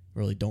one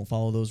really don't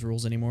follow those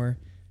rules anymore.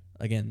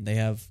 Again, they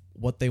have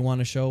what they want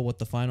to show, what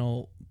the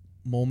final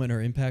moment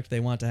or impact they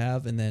want to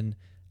have, and then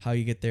how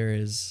you get there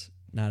is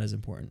not as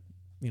important.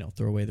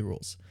 Throw away the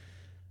rules.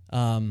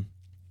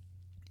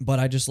 But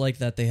I just like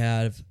that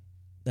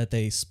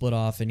they split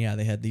off, and yeah,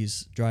 they had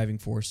these driving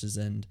forces,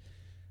 and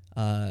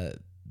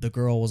the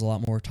girl was a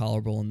lot more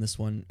tolerable in this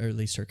one, or at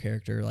least her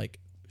character. Like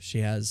she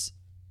is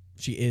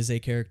a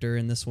character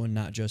in this one,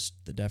 not just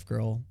the deaf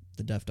girl,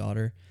 the deaf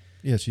daughter.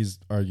 Yeah, she's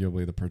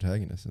arguably the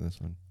protagonist in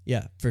this one.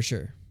 Yeah, for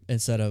sure.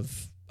 Instead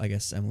of, I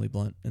guess, Emily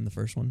Blunt in the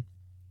first one.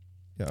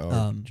 Yeah,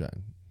 or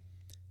John.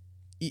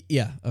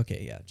 Yeah.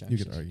 Okay. Yeah. John You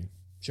could Krasinski. argue.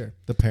 Sure.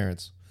 The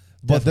parents.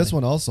 But this Definitely.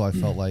 one also, I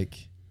felt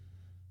like,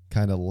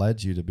 kind of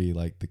led you to be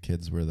like the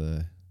kids were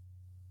the...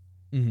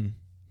 Mm-hmm.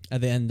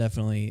 At the end,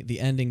 definitely. The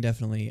ending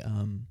definitely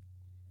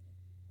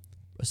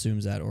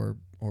assumes that or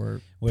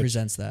Which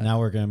presents that. Now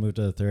we're going to move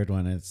to the third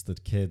one. It's the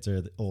kids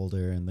are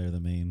older and they're the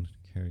main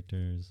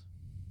characters.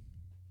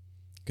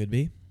 Could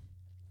be.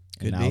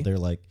 And now they're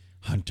like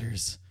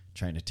hunters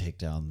trying to take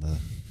down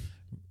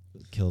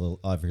kill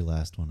every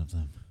last one of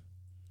them.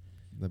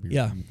 That'd be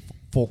Yeah.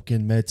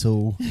 Fucking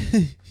metal.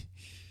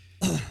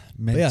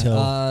 But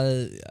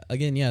yeah.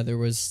 Again, yeah.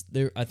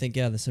 I think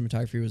the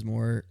cinematography was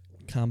more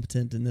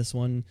competent in this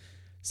one.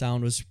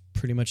 Sound was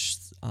pretty much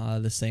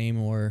the same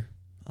or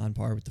on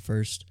par with the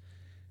first,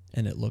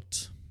 and it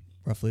looked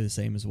roughly the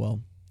same as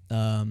well.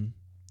 Having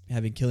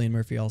Cillian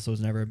Murphy also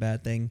was never a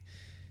bad thing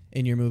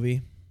in your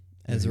movie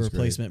as a he's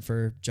replacement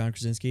for John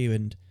Krasinski.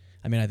 And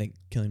I mean, I think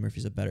Cillian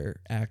Murphy's a better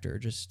actor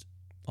just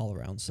all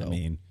around. So I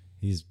mean,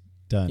 he's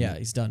done. yeah,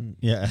 he's done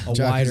Yeah. a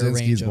John wider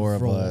Krasinski's range more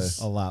of of a roles.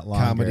 A lot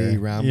longer.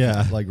 comedy,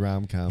 Yeah. like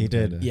rom-com. He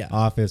did kinda. Yeah.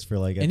 Office for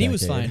like a And he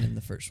was decade. fine in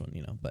the first one,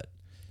 but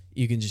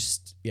you can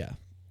just,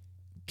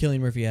 Cillian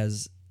Murphy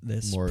has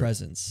this More-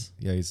 presence.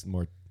 Yeah, he's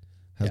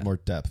has Yeah. more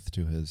depth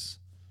to his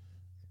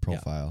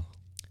profile.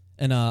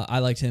 And I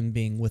liked him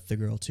being with the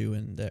girl too,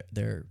 and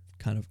their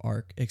kind of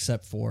arc.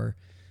 Except for,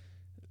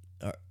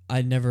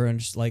 I never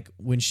understood like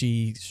when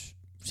she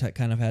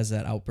kind of has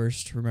that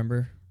outburst.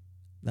 Remember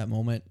that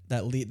moment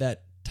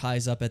that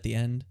ties up at the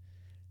end.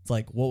 It's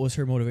like, what was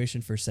her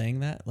motivation for saying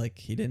that? Like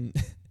he didn't.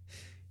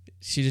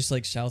 She just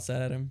like shouts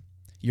that at him.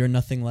 You're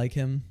nothing like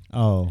him.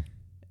 Oh,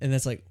 And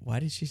it's like, why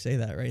did she say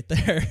that right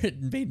there?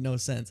 It made no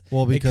sense.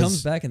 Well, because it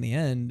comes back in the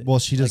end. Well,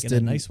 she just like, in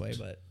didn't. a nice way,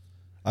 but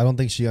I don't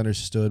think she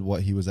understood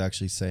what he was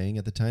actually saying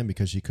at the time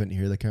because she couldn't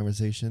hear the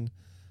conversation,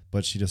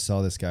 but she just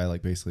saw this guy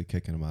like basically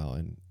kicking him out,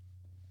 and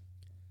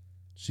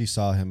she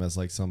saw him as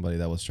like somebody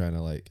that was trying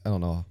to like, I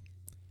don't know,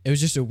 it was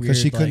just a weird.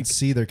 because she couldn't like,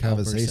 see their outburst at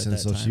conversation, that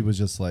so she time. was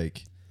just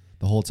like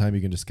the whole time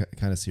you can just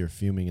kind of see her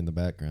fuming in the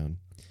background.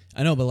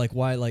 I know, but like,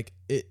 why? Like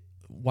it?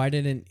 Why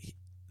didn't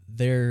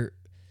there?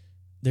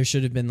 There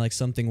should have been like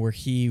something where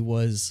he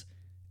was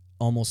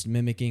almost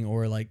mimicking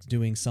or like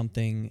doing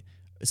something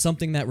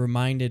that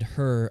reminded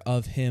her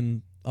of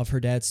him, of her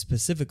dad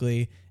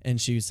specifically, and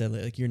she said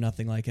like, "You're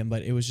nothing like him."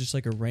 But it was just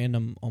like a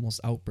random, almost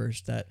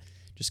outburst that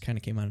just kind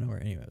of came out of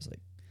nowhere. Anyway, I was like,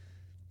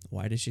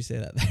 "Why did she say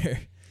that there?"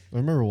 I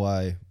remember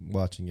why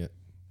watching it,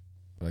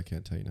 but I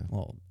can't tell you now.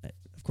 Well,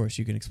 of course,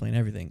 you can explain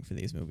everything for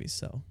these movies,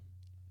 so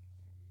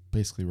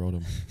Basically wrote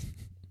him.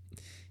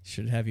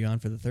 should have you on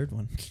for the third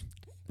one.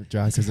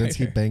 John As a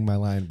Krasinski, writer. bang my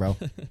line, bro.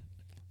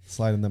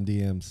 Slide in them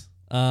DMs.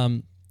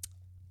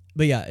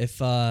 But yeah, if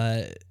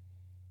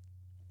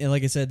and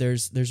like I said,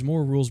 there's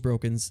more rules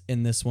broken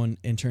in this one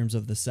in terms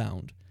of the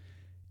sound.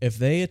 If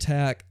they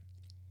attack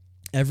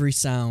every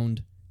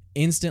sound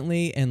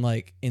instantly and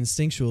like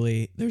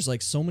instinctually, there's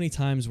like so many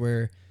times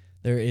where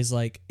there is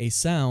like a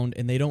sound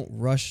and they don't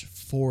rush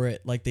for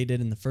it like they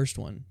did in the first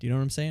one. Do you know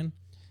what I'm saying?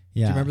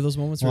 yeah. Do you remember those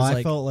moments Well, where it's I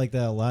like, felt like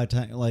that a lot of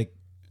time. Like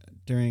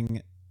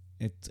during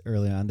it's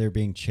early on, they're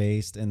being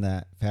chased in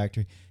that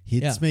factory.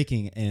 He's Yeah.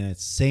 making an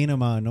insane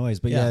amount of noise,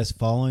 but Yeah. yeah, it's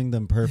following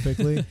them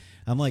perfectly.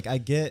 I'm like, I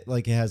get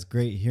like it has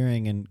great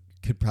hearing and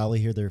could probably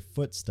hear their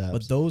footsteps.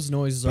 but those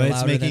noises are But it's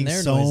louder than making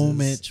their so noises.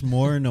 much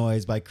more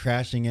noise by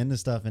crashing into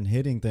stuff and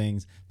hitting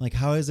things. Like,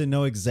 how does it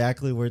know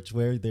exactly which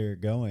way they're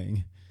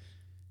going?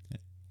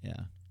 Yeah.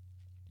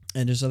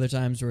 And there's other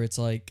times where it's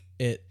like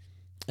it,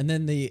 and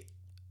then the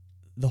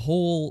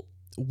whole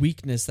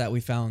weakness that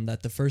we found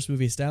that the first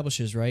movie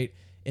establishes, right?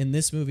 In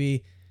this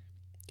movie,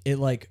 it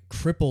like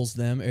cripples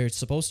them, or it's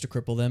supposed to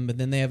cripple them, but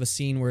then they have a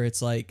scene where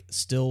it's like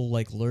still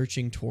like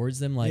lurching towards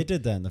them, like It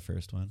did that in the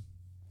first one.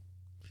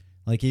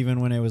 Like, even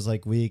when it was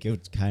like weak, it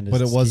was kind of.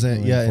 But it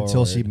wasn't,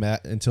 until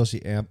she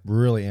forward.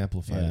 really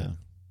amplified Yeah. it.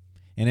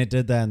 And it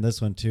did that in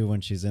this one too,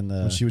 when she's in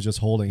the. When she was just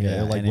holding it,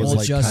 it like and was was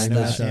like just kind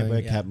that, of shine. but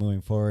it yeah. kept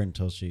moving forward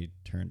until she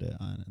turned it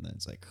on, and then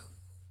it's like.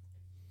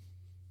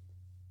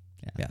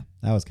 Yeah.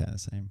 That was kind of the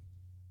same.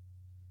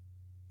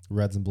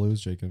 Reds and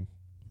blues, Jacob.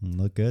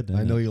 Look good.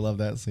 I know you love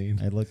that scene.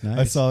 It looked nice.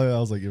 I saw it. I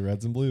was like,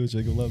 Reds and blues.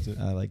 Jacob loves it.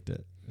 I liked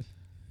it.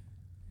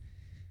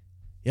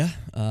 yeah.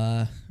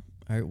 All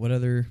right. What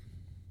other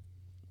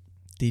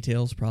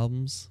details,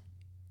 problems?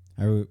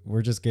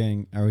 We're just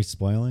getting. Are we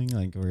spoiling?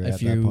 Like, we're If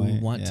at you that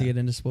point. want to get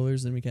into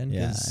spoilers, then we can.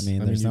 Yeah, 'cause- I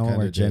mean, there's you no kinda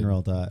more did.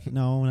 general thought.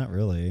 No, not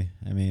really.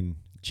 I mean,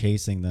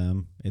 chasing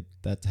them,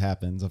 that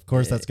happens. Of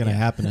course, that's going to Yeah.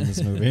 happen in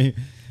this movie.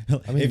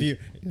 I mean, if you,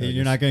 yeah, I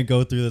you're guess- not going to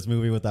go through this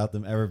movie without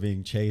them ever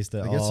being chased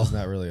at I guess all. there's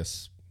not really a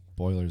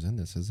spoilers in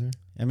this, is there?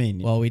 I mean,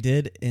 Well, we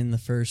did in the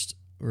first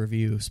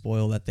review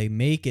spoil that they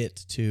make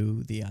it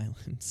to the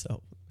island.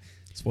 So,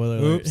 spoiler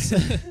alert. Oops.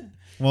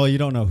 well, you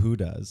don't know who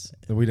does.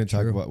 And we didn't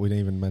talk True. about. We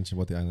didn't even mention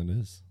what the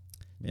island is.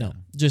 Yeah. No,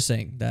 just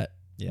saying that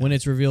Yeah. when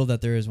it's revealed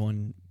that there is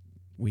one,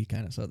 we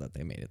kind of saw that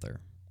they made it there.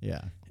 Yeah.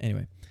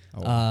 Anyway,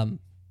 Oh.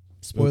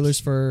 spoilers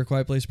for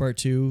Quiet Place Part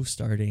 2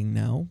 starting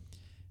now,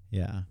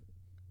 yeah.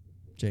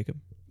 Jacob.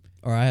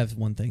 Or I have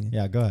one thing. Uh,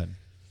 Yeah. Go ahead.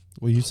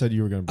 Well, you said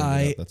you were going to bring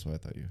I- it up. That's why I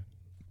thought you.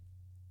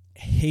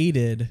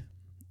 Hated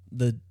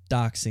the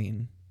dock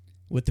scene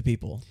with the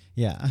people.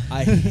 Yeah.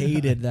 I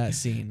hated that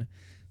scene.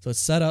 So it's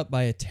set up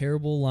by a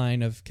terrible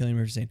line of Cillian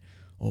Murphy saying,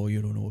 "Oh,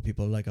 you don't know what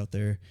people are like out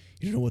there.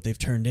 You don't know what they've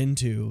turned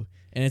into."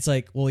 And it's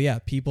like, well, yeah,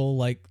 people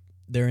like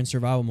they're in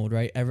survival mode,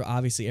 right?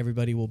 Obviously,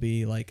 everybody will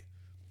be like,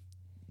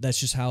 that's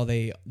just how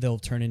they'll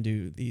turn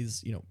into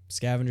these,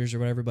 scavengers or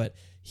whatever. But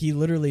he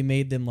literally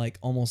made them like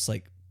almost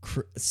like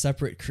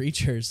separate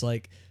creatures.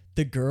 Like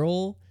the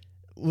girl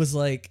was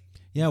like,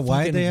 Yeah. Why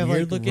fucking they have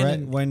weird like looking red,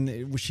 and-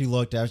 when she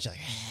looked out, she's like,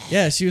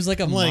 yeah, she was like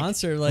a I'm like,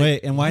 monster. Like,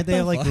 wait, and why'd they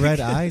have what like the red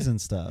fuck? eyes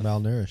and stuff?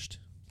 Malnourished,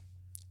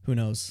 Who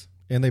knows?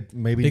 and they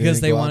maybe Because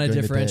didn't they go out want to during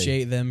the day.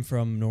 differentiate them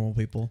from normal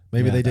people.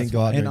 Maybe Yeah, they that's didn't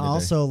go out. And during the day.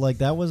 also, like,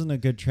 that wasn't a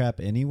good trap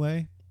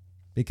anyway,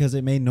 because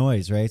it made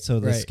noise, right? So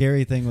the Right.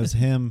 scary thing was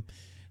him.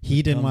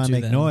 He didn't Come want to to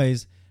make them.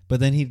 noise, but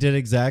then he did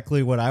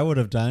exactly what I would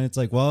have done. It's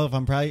like, well, if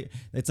I'm probably,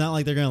 it's not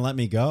like they're gonna let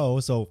me go,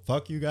 so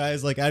fuck you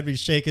guys. Like, I'd be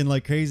shaking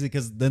like crazy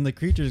because then the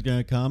creature's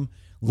gonna come,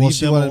 leave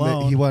them he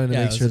alone. wanted to Yeah,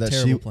 make it was sure a that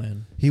terrible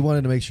plan. he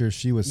wanted to make sure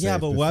she was Yeah,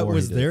 safe but what before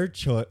was he did. their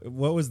choice?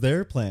 What was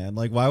their plan?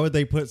 Like, why would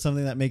they put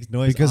something that makes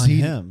noise because on he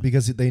him?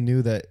 because they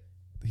knew that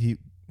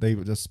they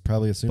just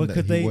probably assumed But that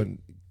could he they-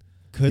 wouldn't.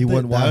 Could He they,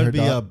 wouldn't want that her would be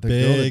a the girl to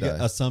big die.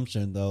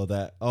 assumption, though,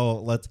 that, oh,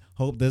 let's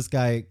hope this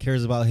guy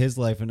cares about his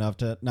life enough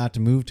to not to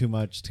move too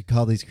much to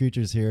call these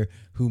creatures here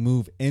who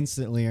move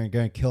instantly and are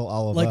going to kill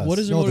all of us. Like, what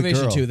is their No, the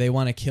motivation girl. too? They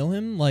want to kill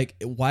him. Like,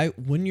 why?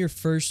 Wouldn't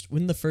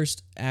the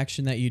first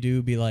action that you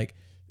do be like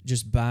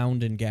just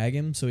bound and gag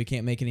him so he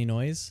can't make any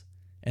noise,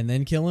 and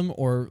then kill him?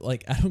 Or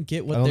like, I don't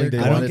get what I don't they're. think they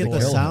I don't wanted get to the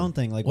kill him. sound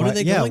thing. Like, What why, are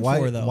they yeah, going why,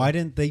 for, though? Why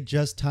didn't they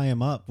just tie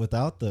him up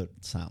without the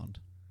sound?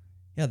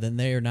 Yeah, then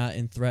they are not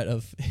in threat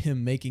of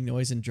him making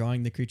noise and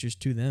drawing the creatures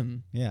to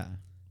them. Yeah.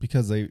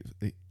 Because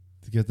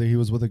he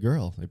was with a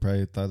girl. They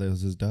probably thought that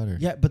was his daughter.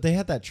 Yeah, but they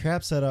had that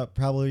trap set up.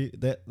 Probably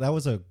that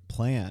was a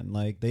plan.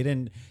 Like, they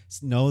didn't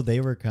know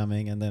they were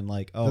coming, and then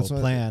like, oh, That's what-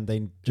 plan.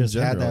 They just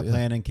had general, that yeah.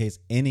 plan in case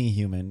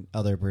any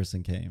other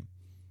person came,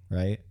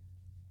 right?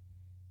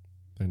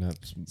 They're not.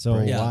 So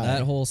brave. Yeah, why?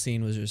 that whole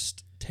scene was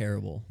just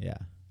terrible. Yeah,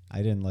 I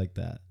didn't like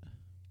that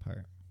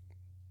part.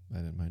 I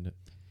didn't mind it.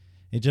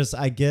 It just,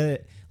 I get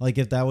it. Like,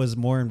 if that was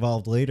more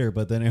involved later,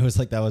 but then it was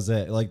like that was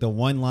it. Like, the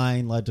one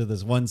line led to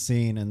this one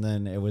scene, and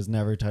then it was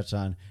never touched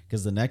on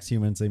because the next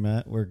humans they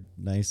met were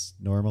nice,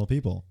 normal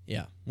people.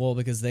 Yeah, well,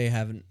 because they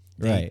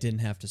Right. didn't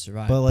have to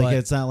survive. But like,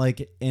 it's not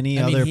like any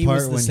I mean, other he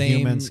was part the when same-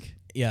 humans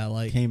yeah,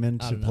 like came I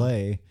into don't know.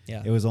 play.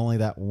 Yeah, It was only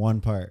that one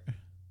part.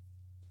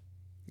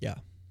 yeah,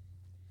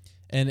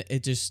 and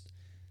it just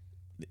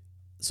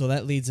so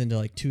that leads into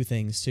like two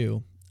things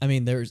too. I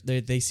mean,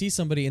 they see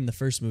somebody in the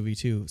first movie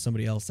too,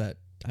 somebody else that,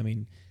 I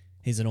mean,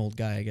 he's an old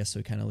guy, I guess, so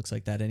he kind of looks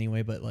like that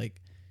anyway. But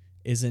like,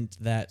 isn't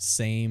that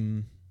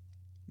same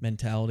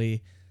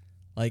mentality?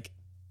 Like,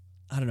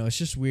 I don't know. It's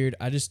just weird.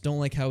 I just don't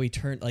like how he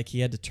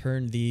had to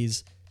turn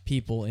these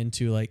people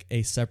into like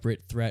a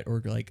separate threat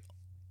or like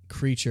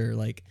creature.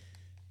 Like,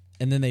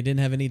 and then they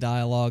didn't have any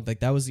dialogue. Like,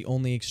 that was the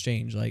only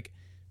exchange. Like,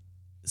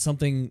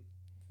 something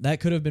that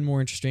could have been more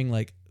interesting.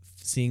 Like,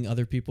 seeing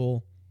other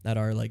people that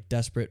are like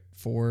desperate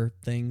for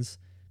things.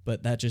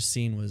 But that just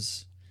scene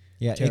was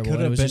Yeah, terrible. it could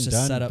And have was been just a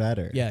done setup.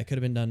 better. Yeah, it could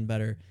have been done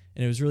better.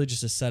 And it was really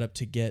just a setup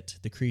to get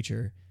the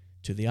creature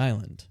to the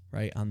island,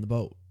 right, on the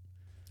boat.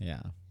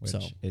 Yeah. Which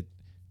So- it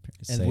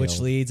And which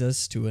sailed. leads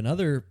us to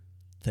another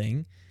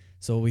thing.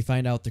 So we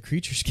find out the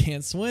creatures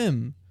can't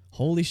swim.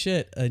 Holy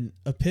shit. An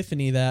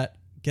epiphany that,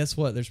 guess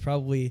what? There's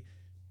probably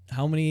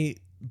how many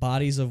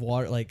bodies of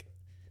water, like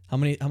how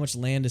much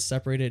land is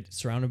separated,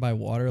 surrounded by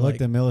water? Look, like,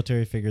 the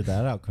military figured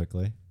that out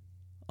quickly.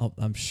 oh,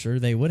 I'm sure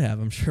they would have.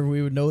 I'm sure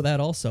we would know that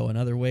also.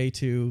 Another way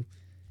to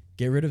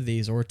get rid of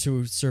these or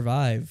to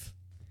survive,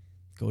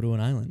 go to an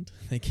island.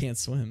 They can't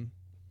swim.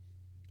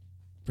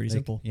 Pretty They-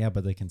 simple. Yeah,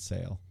 but they can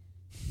sail.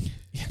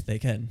 Yeah, they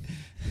can.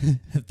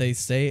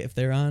 if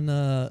they're on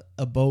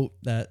a boat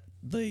that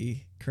the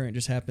current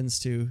just happens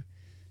to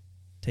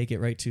take it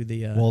right to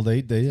the Well,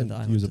 they the didn't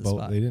island use a to the boat.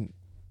 spot. They didn't.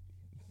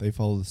 They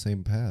followed the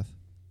same path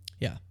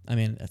yeah, I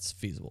mean that's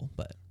feasible,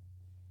 but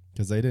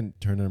because they didn't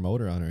turn their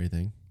motor on or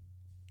anything.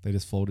 They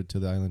just floated to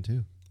the island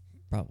too.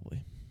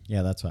 probably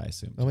Yeah, that's what I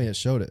assumed. I mean, it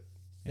showed it.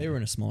 they were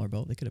in a smaller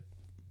boat. They could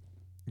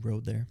have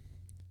rowed there.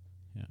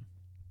 Yeah.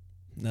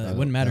 No, it That-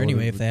 wouldn't matter that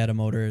anyway. would've- If they had a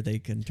motor, they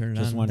can turn it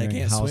Just on. They wondering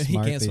can't how swim. He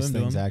smart can't these swim to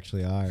things them.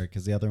 actually are,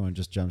 because the other one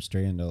just jumped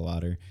straight into the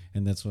water,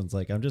 and this one's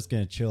like, I'm just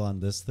gonna chill on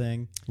this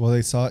thing. Well,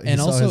 they saw. He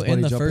And saw also his buddy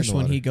in the jump first the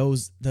one, water. he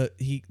goes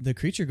the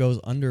creature goes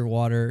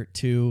underwater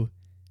to,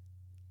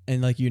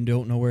 and like you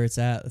don't know where it's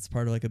at. That's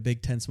part of like a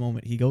big tense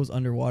moment. He goes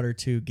underwater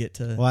to get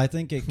to. Well, I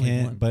think it Like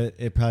can, one. but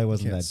it probably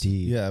wasn't Yes. that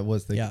deep. Yeah, it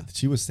was. Yeah.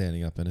 She was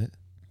standing up in it.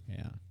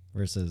 Yeah.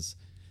 Versus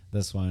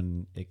this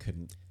one, it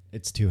couldn't.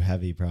 It's too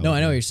heavy, probably. No,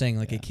 I know what you're saying.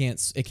 Like Yeah.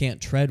 it can't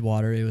tread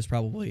water. It was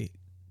probably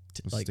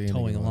Was like standing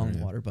towing in along water, the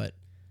yeah. water. But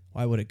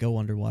why would it go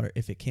underwater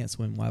if it can't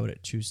swim? Why would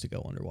it choose to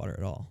go underwater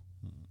at all?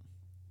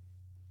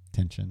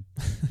 Tension.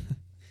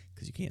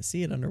 Because you can't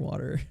see it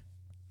underwater.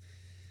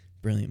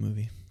 Brilliant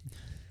movie.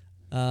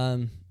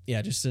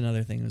 Yeah, just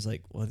another thing was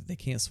like, well, they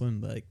can't swim,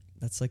 but like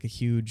that's like a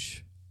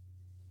huge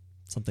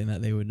something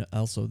that they would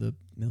also the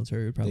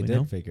military would probably They did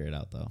know. figure it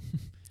out though.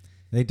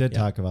 They did Yeah.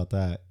 talk about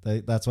that.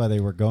 That's why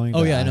they were going.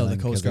 Oh to yeah, I know the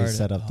island, 'cause Coast they Guard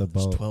set up the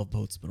there's boat 12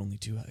 boats, but only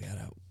 2 got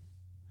out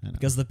I know.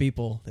 because the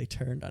people they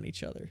turned on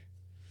each other.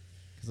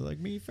 Because they're like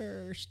me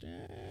first,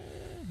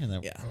 and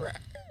then Yeah.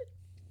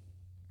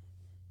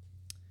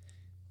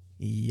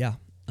 Yeah.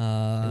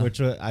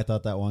 which I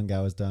thought that one guy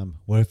was dumb.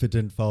 What if it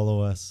didn't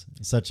follow us?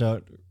 Such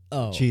a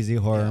cheesy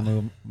horror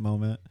yeah.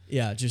 moment.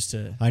 Yeah, just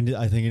to I think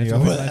I you have need to to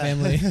work with my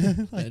family.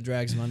 And it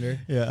drags them under.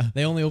 Yeah.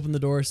 They only open the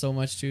door so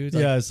much too.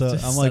 Like, Yeah, so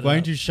just I'm set like, it why up.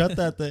 didn't you shut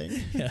that thing?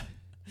 Yeah.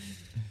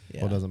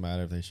 Yeah. Well, it doesn't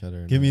matter if they shut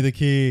her. or Give not. me the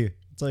key.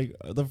 It's like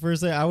the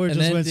first thing I would And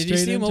just then went did straight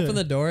you see him into open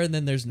the door and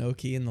then there's no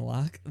key in the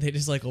lock? They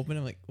just like open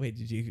it. Like, wait,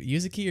 did you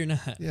use a key or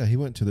not? Yeah, he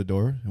went to the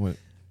door and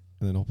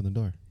then opened the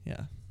door.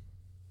 Yeah.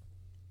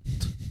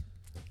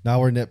 Now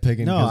we're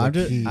nitpicking. No, 'cause I'm of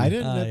just. key. I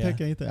didn't Yeah.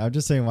 nitpick anything. I'm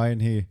just saying, why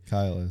didn't he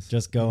Kyle is.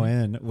 just go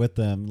in with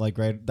them? Like,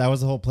 right, that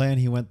was the whole plan.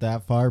 He went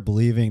that far,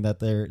 believing that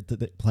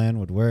the plan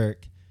would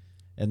work,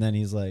 and then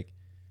he's like,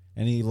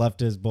 and he left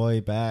his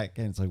boy back,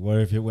 and it's like, what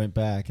if it went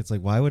back? It's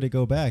like, why would it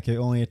go back? It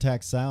only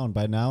attacks sound.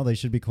 By now, they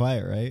should be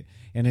quiet, right?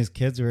 And his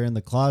kids were in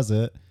the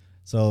closet,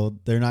 so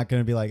they're not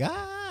going to be like,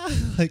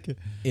 like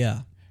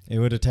Yeah. it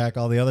would attack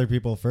all the other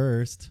people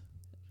first.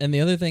 And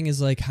the other thing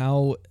is like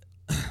how,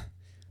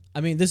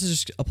 I mean, this is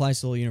just applies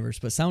to the whole universe,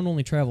 but sound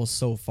only travels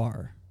so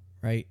far,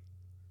 right?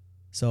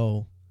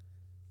 So,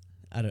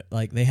 I don't,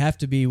 like they have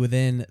to be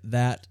within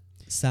that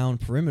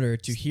sound perimeter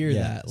to hear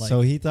that. Like,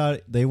 so he thought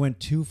they went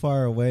too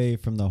far away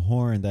from the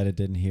horn that it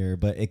didn't hear,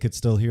 but it could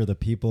still hear the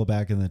people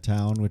back in the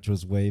town, which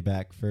was way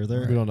back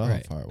further. We don't know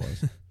Right. how far it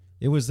was.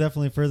 It was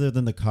definitely further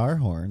than the car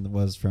horn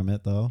was from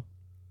it, though.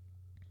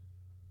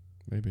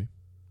 Maybe.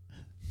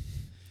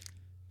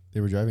 They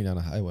were driving down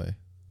a highway.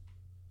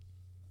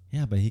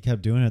 Yeah, but he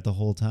kept doing it the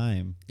whole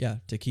time. yeah,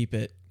 to keep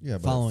it. Yeah,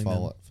 but Following it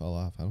them. fell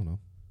off. I don't know.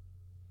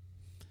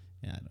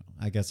 Yeah,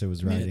 I guess it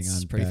was I mean, riding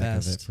it's on pretty back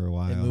of it fast. for a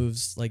while. It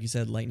moves like you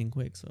said, lightning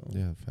quick. So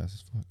Yeah, fast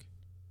as fuck.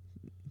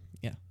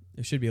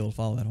 it should be able to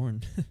follow that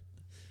horn,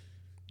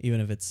 even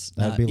if it's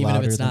That'd not, be even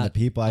if are it's than the not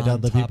people. I on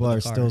doubt the top people of the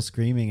are car. still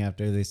screaming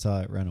after they saw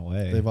it run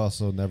away. They've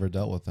also never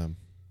dealt with them,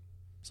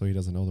 so he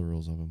doesn't know the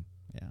rules of them.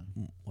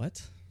 yeah,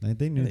 What?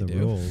 they knew They the do.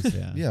 rules.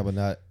 Yeah, Yeah, but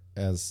not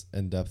as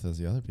in depth as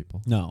the other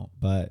people. No,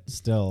 but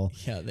still,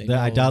 Yeah, they.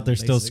 I know doubt they're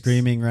still basics.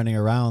 screaming, running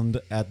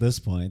around at this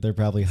point. They're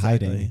probably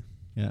hiding. Exactly.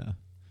 Yeah.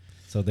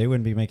 So they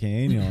wouldn't be making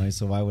any noise.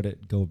 So why would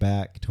it go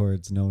back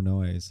towards no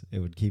noise? It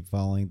would keep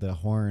following the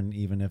horn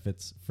even if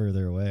it's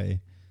further away.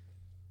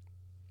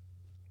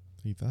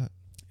 He thought.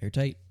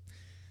 Airtight.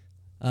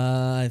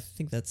 I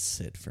think that's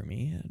it for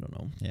me. I don't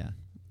know. Yeah.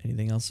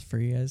 Anything else for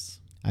you guys?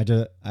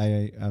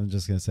 I'm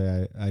just gonna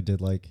say I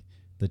did like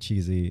the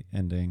cheesy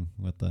ending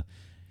with the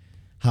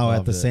how at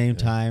Loved the it, same yeah.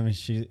 time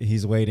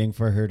he's waiting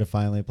for her to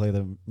finally play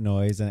the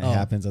noise and it Oh,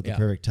 happens at the yeah.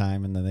 perfect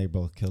time and then they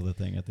both kill the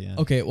thing at the end.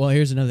 Okay, well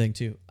here's another thing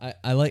too.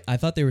 I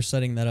thought they were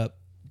setting that up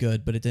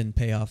good, but it didn't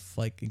pay off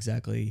like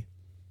exactly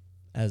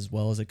as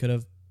well as it could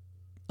have.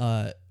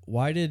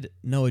 Why did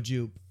Noah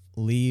Jupe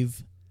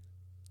leave?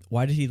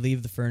 Why did he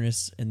leave the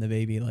furnace and the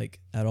baby like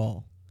at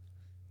all?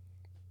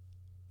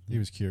 He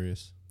was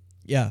curious.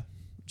 Yeah,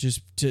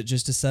 just to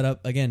set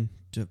up again.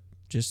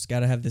 Just got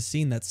to have this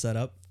scene that's set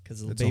up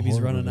because the It's a baby's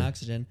horror running movie.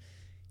 oxygen.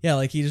 Yeah,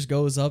 like he just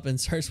goes up and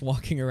starts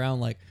walking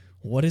around. Like,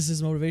 what is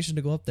his motivation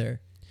to go up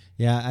there?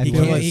 Yeah, I He feel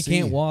can't. like He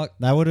can't walk.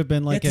 that would have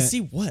been like to see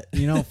what?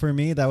 for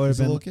me that would have He's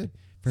a been little kid.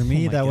 for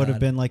me Oh my that would have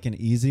God. been like an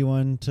easy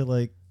one to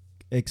like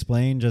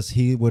explain. Just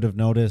he would have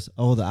noticed,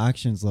 oh, the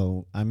oxygen's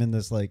low. I'm in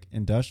this like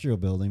industrial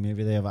building.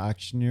 Maybe they have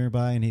oxygen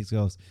nearby, and he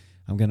goes,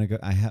 "I'm gonna go.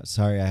 I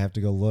have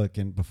to go look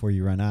and before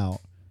you run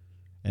out."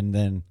 And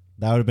then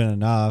that would have been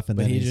enough. And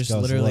But then he just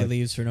goes, literally "Look."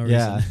 leaves for no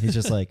Yeah, reason. he's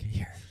just like,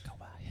 here, go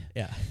by,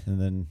 Yeah. and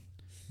then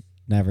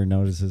never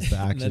notices the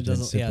And then oxygen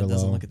doesn't. super Yeah,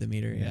 doesn't low. look at the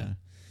meter. Yeah.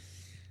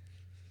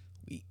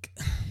 Weak.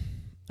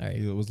 All right.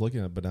 He was looking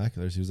at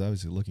binoculars. He was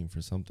obviously looking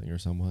for something or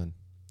someone.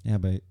 Yeah,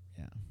 but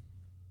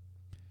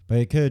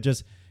it could have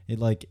just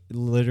like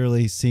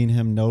literally seen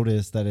him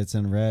notice that it's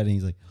in red, and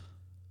he's like,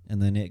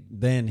 and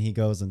then he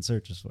goes and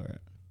searches for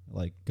it,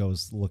 like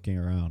goes looking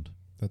around.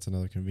 That's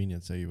another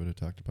convenience that you would have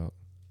talked about.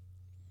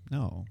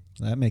 No,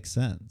 that makes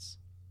sense.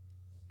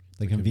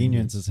 The The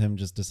convenience convenience. is him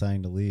just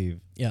deciding to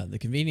leave. Yeah, the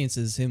convenience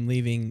is him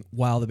leaving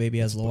while the baby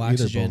has low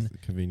Either oxygen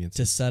both convenience.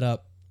 to set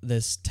up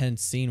this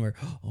tense scene where,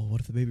 oh,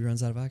 what if the baby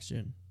runs out of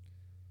oxygen?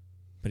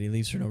 But he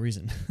leaves for no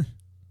reason.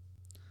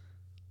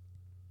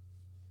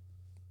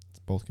 It's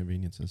both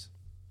conveniences.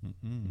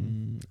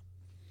 Mm,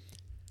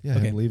 Yeah,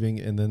 Okay. him leaving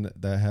and then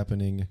that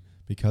happening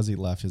because he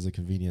left is a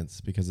convenience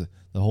because the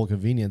whole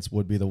convenience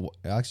would be the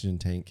oxygen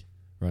tank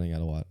running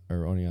out of water or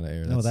running out of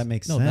air. No, That's- that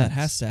makes no, sense. that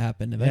has to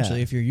happen eventually.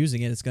 Yeah. If you're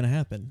using it, it's going to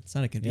happen. It's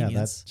not a Yeah,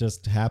 convenience. that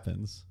just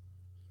happens.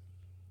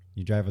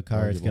 You drive a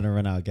car, it's Arguable. gonna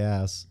run out of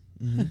gas.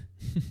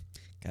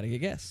 Gotta get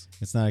gas.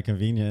 It's not a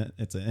convenient.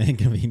 It's an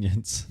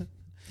inconvenience.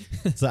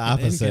 It's the An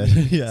opposite.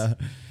 inconvenience. Yeah,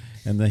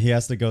 and then he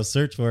has to go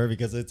search for it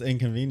because it's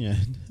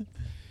inconvenient.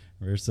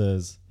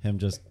 Versus him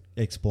just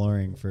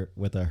exploring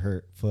with a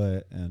hurt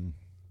foot and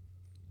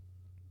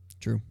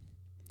True.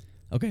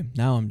 Okay,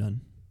 now I'm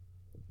done.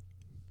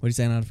 What are you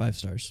saying out of 5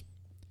 stars?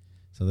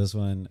 so this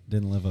one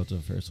didn't live up to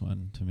the first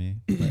one to me,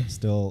 but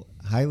still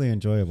highly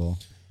enjoyable.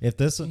 If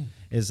this one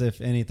is, if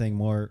anything,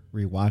 more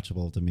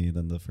rewatchable to me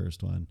than the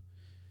first one,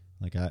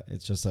 like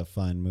it's just a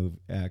fun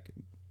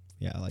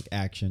like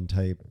action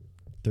type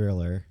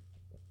thriller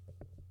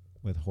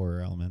with horror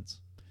elements.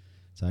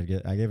 So I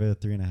gave it a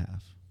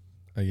 3.5.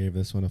 I gave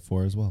this one a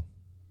 4 as well.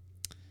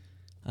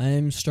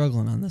 I'm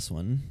struggling on this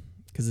one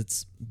because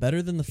it's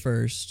better than the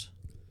first,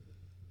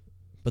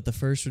 but the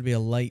first would be a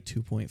light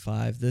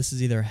 2.5. This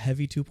is either a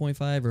heavy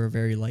 2.5 or a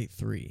very light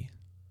 3.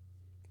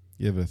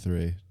 Give it a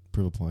 3.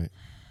 Prove a point.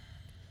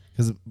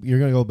 Because you're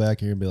going to go back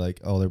and you're going to be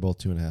like, oh, they're both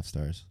 2.5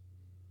 stars.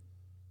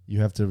 You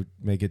have to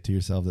make it to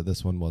yourself that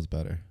this one was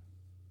better.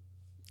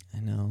 I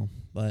know,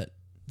 but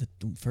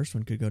the first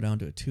one could go down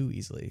to a 2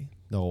 easily.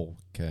 No,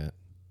 can't.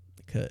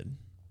 It could.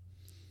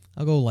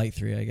 I'll go light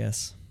 3, I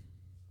guess.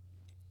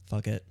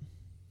 Fuck it.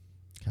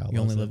 Kyle You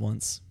only loves live it.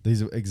 once.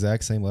 These are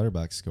exact same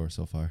letterbox score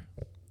so far.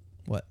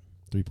 What?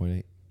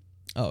 3.8.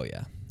 Oh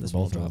yeah, this We're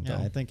one both dropped Yeah,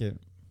 though. I think it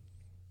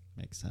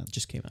makes sense.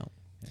 Just came out.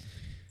 Yeah.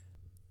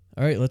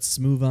 All right, let's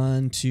move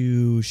on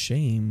to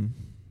Shame.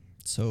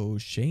 So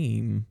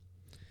Shame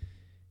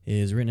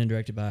is written and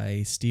directed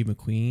by Steve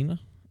McQueen,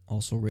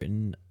 also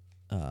written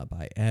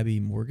by Abby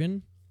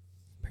Morgan.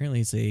 Apparently,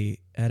 it's a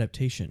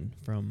adaptation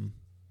from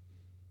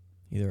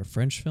either a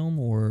French film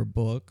or a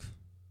book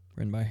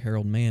written by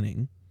Harold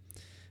Manning.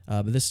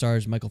 But this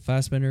stars Michael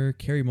Fassbender,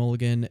 Carey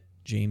Mulligan,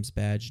 James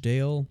Badge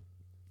Dale,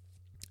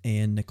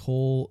 and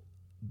Nicole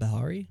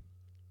Bahari.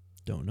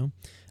 Don't know.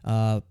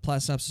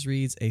 Plot synopsis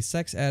reads, a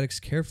sex addict's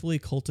carefully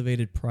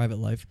cultivated private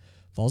life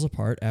falls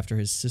apart after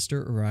his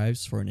sister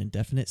arrives for an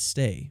indefinite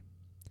stay.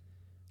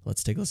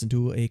 Let's take a listen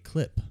to a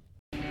clip.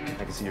 I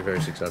can see you're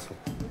very successful.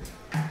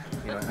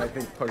 You know, I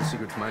think part of the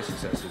secret to my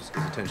success is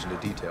attention to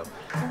detail.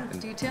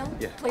 Detail?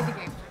 Yeah. Play the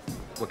game.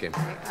 What game?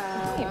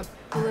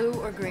 Blue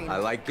or green? I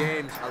like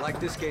games. I like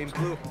this game.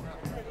 Blue.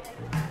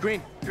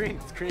 Green. Green.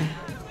 It's green.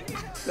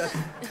 That's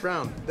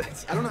brown.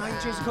 I don't know how you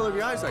change the color of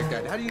your eyes like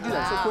that. How do you do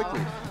that so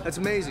quickly? That's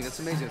amazing. That's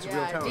amazing. It's a real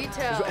Yeah, talent.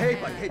 detail. Hey,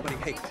 buddy.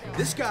 Hey.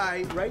 This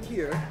guy right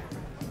here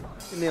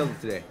nailed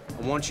it today.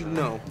 I want you to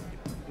know,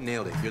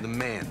 nailed it. You're the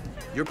man.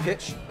 Your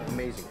pitch,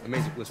 amazing.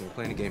 Amazing. Listen, we're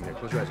playing a game here.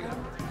 Close your eyes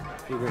again.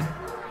 Blue, green.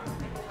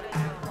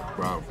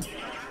 Brown.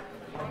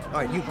 All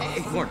right, you.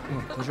 Hey, Lauren, come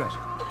on. Close your eyes.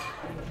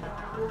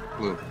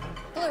 Blue. Blue.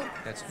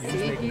 That's See, you're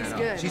just making he's that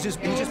good. up. He's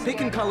just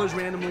picking colors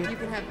randomly. You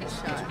can have this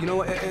shot. You know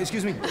what?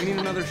 Excuse me. We need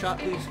another shot,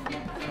 please.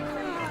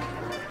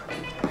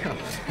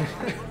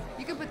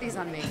 You can put these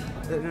on me.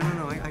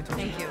 No. I told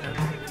Thank you.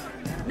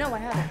 No, I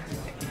haven't.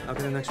 I'll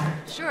get the next one.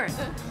 Sure.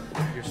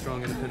 You're a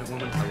strong, independent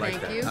woman. I like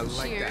Thank that. you. I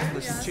like Cheers. that.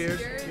 Listen, cheers.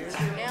 Cheers.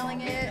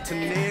 Nailing it. To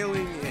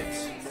nailing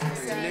it.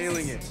 To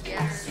nailing it.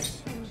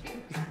 Yes.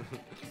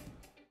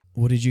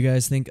 What did you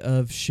guys think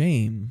of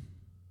Shame?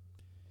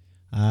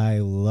 I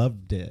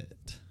loved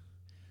it.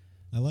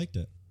 I liked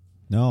it.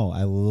 No,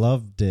 I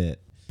loved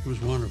it. It was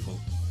wonderful.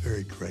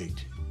 Very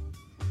great.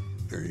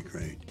 Very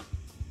great.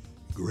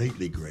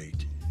 Greatly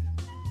great.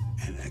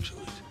 And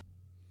excellent.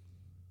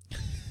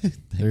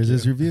 There's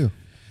his review.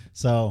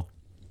 So,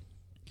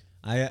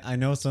 I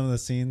know some of the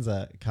scenes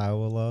that Kyle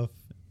will love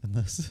in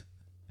this.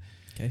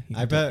 Okay.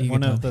 I bet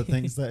one of the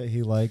things that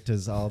he liked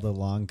is all the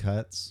long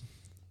cuts.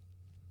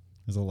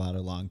 There's a lot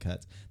of long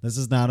cuts. This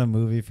is not a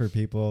movie for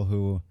people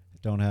who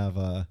don't have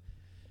a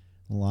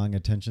long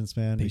attention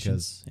span.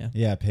 Patience, Because,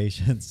 yeah.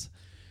 patience.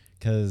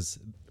 Because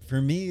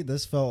for me,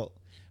 this felt,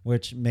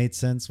 which made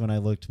sense when I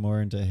looked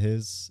more into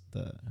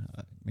the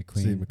McQueen.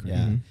 Steve McQueen.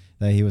 Yeah, Mhm.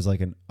 that he was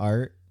like an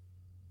art.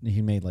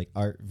 He made like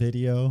art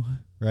video,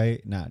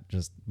 right? Not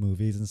just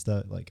movies and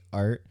stuff, like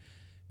art.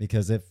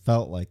 Because it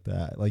felt like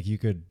that. Like you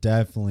could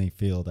definitely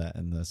feel that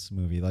in this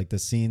movie. Like the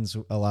scenes,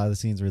 a lot of the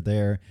scenes were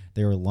there.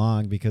 They were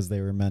long because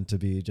they were meant to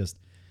be just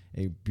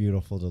a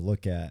beautiful to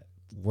look at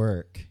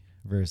work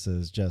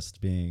versus just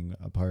being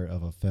a part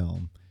of a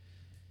film.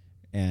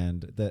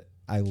 And that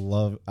I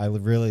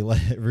really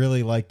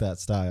like that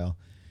style.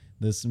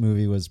 This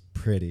movie was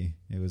pretty.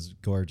 It was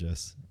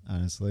gorgeous,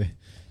 honestly.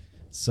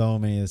 So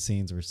many of the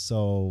scenes were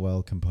so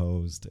well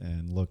composed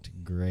and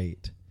looked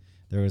great.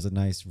 There was a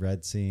nice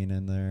red scene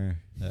in there.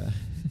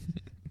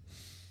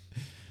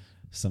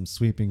 Some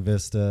sweeping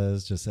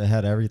vistas. Just it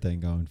had everything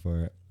going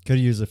for it. Could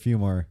use a few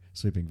more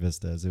sweeping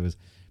vistas. It was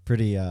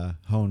pretty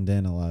honed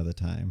in a lot of the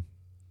time.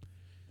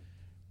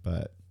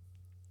 But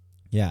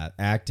yeah,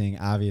 acting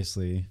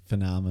obviously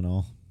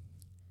phenomenal.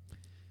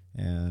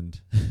 And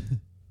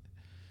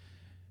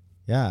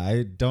yeah,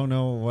 I don't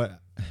know what.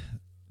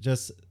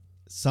 Just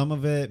some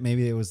of it,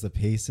 maybe it was the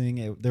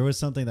pacing. There was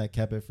something that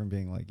kept it from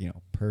being like,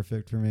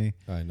 perfect for me.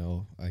 I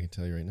know. I can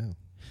tell you right now.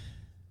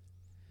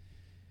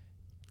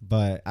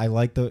 But I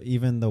like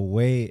even the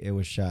way it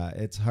was shot.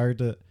 It's hard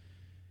to,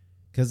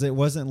 because it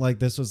wasn't like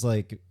this was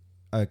like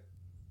a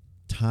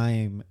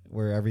time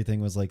where everything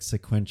was like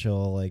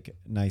sequential, like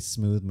nice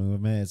smooth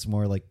movement. It's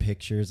more like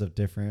pictures of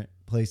different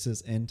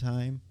places in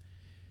time.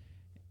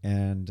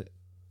 And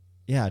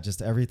yeah,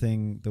 just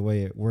everything, the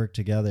way it worked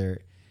together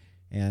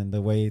and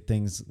the way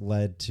things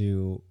led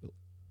to,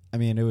 I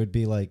mean, it would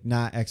be like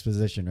not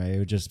exposition, right? It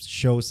would just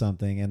show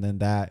something and then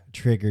that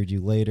triggered you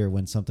later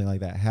when something like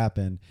that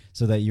happened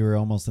so that you were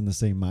almost in the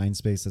same mind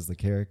space as the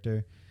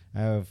character. I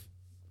have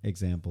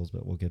examples,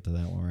 but we'll get to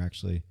that when we're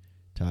actually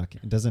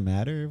talking. It doesn't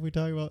matter if we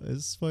talk about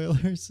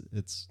spoilers.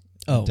 It's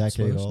a decade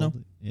spoilers? old. No.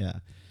 Yeah.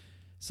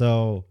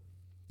 So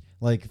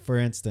like for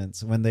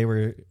instance, when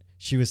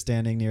she was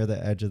standing near the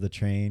edge of the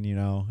train,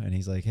 and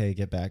he's like, hey,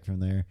 get back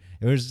from there.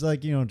 It was like,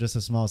 just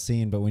a small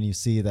scene. But when you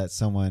see that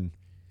someone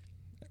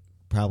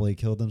probably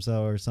killed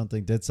themselves or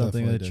something, did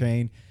something with the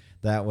train,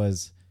 that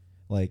was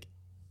like,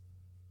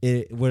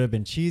 it would have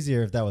been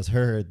cheesier if that was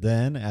her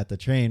then at the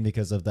train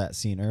because of that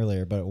scene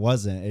earlier. But it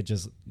wasn't. It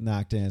just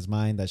knocked in his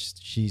mind that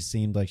she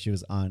seemed like she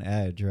was on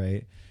edge,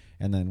 right?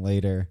 and then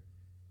later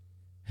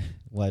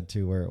led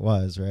to where it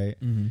was, right?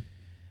 Mm-hmm.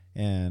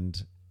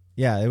 And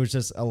yeah, it was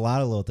just a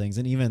lot of little things.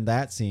 And even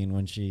that scene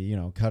when she, you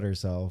know, cut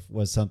herself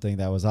was something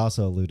that was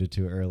also alluded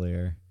to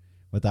earlier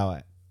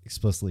without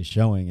explicitly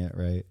showing it,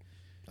 right?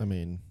 I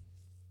mean,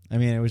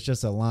 it was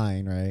just a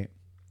line, right?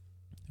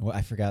 Well,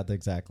 I forgot the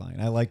exact line.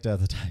 I liked it at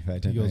the time. I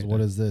didn't. he goes, write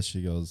 "What it. is this?"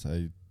 She goes,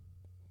 "I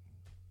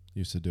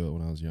used to do it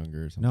when I was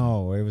younger." Or something.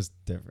 No, it was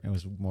different. It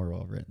was more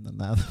well written than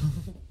that.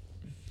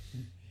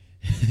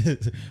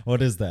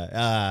 What is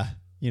that?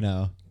 You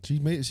know, She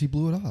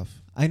blew it off.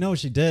 I know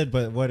she did,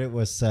 but what it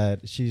was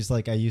said, she's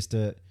like, I used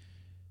to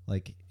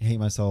like hate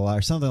myself a lot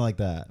or something like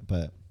that.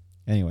 But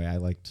anyway, I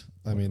liked.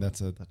 I mean,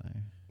 that's a.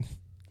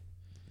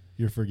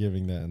 You're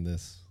forgiving that in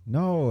this.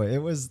 No, it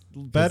was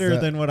better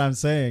that- than what I'm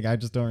saying. I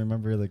just don't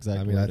remember the exact.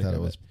 I mean, I wording thought it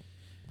of was.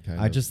 Kind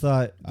I just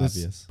thought this,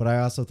 obvious. but I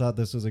also thought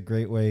this was a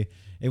great way.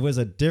 It was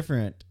a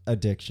different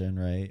addiction,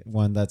 right?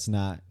 One that's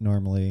not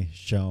normally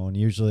shown.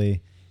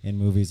 Usually in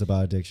movies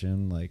about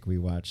addiction, like we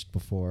watched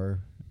before,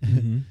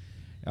 Mm-hmm.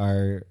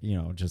 are, you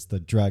know, just the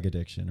drug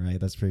addiction, right?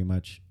 That's pretty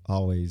much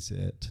always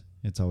it.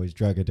 It's always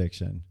drug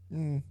addiction.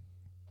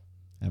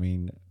 I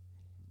mean,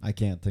 I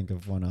can't think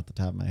of one off the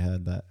top of my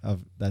head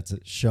that's a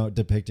show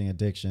depicting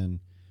addiction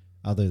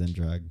other than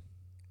drug.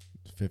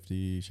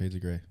 50 Shades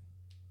of Grey.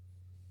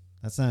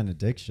 That's not an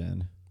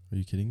addiction. Are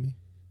you kidding me?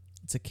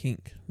 It's a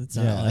kink. It's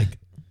Yeah. not like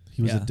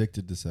He was Yeah.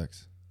 addicted to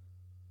sex.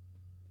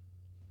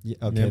 Yeah,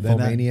 okay, then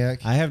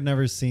Nymphomaniac. I have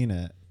never seen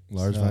it.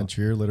 Lars so- von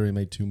Trier literally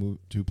made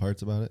two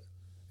parts about it.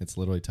 It's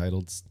literally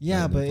titled.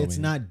 Yeah, but it's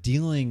Nymphomaniac. not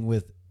dealing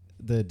with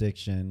the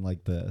addiction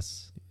like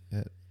this.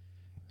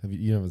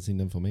 You haven't seen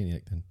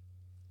Nymphomaniac then?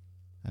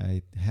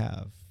 I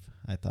have.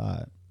 I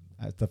thought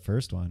the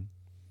first one.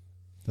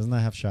 Doesn't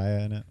that have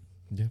Shia in it?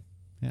 Yeah.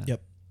 Yeah.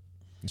 Yep.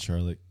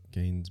 Charlotte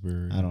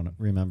Gainsbourg. I don't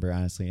remember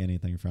honestly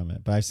anything from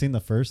it, but I've seen the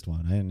first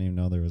one. I didn't even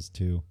know there was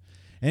two.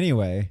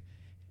 Anyway,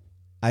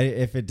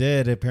 if it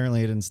did,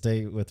 apparently it didn't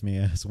stay with me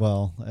as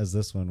well as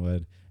this one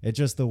would. It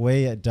just the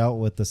way it dealt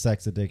with the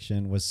sex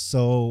addiction was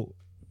so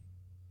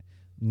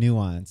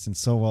nuanced and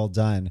so well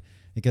done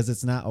because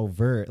it's not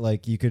overt.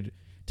 Like you could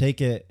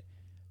take it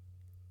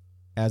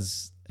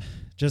as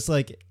just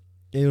like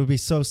it would be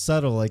so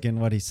subtle, like in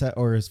what he said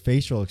or his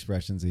facial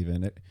expressions,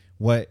 even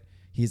what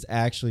he's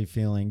actually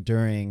feeling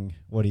during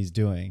what he's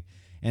doing.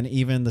 And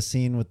even the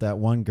scene with that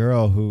one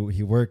girl who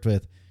he worked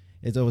with,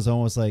 it was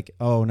almost like,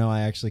 oh no,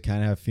 I actually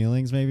kind of have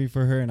feelings maybe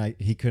for her, and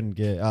he couldn't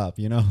get up,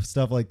 you know,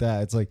 stuff like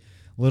that. It's like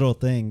little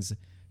things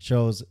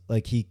shows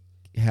like he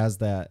has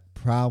that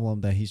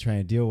problem that he's trying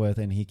to deal with,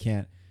 and he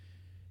can't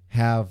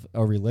have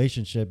a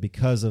relationship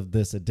because of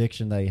this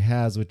addiction that he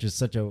has, which is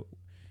such a,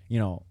 you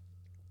know,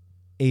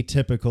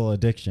 atypical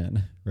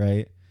addiction,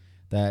 right?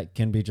 That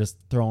can be just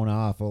thrown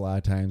off a lot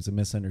of times and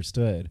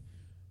misunderstood.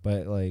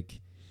 But like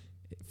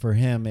for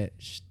him,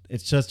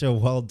 it's just a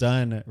well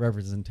done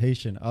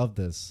representation of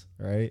this,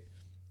 right?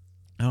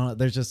 I don't know.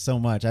 There's just so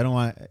much. I don't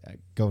want to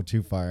go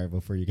too far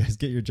before you guys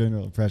get your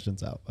general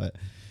impressions out. But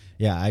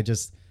yeah, I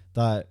just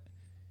thought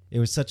it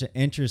was such an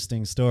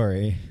interesting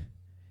story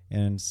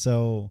and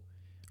so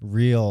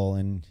real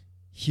and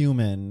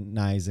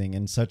humanizing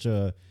and such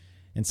a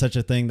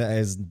thing that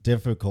is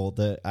difficult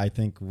that I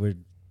think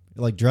would,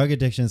 like, drug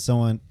addiction is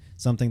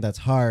something that's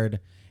hard,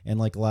 and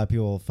like a lot of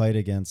people fight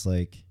against,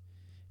 like,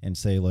 and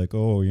say like,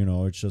 oh, you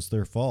know, it's just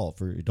their fault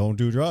for don't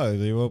do drugs,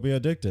 they will be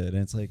addicted.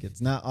 And it's like,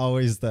 it's not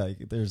always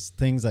that. There's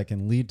things that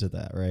can lead to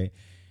that, right?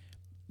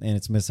 And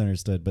it's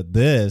misunderstood. But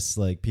this,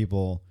 like,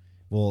 people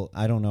will,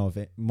 I don't know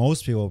if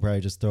most people will probably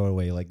just throw it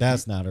away, like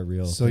that's not a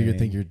real So thing. you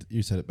think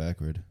you said it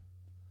backward.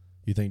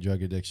 You think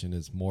drug addiction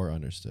is more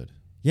understood.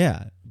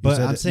 Yeah, You but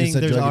said- I'm you saying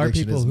said there drug are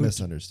addiction people is who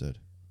misunderstood.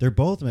 they're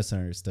both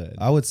misunderstood.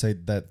 I would say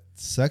that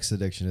sex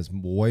addiction is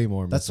way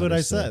more That's what I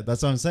misunderstood. said.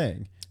 That's what I'm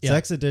saying. Yeah.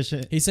 Sex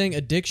addiction. he's saying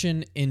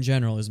addiction in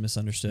general is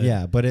misunderstood.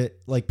 Yeah, but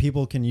it, like,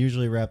 people can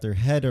usually wrap their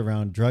head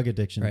around drug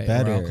addiction Right.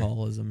 better. Or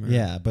alcoholism. Or,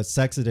 Yeah, but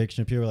sex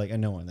addiction, people are like, I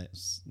know one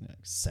that's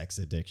sex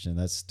addiction.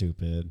 That's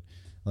stupid.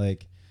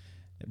 Like,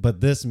 but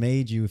this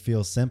made you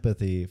feel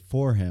sympathy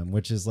for him,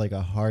 which is like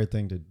a hard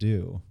thing to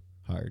do.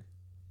 Hard.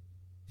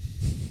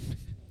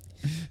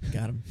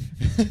 Got him.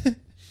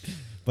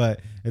 But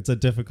it's a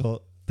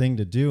difficult thing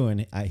to do,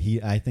 and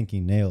I think he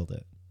nailed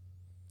it.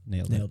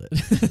 Nailed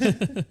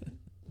it.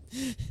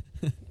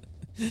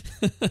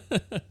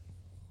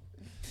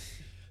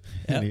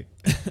 And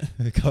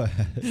go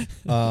ahead.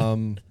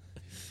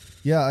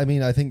 Yeah, I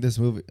mean, I think this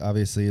movie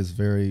obviously is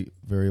very,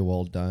 very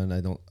well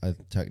done. I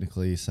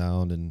technically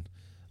sound and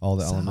all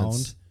the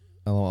elements,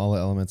 all the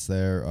elements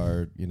there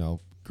are, you know,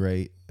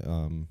 great.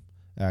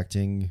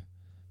 Acting,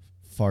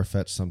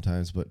 far-fetched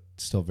sometimes, but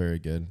still very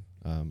good.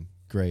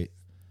 Great,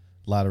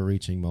 a lot of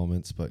reaching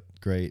moments, but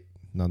great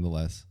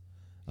nonetheless.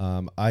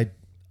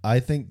 I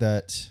think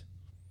that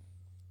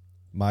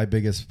my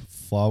biggest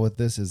flaw with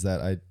this is that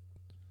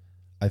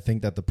I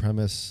think that the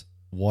premise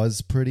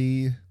was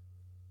pretty,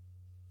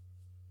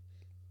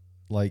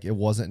 like, it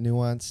wasn't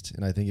nuanced,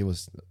 and I think it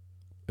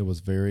was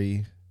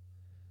very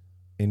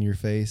in your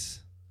face,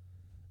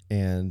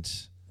 and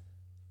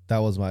that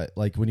was my,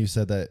 like, when you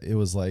said that it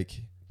was like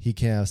he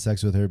can't have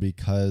sex with her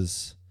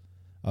because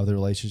of the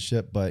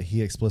relationship, but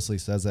he explicitly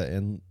says that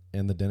in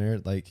the dinner.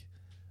 Like,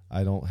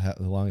 I don't have,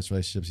 the longest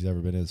relationships he's ever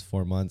been in is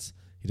 4 months.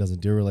 He doesn't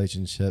do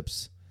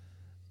relationships.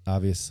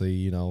 Obviously,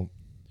 you know,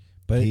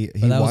 But he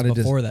But that was wanted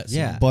before to, that scene.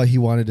 Yeah. but he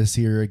wanted to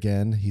see her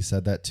again. He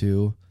said that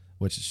too,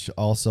 which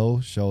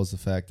also shows the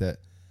fact that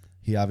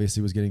he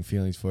obviously was getting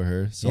feelings for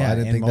her. So I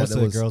didn't and think most that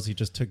of was the girls he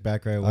just took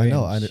back right away. I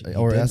know, and he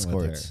or didn't with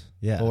escorts. her.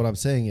 Yeah. But what I'm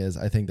saying is,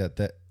 I think that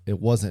it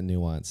wasn't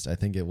nuanced. I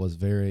think it was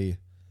very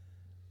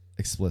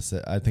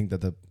explicit. I think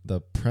that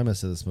the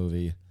premise of this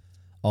movie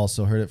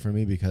also hurt it for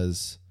me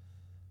because,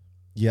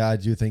 yeah, I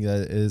do think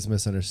that it is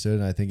misunderstood,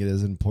 and I think it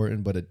is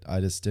important, but I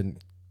just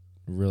didn't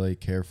really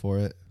care for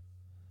it.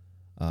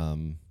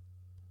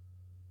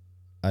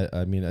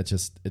 I mean, it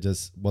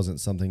just wasn't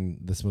something.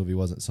 This movie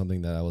wasn't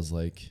something that I was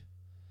like,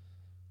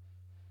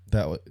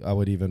 that I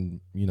would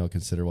even, you know,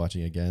 consider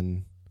watching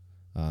again.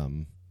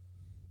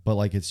 But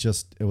like,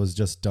 it was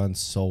just done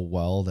so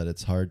well that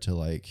it's hard to,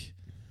 like,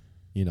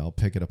 you know,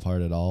 pick it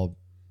apart at all,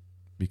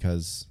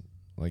 because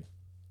like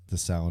the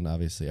sound,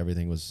 obviously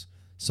everything was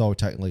so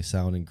technically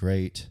sound and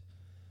great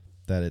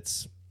that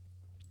it's,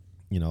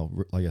 you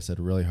know, like I said,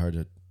 really hard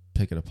to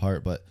pick it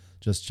apart. But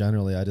just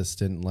generally, I just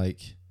didn't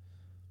like,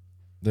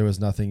 there was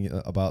nothing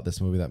about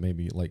this movie that made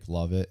me like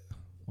love it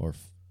or,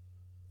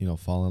 you know,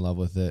 fall in love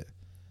with it.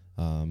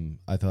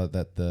 I thought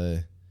that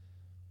the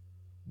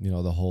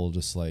whole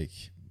just like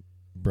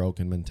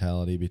broken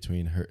mentality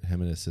between him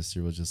and his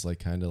sister was just like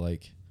kind of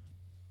like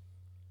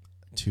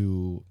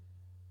too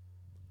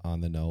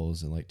on the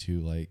nose and like too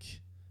like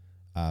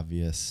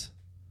obvious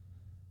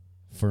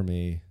for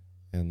me,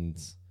 and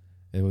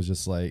it was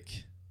just like,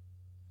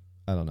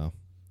 I don't know.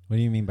 What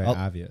do you mean by I'll-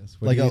 obvious?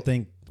 What like do you a-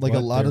 think? like what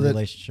a lot their of the-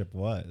 relationship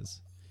was.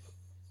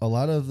 A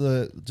lot of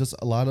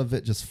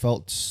it just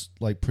felt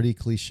like pretty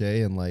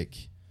cliche, and like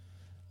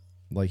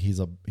he's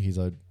a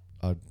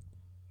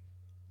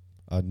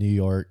New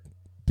York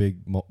big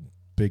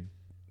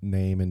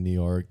name in New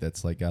York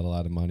that's like got a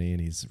lot of money,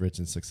 and he's rich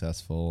and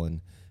successful,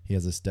 and he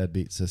has this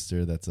deadbeat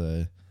sister that's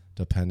a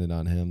dependent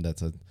on him,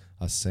 that's a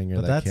singer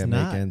But that that's can't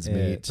not make ends it,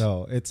 meet.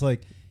 though. It's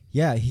like,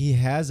 yeah, he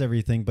has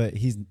everything, but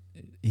he's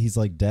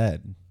like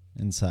dead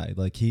inside.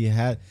 Like, he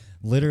had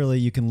literally,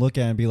 you can look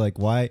at him and be like,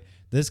 why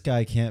this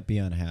guy can't be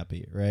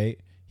unhappy, right?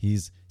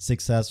 He's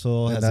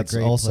successful, And has that's a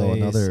great also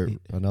place.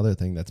 another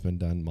thing that's been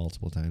done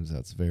multiple times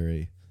that's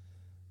very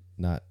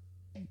not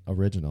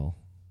original.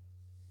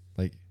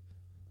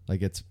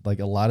 Like it's like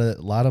a lot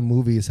of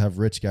movies have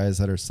rich guys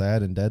that are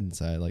sad and dead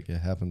inside. Like, it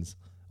happens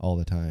all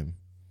the time.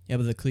 Yeah,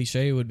 but the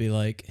cliche would be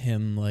like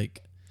him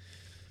like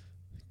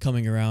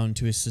coming around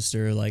to his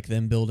sister, like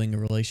them building a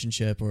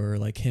relationship, or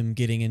like him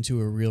getting into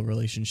a real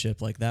relationship.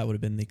 Like, that would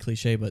have been the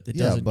cliche, but it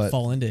Yeah, doesn't but-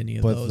 fall into any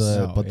of But those.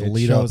 No, the it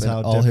lead up shows and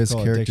how all his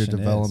difficult character addiction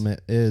is.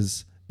 development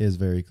is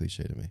very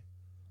cliche to me.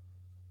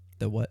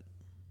 The what?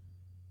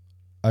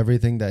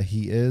 Everything that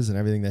he is and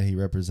everything that he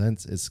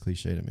represents is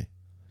cliche to me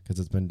because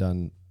it's been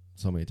done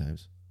so many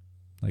times.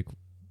 Like,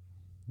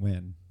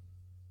 when?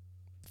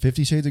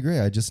 50 Shades of Grey,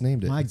 I just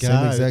named it. My Same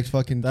God, exact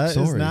fucking That is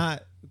story.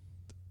 not.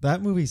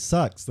 That movie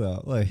sucks,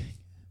 though. Like,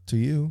 To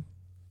you.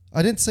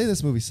 I didn't say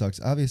this movie sucks,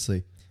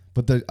 obviously.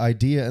 But the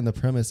idea and the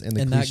premise and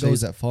the And that cliches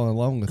goes- that fall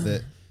along with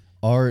it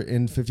are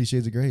in 50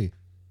 Shades of Grey.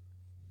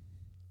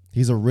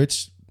 He's a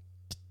rich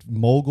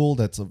mogul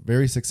that's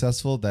very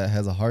successful, that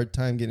has a hard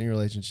time getting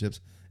relationships,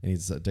 and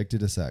he's addicted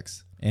to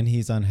sex. and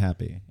he's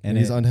unhappy, And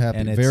he's unhappy.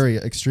 and it's- Very,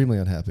 extremely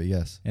unhappy,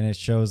 yes. and it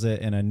shows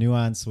it in a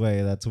nuanced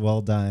way that's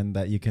well done.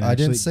 That you can. I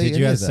didn't actually, say Did any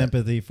you of have that.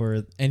 sympathy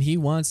for? And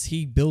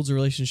he builds a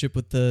relationship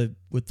with the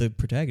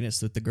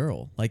protagonist, with the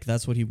girl. Like,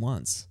 that's what he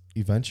wants.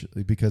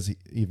 Eventually.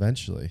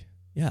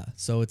 Yeah,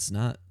 so it's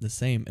not the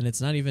same, and it's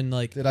not even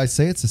like Did I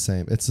say it's the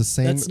same? It's the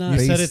same. That's not- You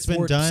said base- it's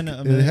been done.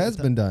 It has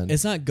been done.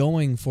 it's not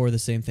going for the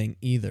same thing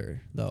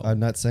either, though. I'm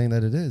not saying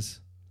that it is,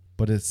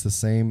 but it's the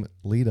same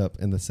lead up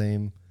and the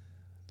same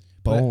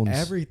But bones.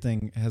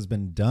 everything has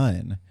been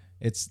done.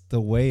 It's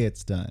the way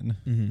it's done.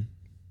 Mm-hmm.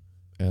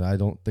 And I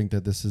don't think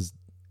that this is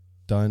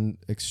done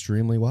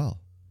extremely well.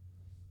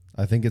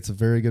 I think it's a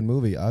very good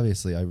movie.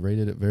 Obviously, I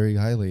rated it very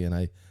highly, and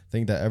I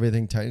think that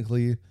everything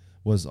technically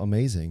was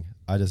amazing.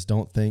 I just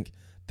don't think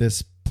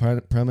this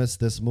premise,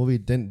 this movie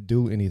didn't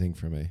do anything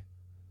for me.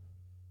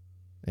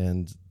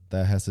 And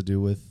that has to do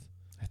with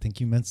I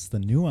think you missed the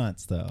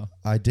nuance, though.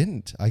 I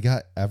didn't. I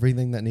got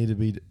everything that needed to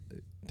be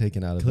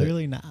taken out of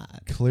Clearly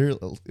not.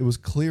 it. It was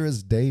clear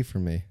as day for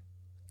me.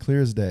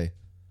 Clear as day.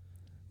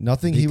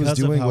 Nothing he was Because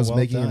of doing how was well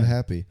making him done.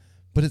 happy.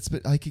 But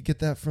I could get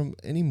that from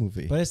any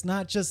movie. But it's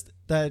not just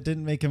that it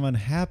didn't make him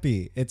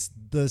unhappy. It's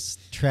this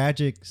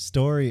tragic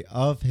story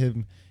of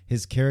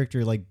his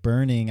character like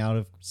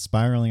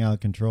spiraling out of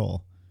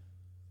control.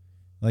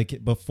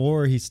 Like,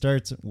 before he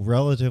starts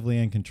relatively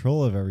in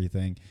control of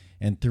everything,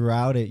 and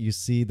throughout it you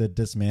see the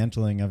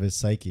dismantling of his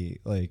psyche.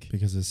 Like,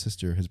 because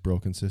his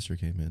broken sister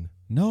came in.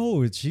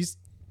 no, she's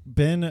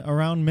been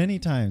around many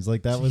times.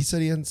 Like, that He was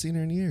said he hadn't seen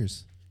her in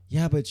years.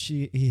 yeah, but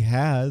he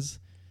has.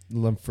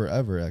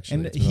 forever. Actually,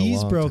 And It's been a he's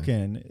long time.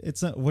 broken.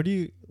 It's not. What do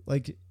you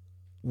like?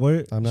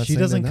 What? I'm not She saying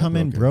they're doesn't not come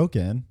in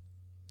broken.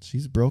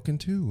 She's broken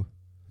too.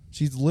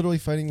 She's literally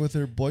fighting with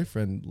her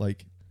boyfriend.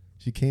 Like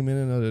she came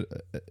in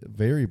a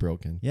very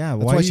broken. Yeah.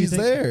 That's why why do you she's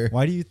think, there.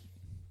 Why do you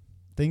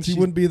think She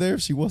wouldn't be there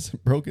if she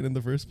wasn't broken in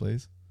the first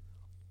place.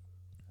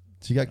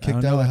 She got kicked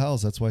don't out of know. the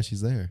house. That's why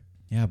she's there.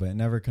 Yeah, but it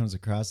never comes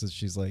across as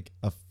she's like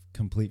a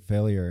complete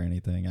failure or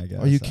anything. I guess.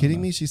 Are you I don't kidding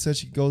know. me? She said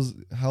she goes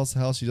house to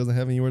house. She doesn't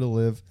have anywhere to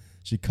live.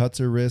 She cuts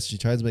her wrist. She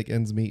tries to make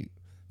ends meet.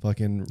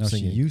 Fucking No, she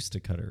singing. used to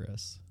cut her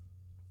wrists.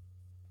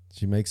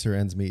 She makes her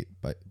ends meet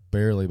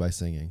barely by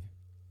singing.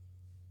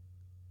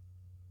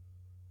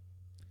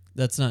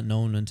 That's not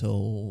known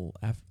until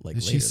after, like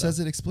And later. she says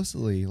though. it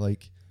explicitly.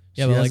 Like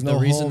Yeah, she but has like the no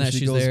reason home. that She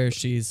she's goes- there,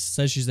 she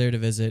says she's there to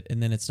visit,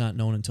 and then it's not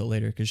known until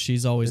later because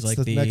she's always it's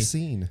like the next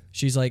scene.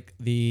 she's like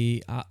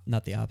the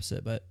not the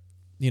opposite, but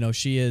you know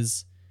she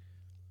is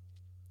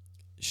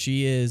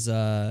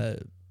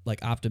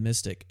like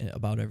optimistic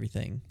about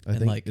everything. I and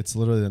think like it's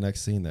literally the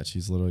next scene that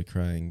she's literally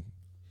crying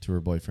to her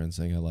boyfriend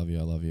saying, I love you,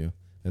 I love you.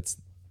 It's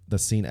the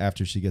scene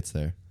after she gets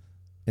there.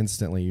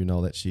 Instantly, you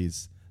know that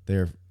she's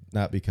there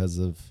not because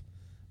of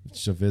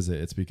a visit.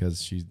 It's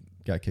because she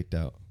got kicked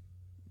out.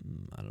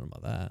 I don't know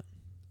about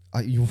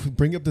that. You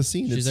bring up the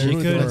scene. She's It's there She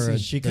literally the next for scene. a-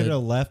 she the could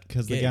have left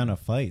because they game. got in a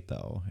fight,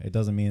 though. It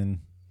doesn't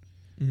mean.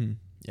 Mm-hmm.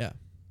 Yeah,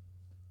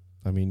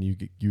 I mean, you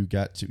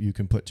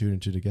can put two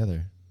and two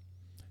together.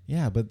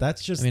 Yeah, but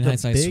that's just I mean, the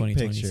hindsight's big 20/20,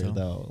 picture, so.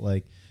 though.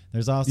 Like,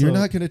 there's also You're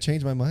not going to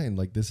change my mind.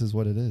 Like, this is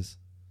what it is.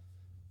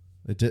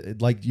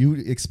 Like, you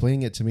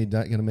explaining it to me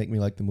not going to make me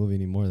like the movie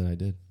any more than I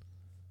did.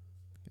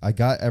 I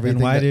got everything.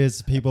 And why that-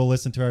 does people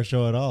listen to our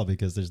show at all?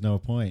 Because there's no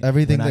point.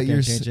 Everything We're not that gonna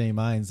you're change any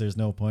minds. There's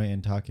no point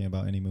in talking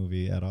about any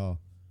movie at all.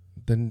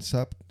 Then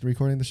stop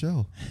recording the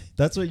show.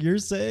 That's what you're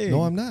saying.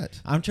 No, I'm not.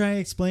 I'm trying to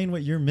explain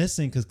what you're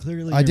missing because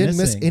clearly I you're didn't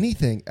miss missing.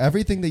 anything.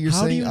 Everything that you're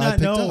How saying, do you I not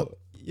picked know up.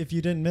 if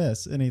you didn't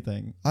miss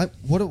anything?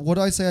 What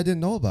do I say I didn't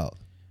know about?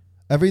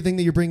 Everything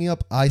that you're bringing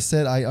up, I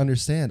said I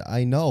understand.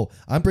 I know.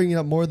 I'm bringing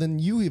up more than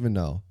you even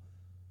know.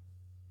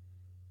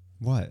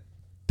 What?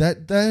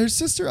 That her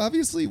sister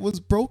obviously was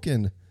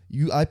broken.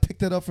 I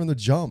picked that up from the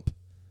jump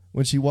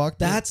when she walked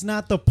in. That's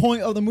not the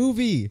point of the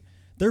movie.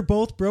 They're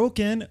both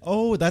broken.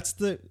 Oh, that's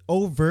the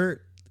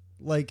overt,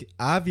 like,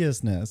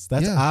 obviousness.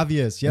 That's Yeah.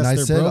 obvious. Yes, And I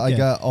they're said broken. I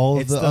got all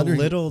of it's the the under-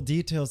 little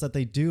details that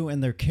they do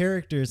and their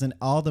characters and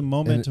all the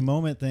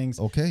moment-to-moment things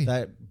Okay.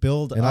 that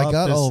build And up I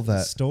got this all of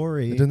that.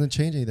 story. It doesn't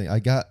change anything. I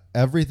got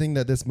everything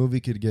that this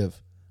movie could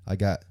give. I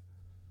got.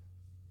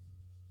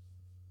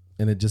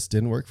 And it just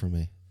didn't work for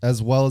me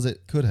as well as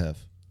it could have.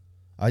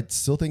 I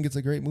still think it's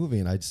a great movie,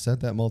 and I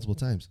said that multiple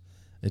times.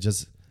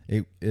 It's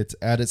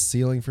at its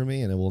ceiling for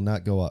me, and it will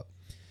not go up.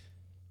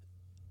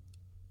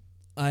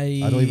 I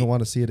don't even want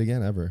to see it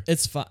again ever.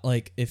 It's fine.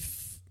 Like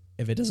if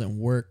it doesn't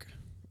work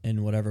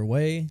in whatever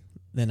way,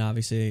 then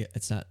obviously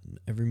it's not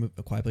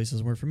A Quiet Place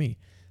doesn't work for me.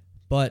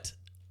 But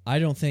I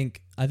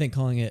think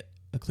calling it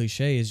a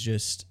cliche is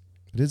just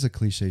It is a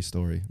cliche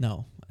story.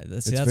 no.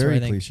 That's It's where very I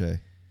think cliche.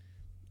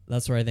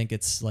 that's where I think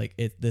it's like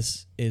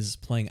this is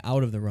playing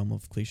out of the realm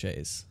of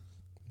cliches.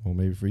 Well,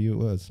 maybe for you it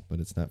was, but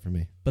it's not for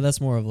me. But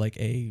that's more of like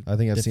a I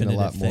think I've seen a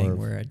lot definitive thing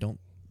more. where I don't.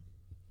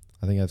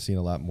 I think I've seen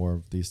a lot more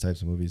of these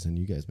types of movies than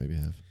you guys maybe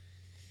have.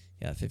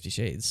 Yeah, 50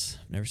 Shades.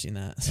 Never seen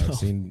that. So, I've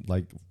seen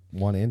like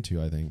 1 and 2,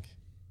 I think.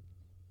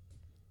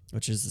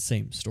 which is the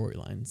same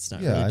storyline. It's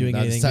not Yeah, really doing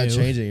anything it's not new.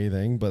 changing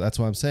anything, but that's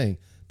what I'm saying.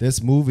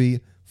 This movie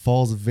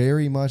falls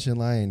very much in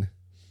line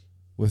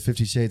with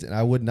 50 Shades, and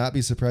I would not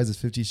be surprised if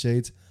 50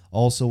 Shades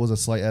also was a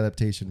slight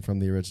adaptation from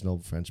the original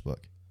French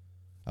book.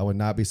 I would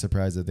not be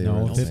surprised if they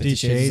No, were. 50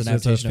 Shades an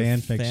was a adaptation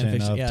fan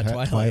fiction of yeah,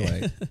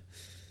 Twilight.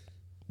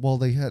 Well,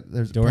 there's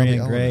probably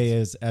Dorian Gray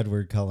elements. is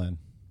Edward Cullen.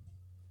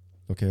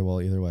 Okay, well,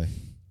 either way,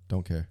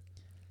 don't care.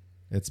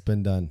 It's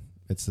been done.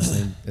 It's the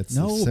same. It's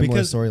No, a similar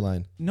because-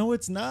 storyline. No,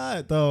 it's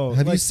not though.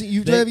 Have you Like, seen?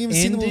 You the haven't even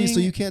seen the movie, so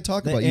ending- you can't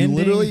talk the about it. You ending-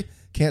 literally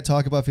can't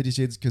talk about 50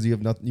 Shades because you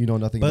have you know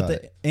nothing But about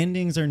the it.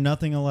 endings are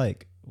nothing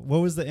alike. What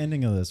was the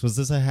ending of this? Was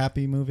this a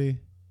happy movie?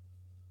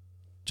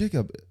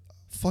 Jacob,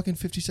 fucking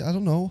 50 Shades. I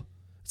don't know.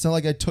 It's not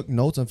like I took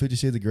notes on 50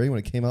 Shades of Grey when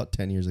it came out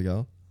 10 years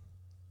ago.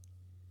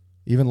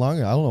 Even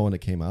longer. I don't know when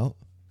it came out.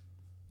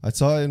 I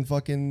saw it in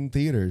fucking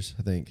theaters,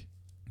 I think.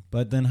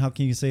 But then how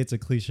can you say it's a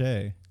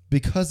cliche?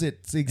 Because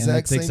it's the And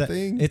exact it's same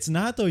thing. It's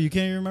not though. You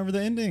can't even remember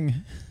the ending.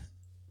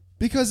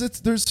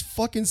 Because there's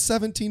fucking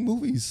 17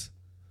 movies.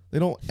 They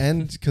don't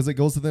end because it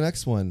goes to the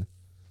next one.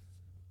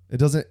 It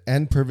doesn't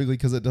end perfectly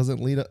because it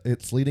doesn't lead.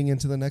 It's leading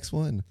into the next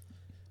one.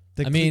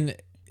 The I mean,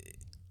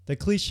 the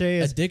cliche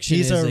is addiction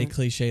he's is a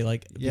cliche,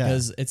 like Yeah.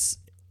 because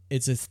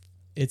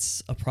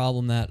it's a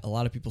problem that a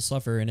lot of people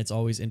suffer, and it's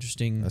always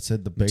interesting. I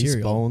said the base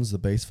Material. bones, the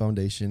base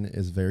foundation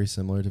is very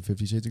similar to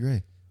 50 Shades of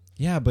Grey.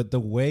 Yeah, but the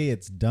way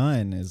it's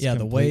done is Yeah,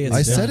 the way completely It's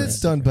I said different. it's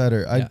done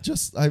better. Yeah.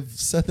 I've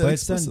said that but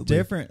it's done explicitly.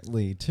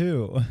 differently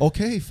too.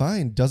 Okay,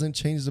 fine. Doesn't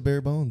change the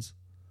bare bones.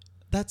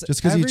 That's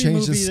Just 'cause you every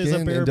change the movie is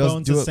skin a bare and does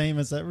bones do the it- same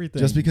as everything.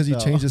 Just because you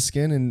so. change the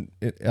skin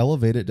and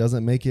elevate it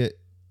doesn't make it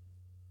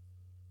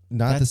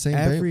not the That's same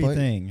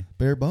everything.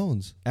 bare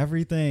bones.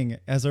 Everything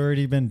has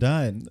already been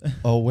done.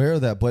 Aware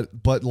of that,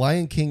 but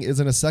Lion King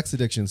isn't a sex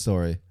addiction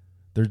story.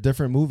 They're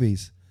different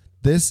movies.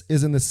 This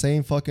is in the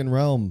same fucking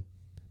realm.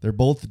 They're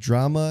both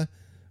drama,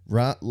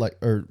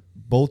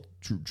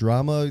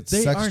 drama, They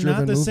are sex-driven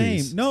not the movies.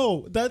 same.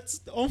 No,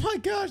 that's oh my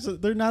gosh,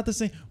 they're not the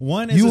same.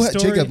 One is a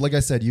story. Jacob, like I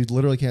said, you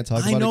literally can't talk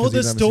about it. I know 'cause the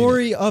you've never seen it.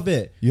 story of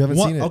it. You haven't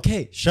seen it.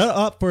 Okay, shut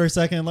up for a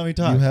second and let me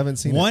talk. You haven't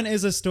seen it. One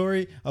is a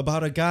story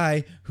about a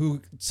guy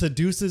who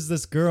seduces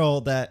this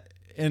girl that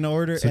in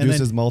order Seduces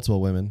and then,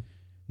 multiple women.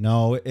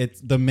 no, it's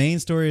the main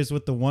story is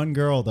with the one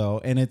girl though,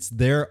 and it's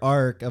their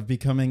arc of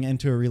becoming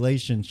into a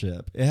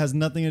relationship. It has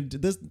nothing to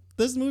do.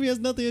 This movie has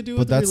nothing to do But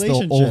with the that's the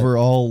relationship.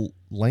 overall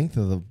length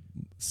of the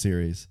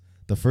series.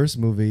 The first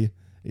movie,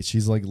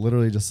 she's like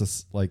literally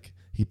just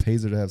he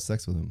pays her to have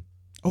sex with him.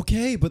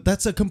 Okay, but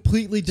that's a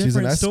completely She's an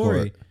different escort.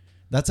 story.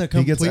 That's a He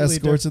completely gets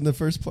escorts different. in the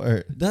first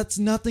part. That's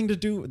nothing to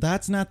do.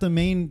 That's not the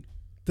main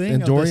thing.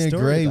 And of the Dorian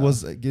story, Gray though.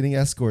 was getting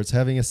escorts,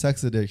 having a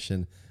sex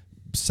addiction.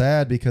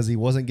 Sad because he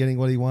wasn't getting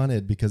what he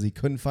wanted because he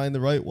couldn't find the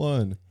right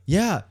one.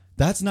 Yeah,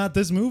 that's not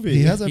this movie.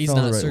 He hasn't He's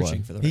found not the right searching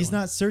one. for the right He's one.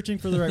 not searching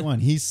for the right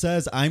one. He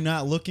says, "I'm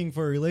not looking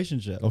for a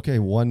relationship." Okay,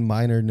 one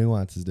minor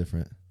nuance is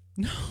different.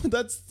 No,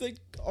 that's like,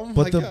 oh my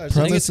But the gosh. I think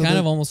premise it's of kind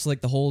the- of almost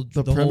like the whole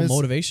premise-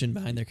 motivation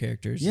behind their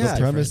characters. Yeah, is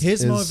premise different.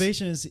 his is-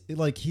 motivation is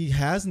like he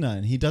has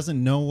none. He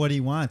doesn't know what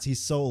he wants.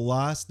 He's so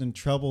lost and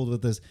troubled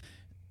with this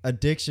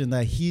addiction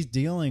that he's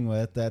dealing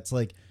with. That's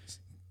like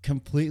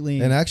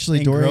completely And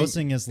actually, Dorian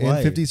engrossing his in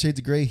life. 50 Shades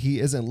of Grey, he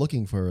isn't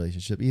looking for a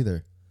relationship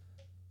either.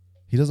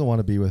 He doesn't want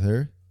to be with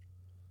her.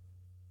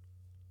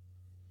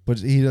 But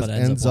he just But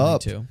ends ends up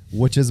up, wanting to.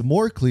 which is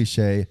more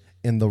cliche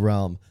in the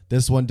realm.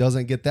 This one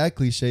doesn't get that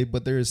cliche,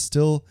 but there is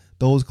still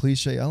those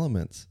cliche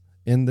elements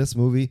in this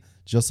movie,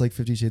 just like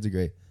 50 Shades of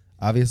Grey.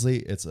 Obviously,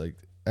 it's an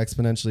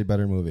exponentially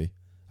better movie.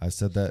 I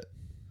said that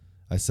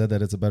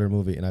it's a better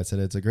movie, and I said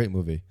it's a great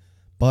movie.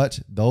 But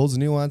those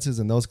nuances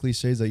and those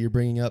cliches that you're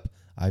bringing up,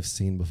 I've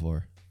seen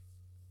before.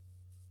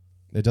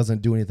 It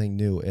doesn't do anything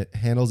new. It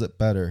handles it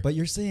better. But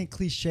you're saying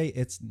cliche.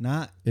 It's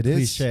not It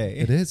is cliche.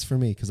 It is for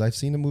me because I've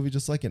seen a movie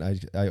just like it.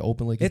 I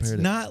openly compared It's it.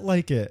 not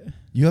like it.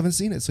 You haven't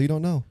seen it, so you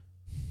don't know.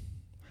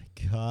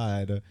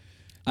 God.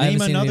 I haven't Name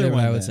seen it another either, but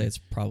one. I would then. say it's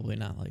probably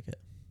not like it.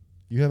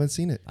 You haven't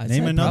seen it. I'd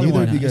Name say another probably Neither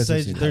one. of you not. guys have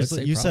You seen said it. I would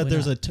say you said probably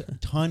there's not. a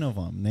ton of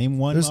them. Name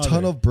one. There's a ton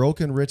other. of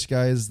broken rich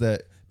guys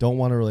that don't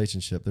want a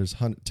relationship. There's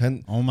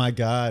 10. Oh my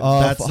God.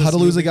 That's How this to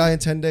Lose a movie? Guy in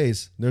 10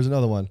 Days. There's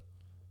another one.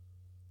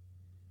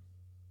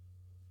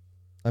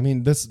 I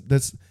mean, this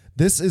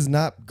is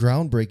not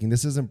groundbreaking.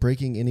 This isn't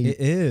breaking any. It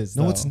is.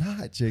 No, though. it's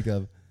not,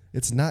 Jacob.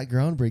 It's not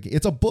groundbreaking.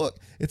 It's a book.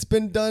 It's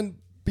been done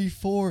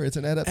before. It's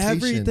an adaptation.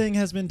 Everything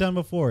has been done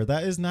before.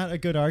 That is not a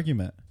good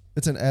argument.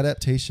 It's an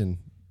adaptation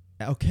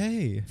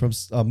Okay. from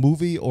a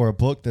movie or a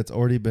book that's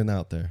already been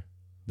out there.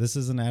 This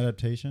is an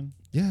adaptation.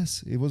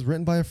 Yes, it was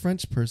written by a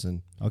French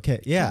person. Okay.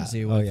 Yeah. Trying to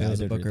see Oh, what yeah, if it I was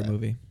a did book read or a that.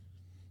 movie.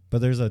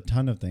 But there's a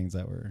ton of things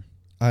that were.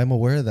 I'm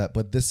aware of that,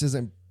 but this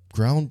isn't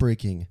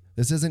groundbreaking.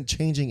 This isn't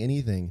changing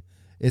anything.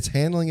 It's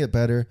handling it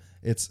better.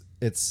 It's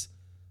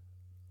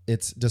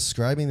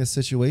describing the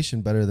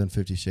situation better than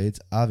 50 Shades,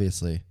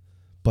 obviously.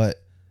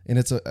 And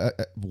it's a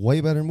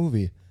way better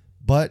movie.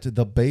 But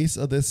the base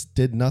of this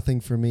did nothing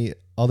for me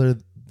other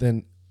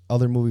than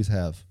other movies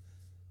have.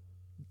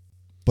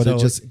 But So it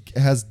just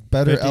has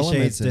better 50 elements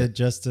Shades in did it.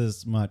 just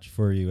as much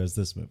for you as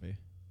this movie.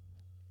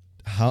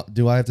 How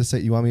do I have to say?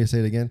 You want me to say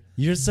it again?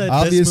 You just said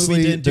Obviously, this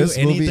movie didn't do this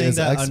movie anything is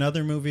that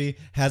another movie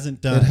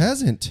hasn't done. It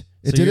hasn't. So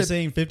It did you're it.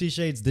 saying 50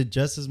 Shades did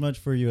just as much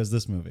for you as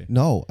this movie?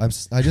 No, I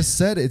just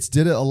said it's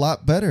did it a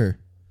lot better,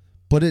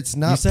 but it's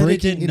not. You said it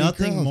breaking did any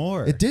nothing ground.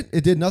 more. It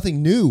did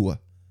nothing new.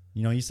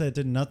 You know, you said it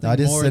did nothing I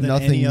just more said than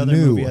nothing any other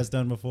new. movie has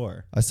done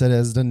before. I said it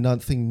has done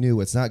nothing new.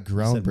 It's not said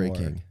more.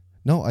 groundbreaking.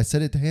 No, I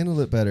said it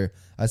handled it better.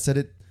 I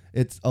said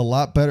it's a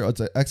lot better. It's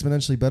an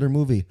exponentially better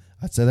movie.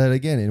 I said that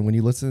again, and when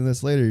you listen to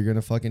this later, you're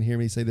gonna fucking hear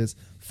me say this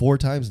 4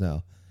 times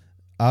now.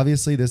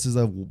 Obviously, this is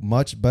a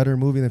much better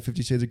movie than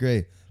 50 Shades of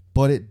Grey,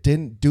 but it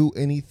didn't do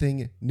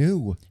anything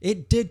new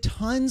It did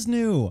tons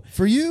new.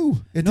 for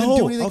you. It didn't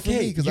do anything for me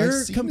okay, because you're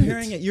I've seen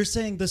comparing it. You're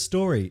saying the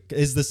story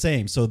is the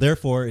same, so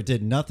therefore it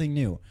did nothing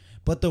new.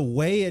 But the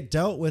way it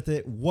dealt with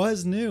it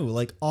was new.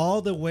 Like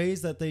all the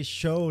ways that they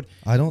showed,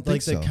 I don't think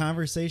like so. the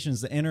conversations,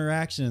 the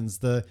interactions,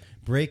 the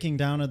breaking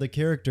down of the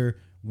character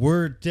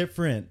were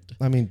different.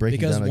 I mean, breaking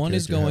Because down a one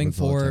is character going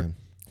happens all the for time.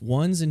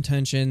 one's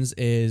intentions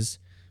is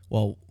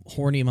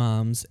horny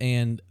moms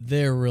and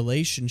their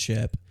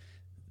relationship.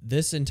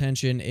 This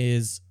intention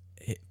is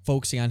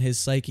focusing on his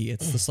psyche.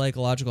 It's the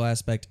psychological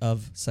aspect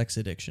of sex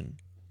addiction.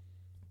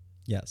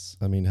 Yes.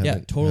 I mean, Yeah,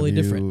 totally have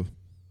you different.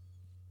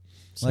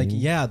 Like, seen-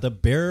 yeah, the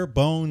bare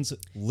bones,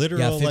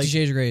 literal, Yeah, 50 like,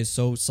 Shades of Grey is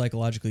so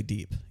psychologically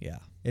deep. Yeah.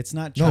 it's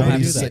not No, trying but to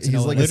do he's, that. he's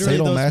No, like a literally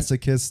those-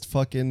 sadomasochist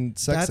fucking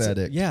sex that's-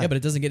 addict. Yeah. Yeah, but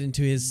it doesn't get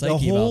into his The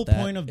psyche whole about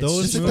that. point of It's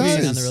those just movies- focusing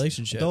on It the does.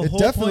 relationship. The It whole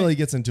definitely point-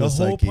 gets into the a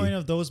whole psyche. point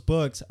of those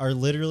books are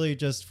literally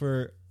just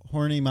for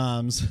horny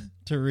moms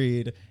to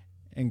read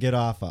and get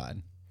off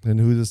on. And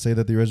who's to say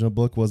that the original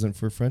book wasn't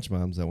for French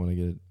moms that want to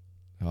get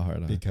How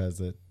hard?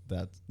 because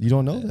that's You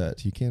don't know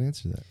that. You can't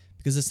answer that.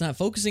 Because it's not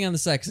focusing on the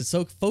sex. It's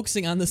so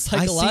focusing on the I seen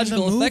the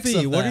psychological effects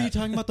movie. of What that. are you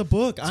talking about? The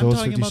book. So I'm is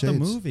talking 50 about the Shades.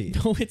 movie.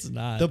 No, it's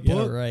not. The Yeah,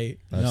 book- right.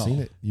 I've No. seen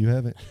it. You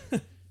haven't.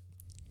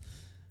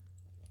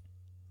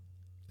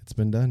 It's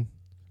been done.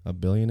 A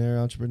billionaire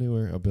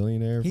entrepreneur, a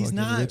billionaire. He's fucking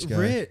not rich guy.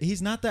 rich.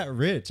 He's not that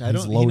rich. I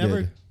He's don't.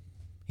 loaded.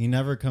 He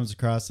never comes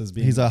across as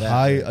being. He's a that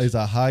high. rich. He's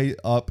a high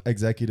up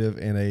executive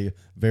in a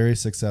very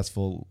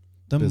successful.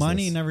 The business.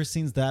 money never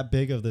seems that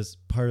big of this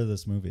part of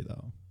this movie,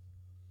 though.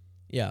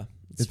 Yeah,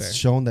 it's fair.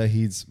 shown that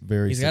he's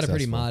very. He's got a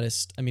pretty successful.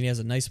 modest. I mean, he has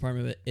a nice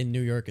apartment in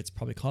New York. It's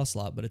probably costs a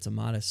lot, but it's a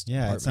modest. Yeah,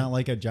 apartment. it's not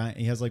like a giant.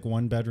 He has like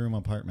 1-bedroom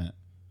apartment.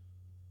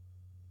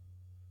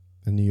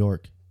 in New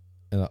York,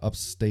 in a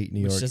upstate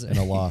New Which York, doesn't- in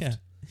a loft. yeah.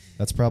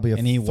 That's probably a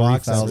And he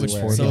walks 3,000 everywhere.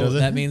 square So He feet. doesn't-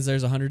 that means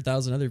there's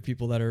 100,000 other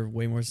people that are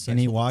way more successful. And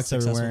he walks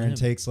successful everywhere than and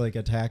him. takes like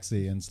a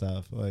taxi and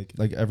stuff. Like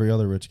every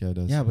other rich guy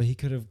does. yeah, but he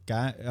could have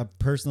got a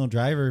personal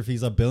driver if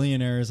he's a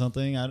billionaire or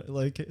something. I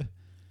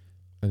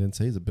didn't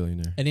say he's a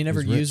billionaire. And he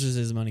never He's rich. uses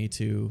his money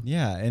to.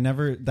 Yeah, it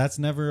never. That's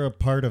never a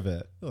part of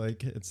it.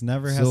 Like it's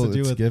never has Still, to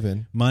do it's with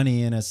given.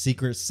 money in a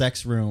secret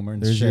sex room or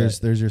There's shit.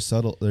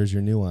 there's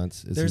your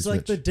nuance. Is There's he's like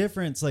rich. the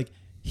difference. Like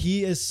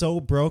he is so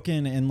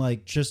broken and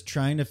like just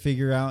trying to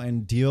figure out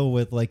and deal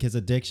with like his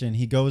addiction.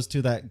 He goes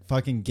to that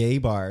fucking gay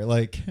bar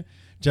like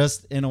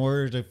just in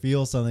order to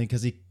feel something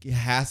because he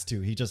has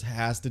to. He just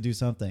has to do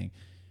something.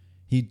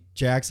 He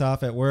jacks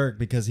off at work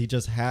because he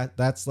just has.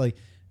 That's like.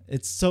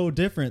 It's so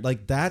different.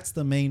 Like that's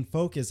the main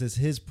focus is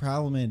his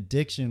problem and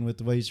addiction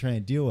with what he's trying to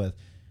deal with,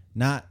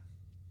 not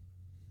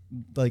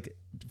like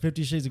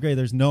 50 Shades of Grey.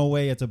 There's no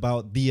way it's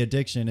about the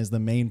addiction is the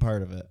main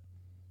part of it.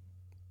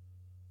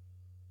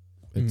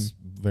 It's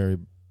very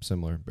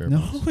similar. Bare No,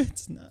 bones.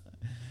 it's not.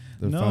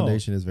 The no.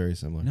 foundation is very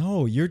similar.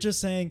 No, you're just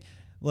saying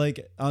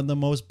like on the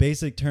most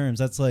basic terms.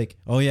 That's like,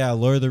 oh yeah,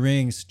 Lord of the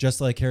Rings,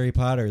 just like Harry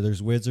Potter.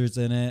 There's wizards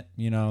in it.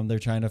 You know, they're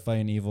trying to fight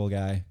an evil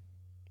guy,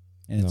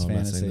 and it's I'm not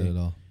fantasy. saying that at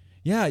all.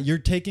 Yeah, you're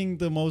taking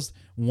the most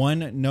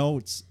one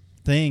notes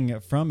thing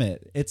from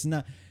it. It's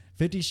not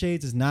 50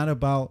 Shades is not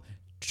about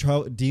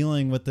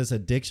dealing with this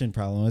addiction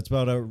problem. It's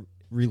about a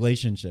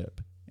relationship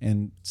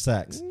and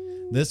sex.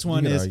 This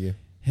one could is argue.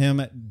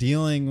 him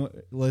dealing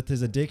with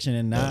his addiction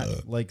and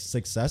not like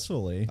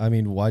successfully. I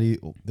mean, why do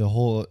you the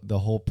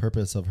whole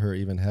purpose of her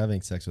even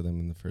having sex with him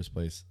in the first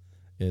place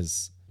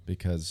is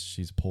because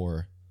she's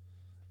poor,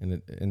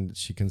 and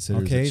she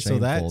considers Okay, it so shameful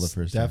that the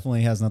first time.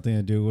 definitely has nothing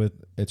to do with.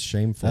 It's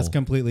shameful. That's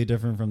completely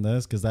different from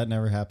this because that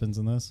never happens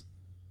in this.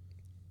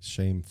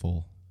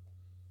 Shameful.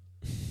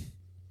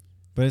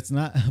 But it's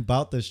not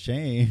about the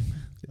shame.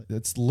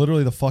 It's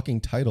literally the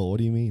fucking title. What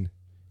do you mean?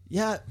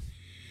 Yeah.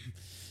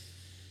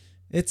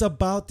 It's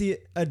about the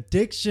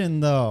addiction,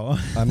 though.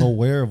 I'm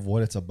aware of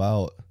what it's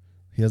about.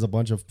 He has a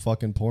bunch of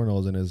fucking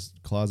pornos in his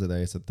closet that he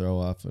has to throw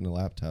off in a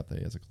laptop that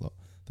he has to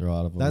throw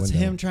out of a That's window.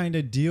 him trying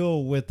to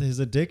deal with his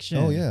addiction.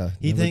 Oh, yeah.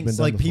 He Never thinks been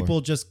done like before.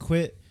 people just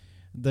quit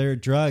their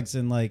drugs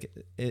and like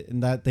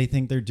and that they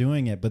think they're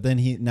doing it, but then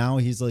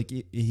he's like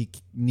he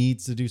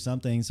needs to do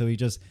something, so he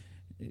just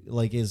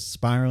like is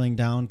spiraling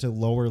down to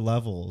lower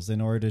levels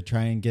in order to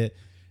try and get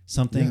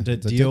something Yeah, to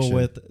it's deal addiction.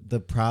 with the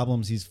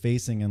problems he's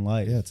facing in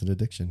life. Yeah, it's an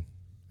addiction.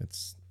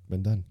 It's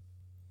been done.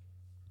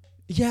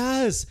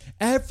 Yes,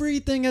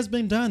 everything has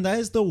been done. That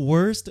is the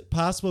worst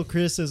possible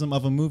criticism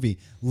of a movie.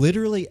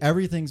 Literally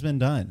everything's been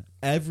done.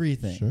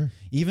 Everything. Sure.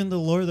 Even the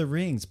Lord of the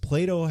Rings.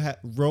 Plato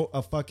wrote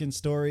a fucking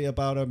story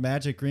about a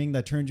magic ring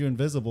that turned you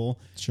invisible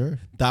Sure.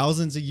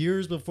 thousands of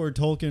years before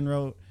Tolkien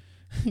wrote,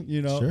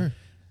 you know. Sure.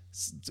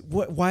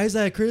 Why is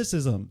that a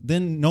criticism?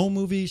 Then no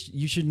movie,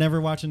 you should never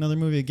watch another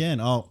movie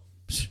again. Oh,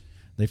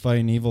 they fight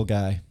an evil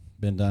guy.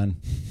 Been done.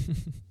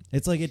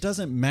 It's like it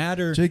doesn't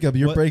matter. Jacob,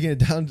 you're what- breaking it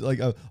down to like,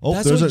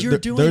 That's there's what you're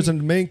doing. there's a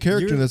main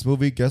character You're- in this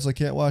movie. Guess I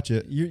can't watch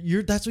it.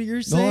 You're that's what you're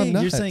No, saying. I'm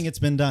not. You're saying it's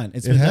been done.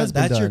 It's It been has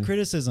done. been That's your done.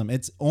 criticism.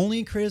 It's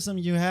only criticism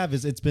you have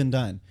is it's been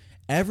done.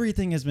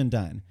 Everything has been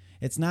done.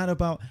 It's not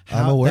about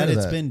I'm how aware that of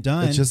it's that. been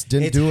done. It just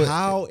didn't it's do it.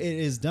 how it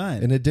is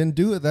done. And it didn't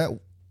do it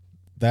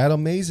that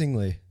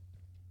amazingly.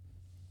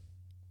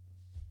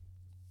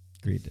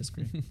 Agree,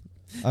 disagree.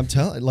 I'm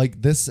telling,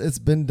 like, this, it's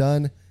been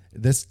done.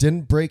 This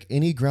didn't break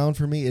any ground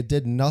for me. It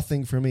did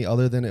nothing for me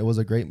other than it was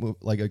a great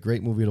a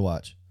great movie to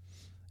watch.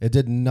 It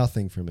did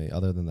nothing for me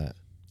other than that.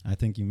 I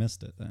think you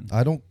missed it then.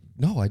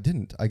 No, I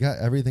didn't. I got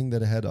everything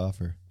that it had to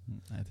offer.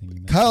 I think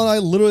you missed Kyle and I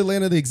literally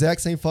landed the exact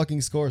same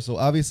fucking score, so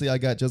obviously I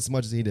got just as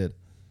much as he did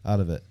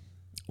out of it.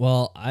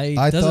 Well, I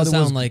doesn't thought it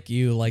sound was- like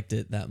you liked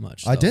it that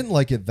much. I though. didn't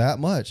like it that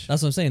much.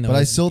 That's what I'm saying, though. But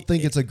I is still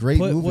think it's a great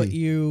put movie.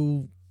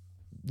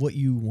 what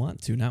you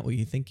want to, not what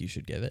you think you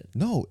should give it.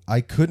 No,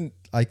 I couldn't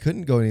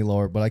go any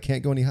lower, but I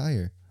can't go any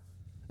higher.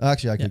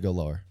 Actually, I could go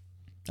lower.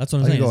 That's what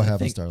I'm I could saying. go is I half a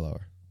think- star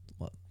lower.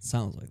 Well, it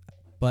sounds like that,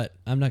 but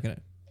I'm not gonna.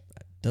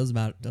 Doesn't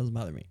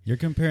bother me. You're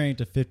comparing it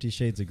to 50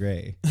 Shades of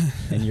Grey,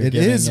 and you're It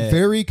giving is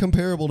very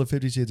comparable to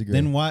 50 Shades of Grey.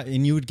 Then why?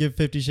 And you would give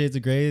 50 Shades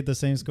of Grey the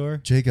same score?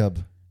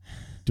 Jacob,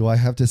 do I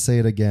have to say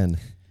it again?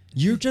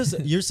 You're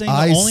saying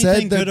I the only said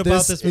thing that good about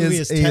this this movie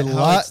is is a how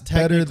lot it's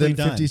better technically than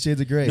done. 50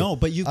 Shades of Grey. No,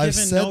 but you've I've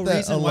given said no that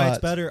reason a why it's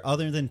lot. better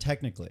other than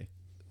technically.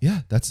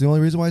 Yeah, that's the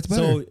only reason why it's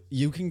better. So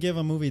you can give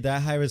a movie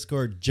that high of a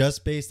score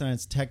just based on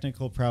its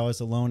technical prowess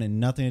alone and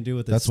nothing to do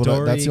with its that's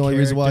story. that's the only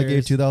reason why I gave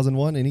characters.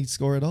 2001 any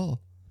score at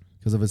all,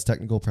 because of its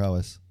technical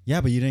prowess.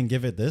 Yeah, but you didn't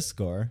give it this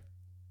score.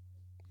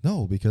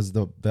 No, because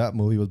that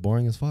movie was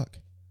boring as fuck.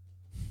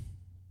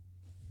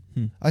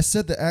 I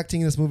said the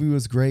acting in this movie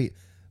was great.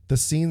 The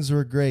scenes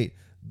were great.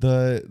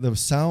 The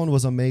sound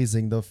was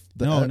amazing. The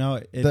didn't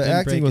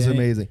acting break was any-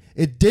 amazing.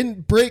 It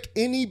didn't break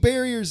any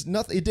barriers.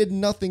 Nothing. It did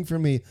nothing for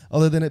me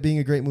other than it being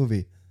a great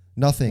movie.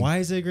 Nothing. Why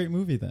is it a great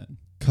movie then?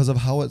 Because of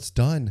how it's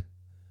done,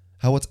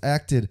 how it's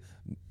acted.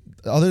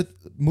 Other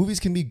movies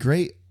can be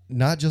great,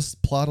 not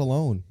just plot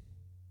alone.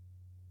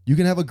 You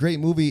can have a great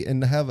movie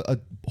and have a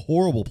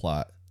horrible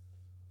plot.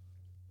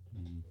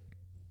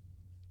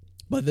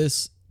 But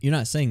you're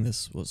not saying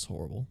this was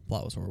horrible.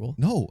 Plot was horrible.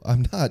 No,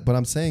 I'm not. But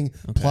I'm saying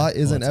Okay. plot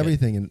Well, isn't that's good.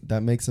 everything, and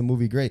that makes a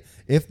movie great.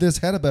 If this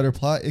had a better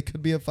plot, it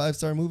could be a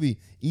 5-star movie.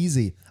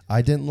 Easy.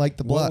 I didn't like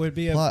the plot. What would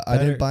be a plot. I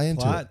better didn't buy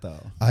into plot, it.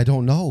 though? I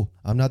don't know.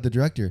 I'm not the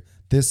director.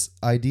 This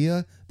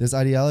idea, this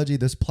ideology,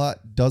 this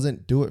plot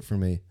doesn't do it for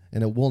me,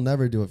 and it will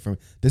never do it for me.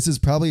 This is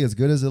probably as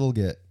good as it'll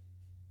get,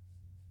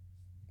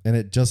 and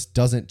it just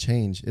doesn't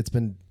change.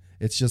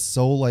 It's just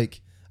so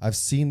like I've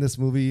seen this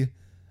movie.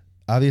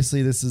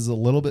 Obviously, this is a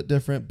little bit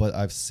different, but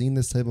I've seen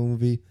this type of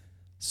movie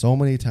so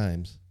many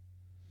times,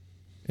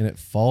 and it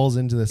falls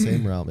into the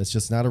same realm. It's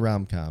just not a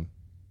rom-com.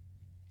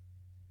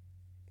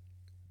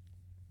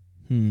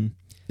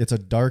 It's a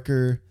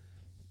darker,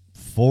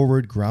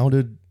 forward,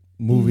 grounded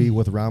movie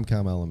with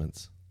rom-com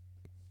elements.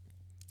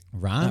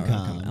 Not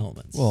Rom-com.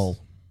 elements. Well,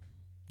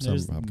 some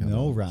There's rom-com no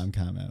elements.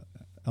 rom-com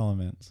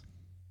elements.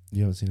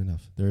 You haven't seen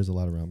enough. There is a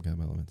lot of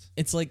rom-com elements.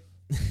 it's like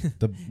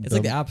The, it's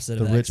like the opposite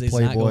the of that. rich 'cause he's not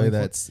playboy going for-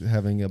 that's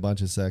having a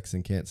bunch of sex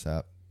and can't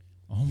stop.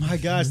 Oh my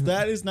gosh,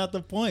 that is not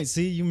the point.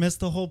 See, you missed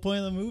the whole point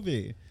of the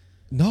movie.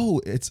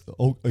 No, it's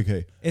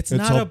okay. It's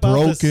not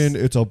about this-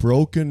 It's a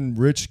broken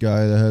rich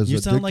guy that has. You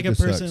sound like a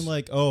addicted to person sex.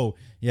 like, oh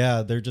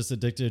yeah, they're just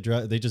addicted to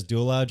drugs. They just do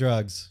a lot of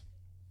drugs.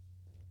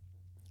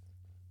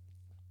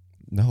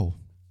 No,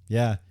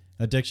 Yeah,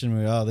 addiction.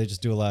 Oh, they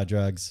just do a lot of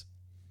drugs.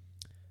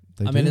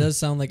 they I mean, it do. does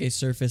sound like a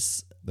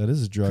surface That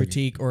is a drug.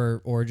 critique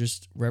or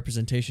just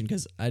representation,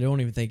 because I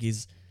don't even think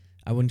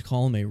I wouldn't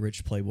call him a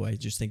rich playboy. I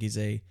just think he's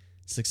a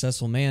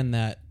successful man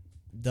that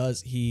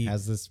Has this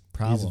He's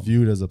problem.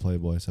 viewed as a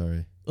playboy.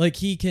 Sorry. like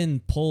he can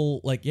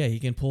pull he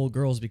can pull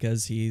girls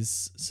because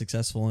he's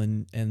successful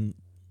and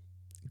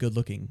good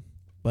looking,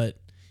 but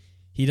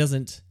he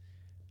doesn't,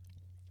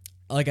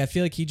 like, I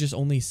feel like he just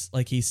only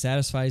he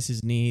satisfies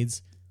his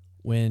needs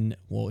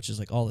which is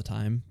like all the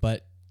time,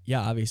 but yeah,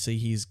 obviously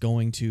he's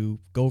going to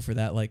go for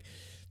that. Like,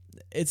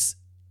 it's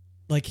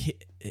like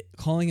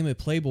calling him a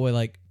playboy,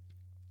 like,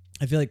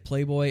 I feel like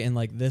playboy and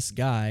like this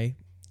guy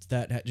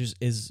that just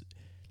is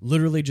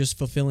literally just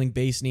fulfilling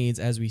base needs,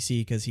 as we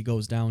see, because he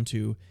goes down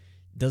to,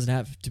 doesn't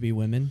have to be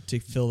women to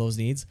fill those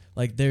needs.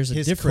 Like, there's a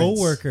His difference.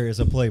 coworker is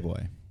a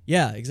playboy.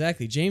 Yeah,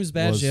 exactly. James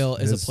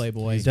Badgel is his- a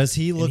playboy. Does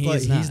he look he like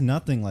is he's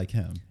not. nothing like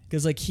him?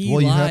 Because like he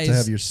Well, you lies. have to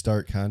have your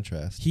stark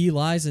contrast. He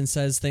lies and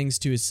says things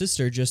to his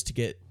sister just to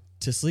get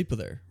to sleep with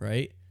her,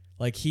 right?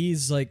 Like,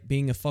 he's like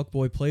being a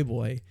fuckboy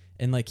playboy,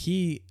 and like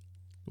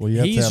Well, you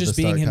have he's to have just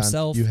the being stark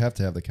himself. You have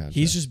to have the contrast.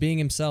 he's just being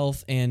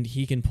himself, and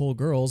he can pull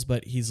girls,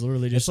 but he's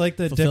literally just It's like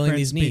the fulfilling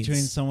difference these needs.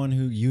 between someone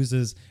who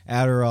uses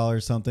Adderall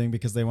or something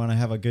because they want to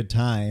have a good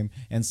time,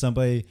 and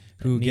somebody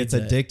who gets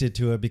needs it. addicted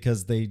to it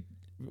because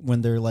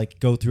when they're like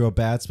go through a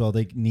bad spell,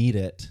 they need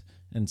it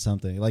and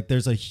something. Like,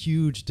 there's a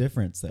huge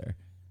difference there.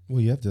 Well,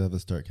 you have to have a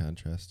stark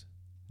contrast.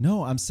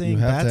 No, I'm saying You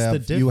have that's to have. the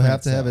difference. You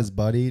have to have though. his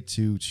buddy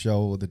to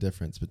show the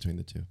difference between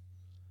the two.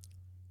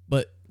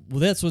 But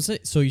that's what's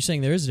it. So you're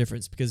saying there is a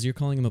difference because you're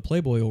calling him a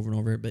playboy over and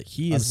over, but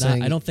he I'm is not.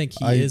 saying I don't think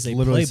he I is a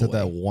literally playboy.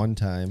 said that one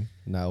time,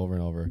 not over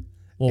and over.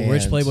 Well,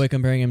 rich And- playboy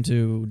comparing him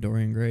to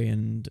Dorian Gray,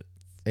 and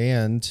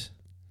And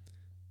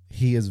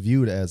he is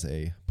viewed as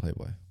a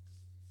playboy.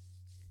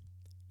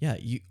 yeah,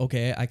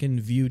 okay. I can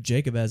view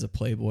Jacob as a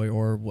playboy,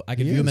 or I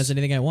can He view him is. as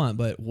anything I want.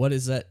 But what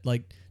is that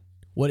like?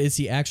 What is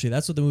he actually?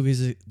 That's what the movie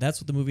is. That's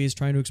what the movie is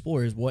trying to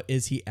explore. Is what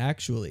is he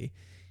actually?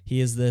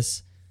 He is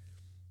this.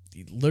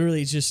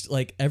 Literally, just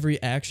like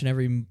every action,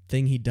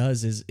 everything he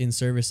does is in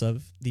service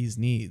of these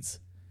needs,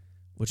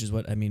 which is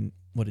what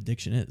what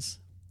addiction is.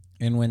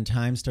 And when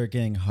times start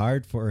getting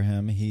hard for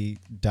him, he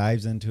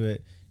dives into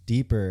it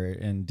deeper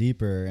and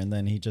deeper, and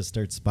then he just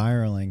starts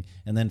spiraling.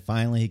 And then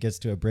finally he gets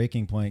to a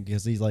breaking point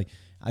because he's like,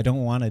 I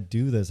don't want to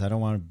do this. I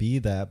don't want to be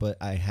that, but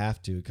I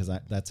have to because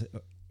that's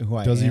who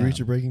I am. Does he reach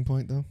a breaking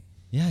point though?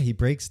 Yeah, he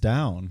breaks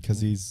down.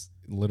 Because he's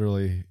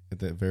literally at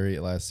the very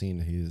last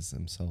scene, he is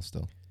himself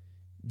still.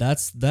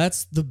 That's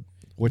the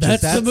Which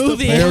That's is the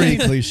movie. very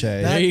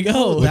cliche. There you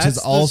go. Which is That's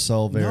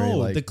also very,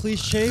 like- the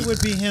cliche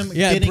would be him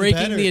yeah getting breaking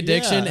better. the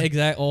addiction. Yeah.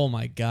 Exact. Oh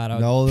my god, I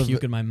would No,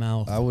 puke in my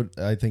mouth.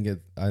 I think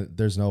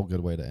there's no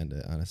good way to end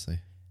it, honestly.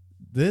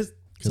 This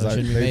So it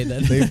shouldn't be made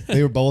then.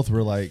 they were both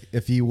were like,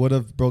 if he would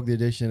have broke the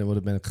addiction, it would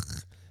have been.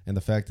 And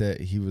the fact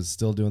that he was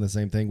still doing the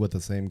same thing with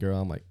the same girl,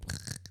 I'm like,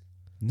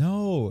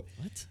 No.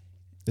 What?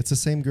 it's the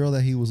same girl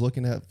that he was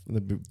looking at in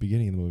the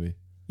beginning of the movie.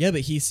 Yeah,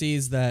 but he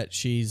sees that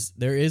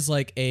there's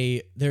like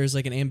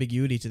an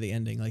ambiguity to the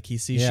ending. Like he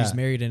sees Yeah. she's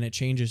married and it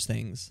changes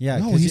things. Yeah.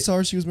 No, 'cause he you- saw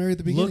her. She was married at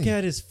the beginning. Look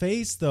at his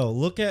face, though.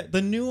 Look at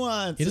the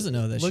nuance. He doesn't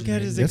know that Look she's at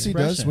married. his Yes, he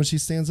expression. does. When she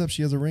stands up,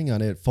 she has a ring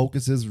on it.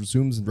 Focuses,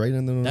 zooms right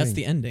in the ring. That's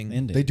the ending.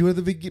 ending. They do it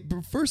at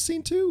the first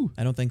scene too.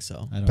 I don't think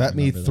so. I don't Bet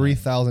me remember that.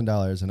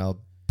 $3,000 and I'll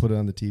put it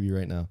on the TV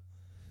right now.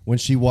 When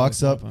she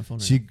walks pull it up, up on my phone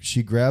right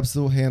she grabs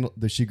the handle.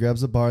 She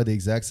grabs the bar the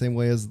exact same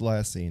way as the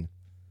last scene.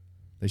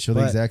 They show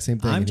the But exact same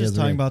thing. I'm and he just has a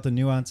talking ring. about the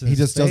nuance. In He his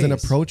just doesn't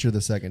face. approach her the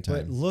second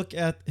But time. look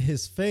at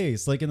his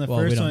face. Like in the Well,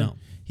 we first don't one, know.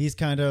 he's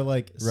kind of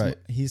like Right.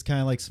 he's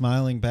kind of like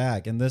smiling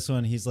back. And this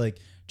one, he's like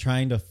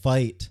trying to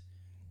fight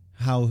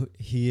how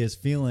he is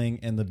feeling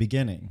in the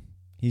beginning.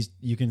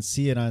 You can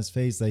see it on his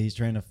face that he's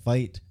trying to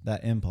fight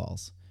that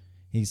impulse.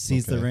 He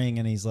sees the Okay. ring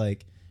and he's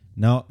like,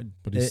 no.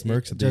 But he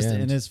smirks at the just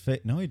end. in his face.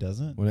 No, he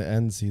doesn't. When it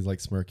ends, he's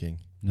like smirking.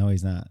 No,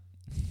 he's not.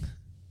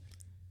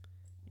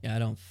 Yeah, I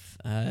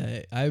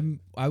don't.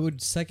 I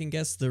would second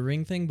guess the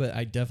ring thing, but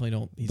I definitely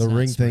don't. He's The not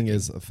ring thing smirking.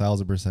 is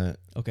 1,000%.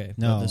 okay.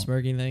 No. but the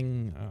smirking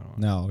thing. I don't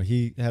know. No,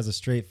 he has a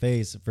straight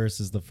face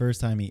versus the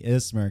first time he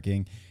is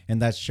smirking, and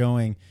that's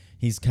showing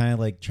he's kind of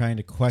like trying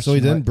to question. So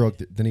he didn't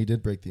what- then he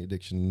did break the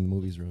addiction and the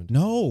movie's ruined.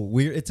 No,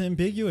 it's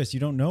ambiguous.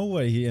 You don't know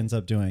what he ends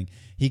up doing.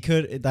 He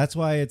could. That's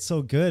why it's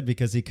so good,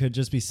 because he could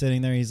just be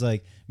sitting there. He's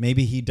like,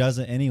 maybe he does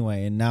it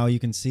anyway, and now you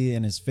can see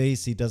in his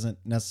face he doesn't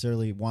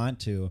necessarily want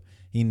to.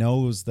 He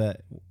knows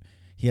that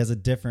he has a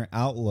different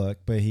outlook,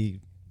 but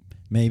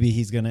maybe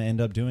he's going to end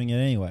up doing it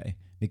anyway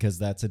because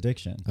that's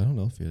addiction. I don't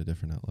know if he had a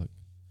different outlook.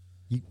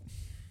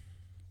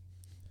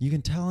 You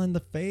can tell in the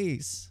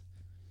face.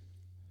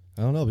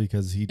 I don't know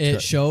because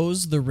It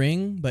shows the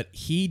ring, but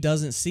he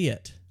doesn't see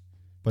it.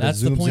 but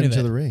That's it zooms the point of into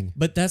it. the ring.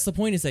 But that's the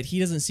point, is that he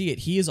doesn't see it.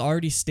 He is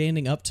already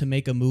standing up to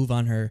make a move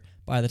on her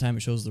by the time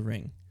it shows the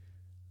ring.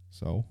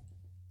 So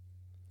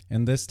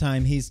And this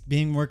time he's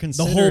being more The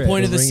considerate. whole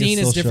point of The the ring is scene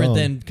is still different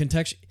shown. than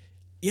contextual.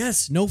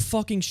 Yes, no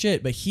fucking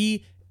shit. But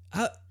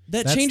that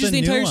That's changes the the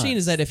entire nuance. scene.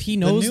 Is that if he The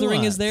knows the ring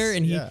is nuance, there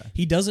and yeah.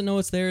 he doesn't know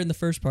it's there in the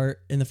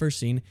first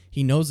scene,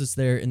 he knows it's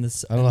there in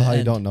the. I don't know how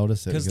you don't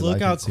notice it 'Cause because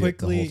look I how can see it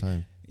quickly- the whole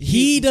time.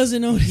 He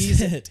doesn't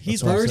notice it. what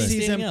He's I'm already saying.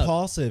 He's standing up.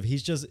 impulsive.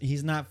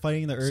 He's not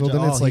fighting the urge So at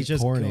then all. it's like He's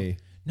just corny.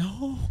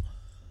 No.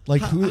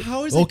 Like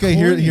How is it okay,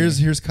 corny?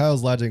 here's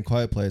Kyle's logic in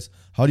Quiet Place.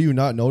 How do you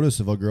not notice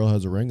if a girl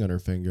has a ring on her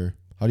finger?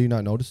 How do you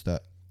not notice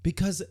that?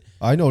 Because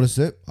I notice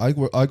it. I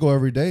go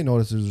every day and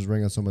notice there's a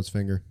ring on someone's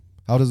finger.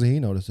 How doesn't he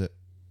notice it?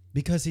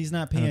 he's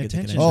not I don't paying get the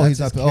attention. connection. Oh, That's he's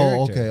not. his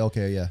Oh, character.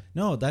 okay, yeah.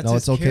 No, that's No,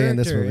 his it's okay in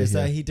this character, movie, Is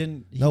that yeah. he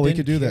didn't? No, we didn't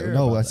could do that. care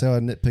No, about I that. said I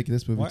nitpick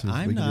this movie What? too.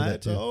 I'm we can do not.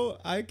 that too. Oh,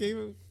 I gave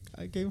him.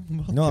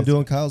 Both. No, I'm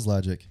doing Kyle's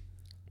logic.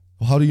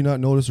 Well, how do you not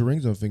notice a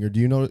ring on a finger? Do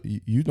you know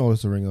you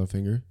notice a ring on a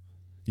finger?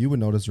 You would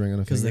notice a ring on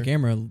a Because finger. the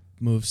camera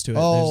moves to it.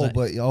 Oh, There's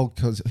but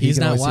because he's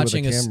not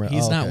watching watching a. camera.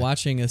 He's Oh, not okay.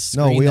 watching a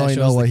screen. No, we that only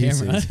shows know the what he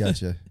camera. sees.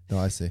 Gotcha. No,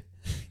 I see.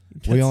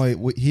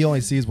 That's- He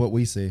only sees what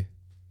we see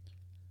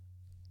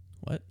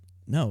What?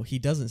 No, he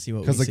doesn't see what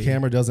we because the see.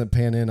 camera doesn't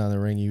pan in on the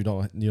ring. You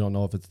don't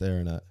know if it's there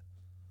or not.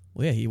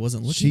 Well, yeah, he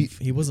wasn't looking.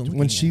 He wasn't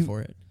looking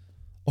for it.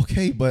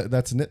 Okay, but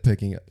that's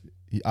nitpicking.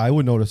 I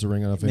would notice a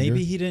ring on a finger.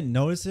 Maybe he didn't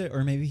notice it,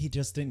 or maybe he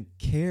just didn't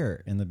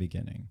care in the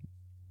beginning,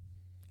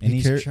 and He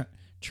he's cared-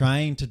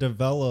 trying to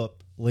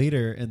develop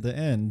later at the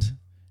end,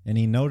 and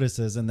he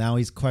notices, and now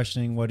he's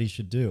questioning what he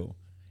should do,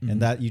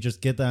 and that you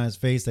just get that on his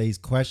face that he's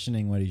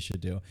questioning what he should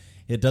do.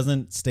 It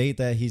doesn't state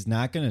that he's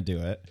not going to do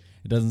it.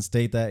 It doesn't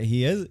state that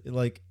he is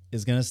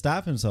going to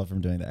stop himself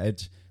from doing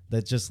that.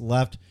 That just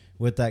left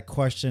with that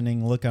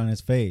questioning look on his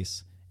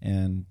face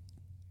and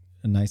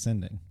a nice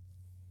ending.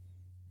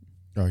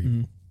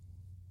 Argue.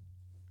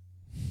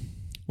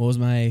 What was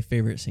my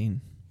favorite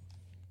scene?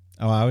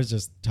 Oh, I was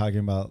just talking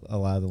about a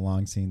lot of the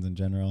long scenes in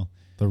general.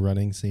 The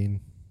running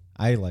scene.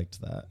 I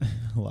liked that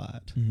a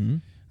lot. Mm-hmm.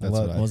 That's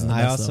what I Wasn't thought.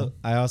 the best, though.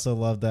 I also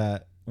love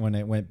that when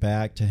it went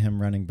back to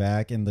him running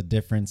back and the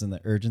difference in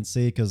the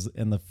urgency, because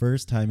in the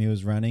first time he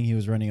was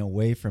running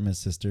away from his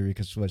sister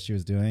because of what she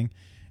was doing,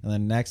 and the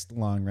next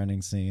long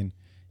running scene,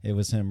 it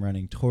was him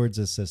running towards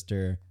his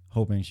sister,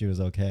 hoping she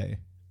was okay.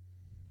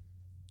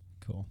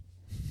 Cool.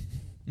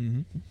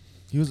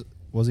 Mm-hmm.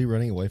 Was he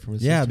running away from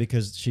his Yeah, sister?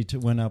 because she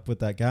went up with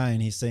that guy,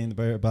 and he's saying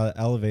about the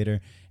elevator,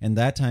 and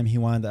that time he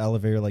wanted the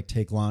elevator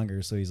take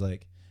longer, so he's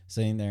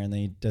sitting there, and then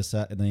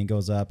he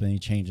goes up and he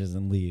changes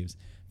and leaves.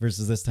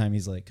 Versus this time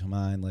he's come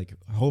on,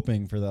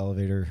 hoping for the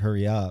elevator,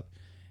 hurry up,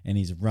 and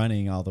he's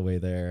running all the way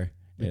there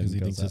because and he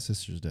goes thinks up. his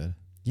sister's dead.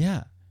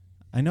 Yeah,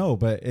 I know,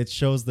 but it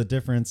shows the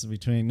difference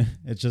between.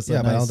 It's just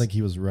Yeah, but I don't think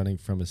he was running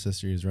from his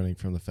sister. He was running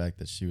from the fact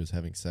that she was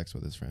having sex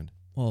with his friend.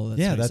 Well, that's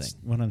yeah, what he's that's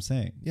saying. what I'm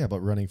saying. Yeah, but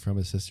running from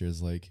his sister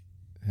is like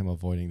him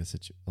avoiding the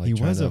situation. He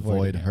Trying was to avoiding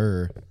avoid it.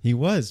 her. He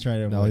was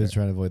trying to. No, avoid he was her.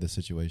 trying to avoid the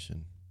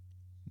situation.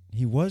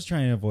 He was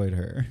trying to avoid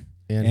her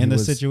And and he the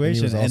was- situation,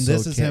 he was and also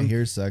this is can't him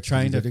hear sex.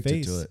 trying He's to addicted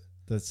face to it.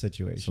 the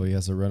situation. So he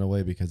has to run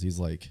away because he's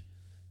like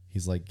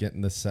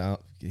getting the sound,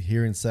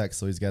 hearing sex.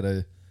 So he's got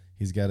to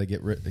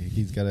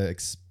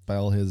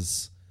expel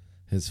his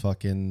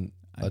fucking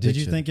addiction. Did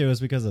you think it was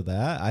because of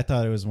that? I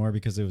thought it was more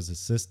because it was his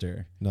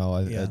sister. No,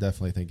 I Yeah.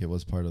 definitely think it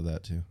was part of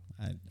that too.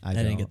 I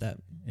didn't don't. get that.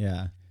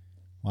 Yeah.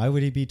 Why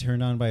would he be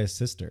turned on by his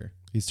sister?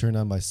 He's turned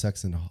on by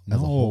sex as a No,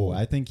 whole.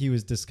 I think he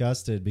was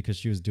disgusted because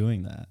she was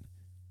doing that.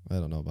 I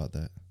don't know about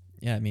that.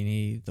 Yeah, I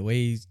mean, the way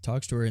he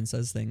talks to her and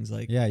says things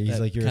like, Yeah, he's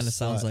like, "You're a kind of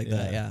sounds slut," like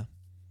that. yeah. Yeah.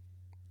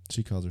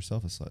 She calls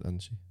herself a slut, doesn't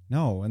she?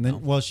 No, and then No.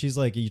 well, she's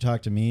like, "You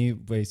talked to me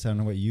based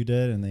on what you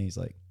did," and then he's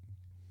like,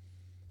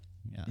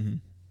 "Yeah." Mhm.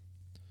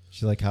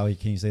 She's like, "How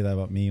can you say that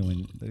about me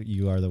when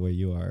you are the way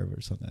you are," or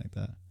something like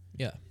that.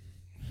 Yeah.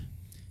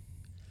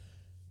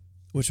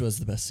 Which was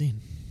the best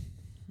scene.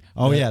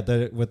 Oh Yeah.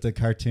 yeah, with the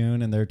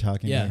cartoon and they're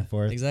talking back Yeah, and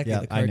forth. exactly.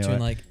 Yeah, The I knew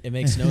cartoon, it. like, it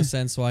makes no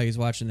sense why he's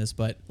watching this,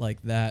 but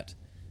like that,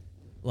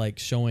 like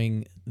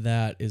showing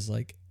that is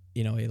like,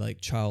 you know, a like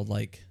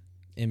childlike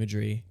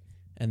imagery,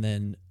 and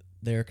then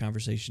their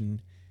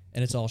conversation,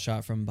 and it's all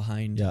shot from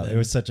behind. Yeah, them. it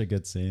was such a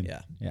good scene.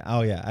 Yeah. Yeah.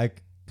 Oh yeah, I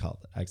called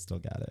it. I still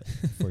got it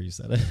before you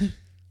said it.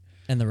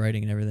 And the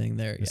writing and everything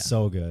there. Yeah. It's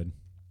so good.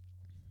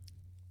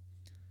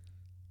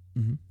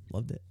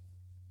 Loved it.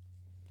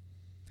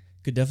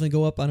 Could definitely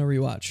go up on a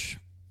rewatch.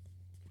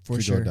 For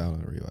Could sure. go down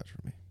on a rewatch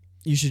for me.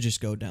 You should just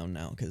go down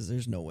now because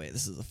there's no way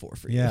this is a 4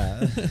 for you.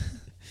 Yeah.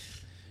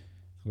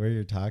 Where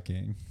you're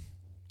talking.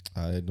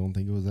 I don't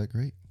think it was that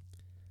great.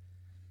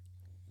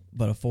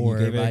 But a 4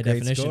 gave it a by great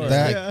definition score. is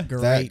That- like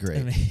great. that great.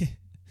 I mean,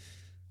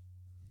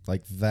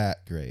 Like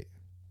that great.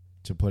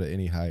 To put it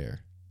any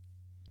higher.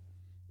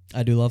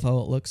 I do love how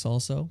it looks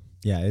also.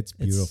 Yeah, it's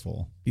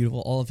beautiful.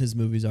 Beautiful. All of his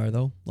movies are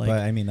though. Like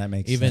but I mean that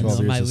makes even sense.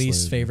 12 my Years a least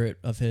Slave. favorite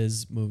of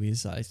his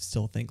movies, I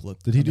still think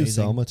look Did he do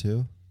amazing. Selma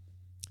too?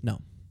 No.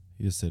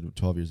 He just said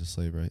 12 Years a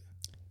Slave, right?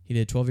 He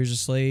did 12 Years a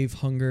Slave,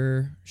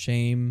 Hunger,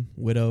 Shame,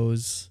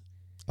 Widows,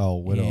 Oh,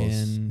 Widows.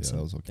 and Yeah,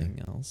 that was okay.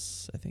 something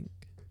else, I think.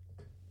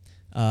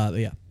 But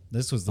yeah,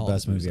 This was the all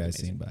best his movies movie are I've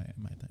seen amazing. by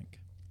him, I think.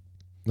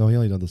 No, he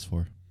only done this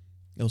 4.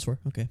 those 4.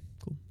 Okay,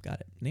 cool.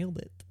 Got it. Nailed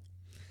it.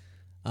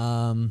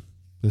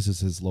 This is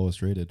his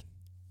lowest rated.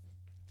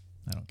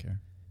 I don't care.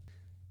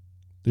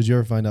 Did you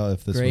ever find out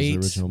if this Great.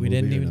 was the original we movie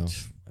didn't or even. no?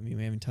 I mean,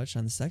 we haven't touched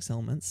on the sex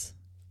elements.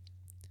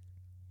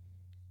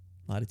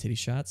 A lot of titty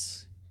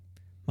shots.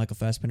 Michael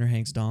Fassbender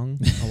hangs dong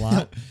a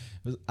lot.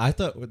 I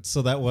thought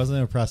so that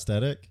wasn't a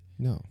prosthetic.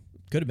 No,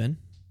 Could have been.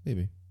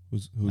 maybe.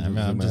 Who's I mean,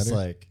 I'm just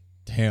like,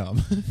 damn.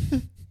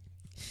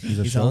 he's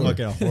a he's shower. on-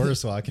 Looking at a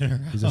horse walking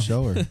around. He's a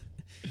shower.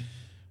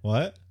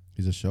 What?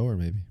 He's a shower,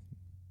 maybe.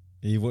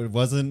 He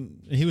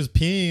wasn't. He was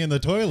peeing in the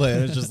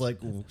toilet. It's just like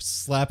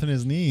slapping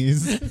his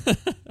knees.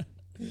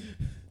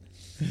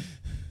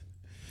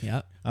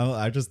 Yeah.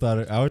 I just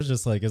thought I was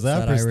just like, is that,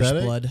 That Irish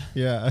prosthetic? blood.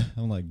 Yeah.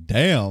 I'm like,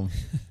 damn.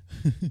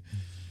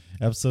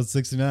 Episode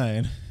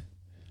 69.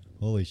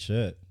 Holy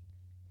shit.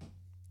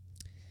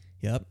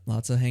 Yep.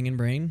 Lots of hanging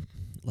brain.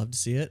 Love to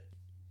see it.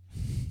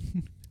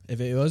 If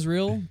it was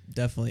real,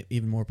 definitely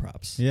even more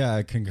props.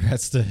 Yeah.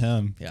 Congrats to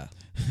him. Yeah.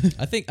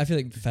 I feel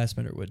like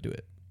Fassbender would do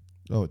it.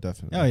 Oh,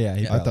 definitely. Oh yeah.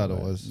 He I probably thought it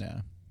would. was.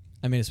 Yeah.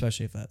 I mean,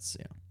 especially if that's,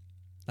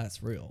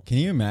 that's real. Can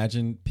you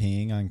imagine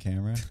peeing on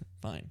camera?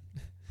 Fine.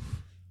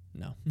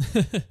 No.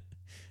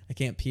 I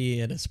can't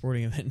pee at a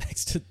sporting event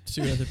next to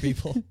 2 other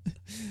people.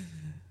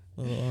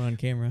 Let alone on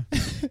camera.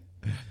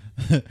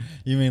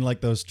 You mean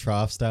like those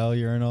trough style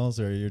urinals,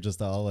 or you're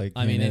just all like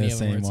I mean, peeing in any the of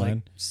them where same it's one?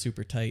 like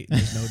super tight.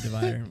 There's no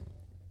divider.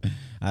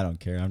 I don't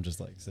care. I'm just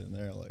like sitting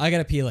there, like, I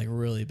gotta pee like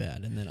really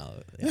bad, and then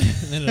and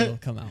then it'll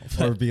come out.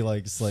 or But be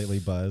like slightly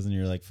buzzed, and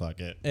you're like, fuck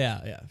it.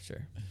 yeah,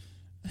 sure.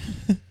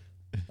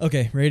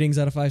 Okay, ratings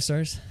out of 5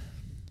 stars.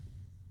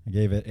 I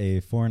gave it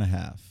a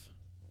 4.5.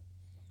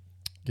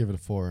 Give it a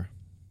 4.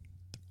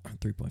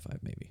 3.5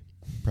 maybe.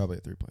 Probably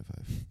a 3.5.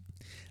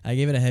 I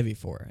gave it a heavy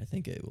 4. I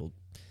think it will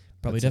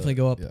probably That's definitely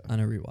go up yeah. on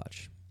a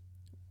rewatch.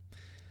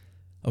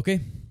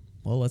 Okay,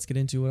 well, let's get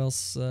into what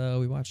else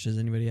we watched. Does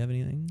anybody have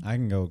anything? I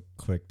can go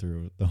quick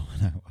through the one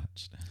I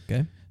watched.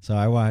 Okay. So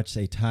I watched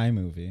a Thai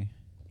movie,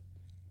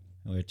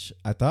 which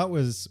I thought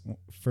was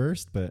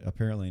first, but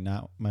apparently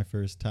not my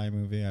first Thai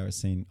movie. I was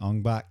seeing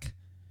Ong Bak,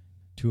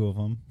 2 of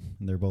them,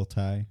 and they're both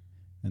Thai.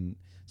 And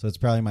so it's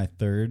probably my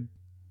third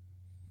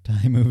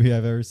Thai movie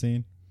I've ever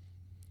seen.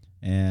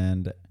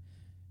 And,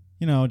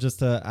 you know,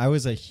 just I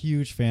was a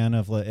huge fan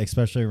of, like,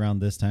 especially around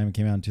this time. It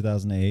came out in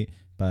 2008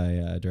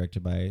 by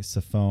directed by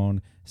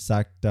Saphone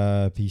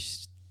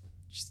Sakdapish.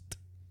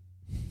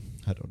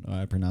 I don't know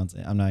how I pronounce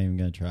it. I'm not even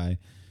going to try.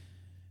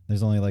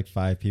 There's only like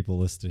 5 people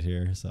listed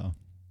here, so.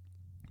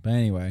 But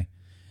anyway,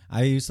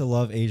 I used to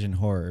love Asian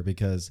horror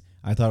because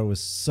I thought it was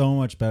so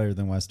much better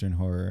than Western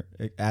horror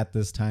at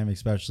this time,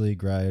 especially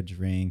Grudge,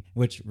 Ring,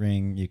 which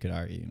Ring you could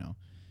argue, you know.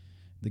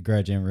 The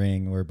Grudge and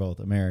Ring were both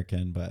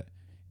American, but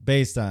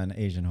based on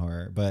Asian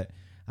horror. But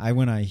I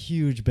went on a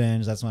huge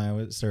binge. That's when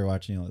I started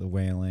watching, you know, The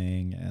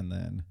Wailing, and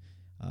then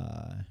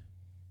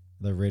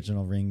the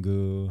original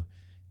Ringu,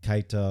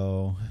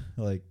 Kaito.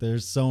 Like,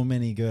 there's so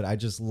many good. I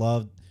just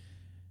loved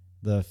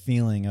the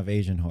feeling of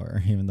Asian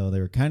horror, even though they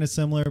were kind of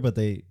similar, but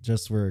they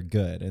just were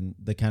good and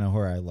the kind of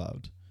horror I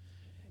loved.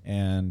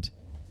 And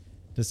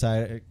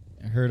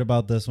heard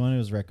about this one. It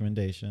was a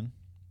recommendation,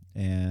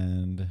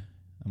 and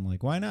I'm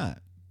like, why not?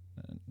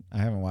 I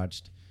haven't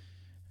watched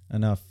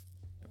enough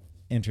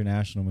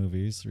international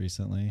movies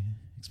recently,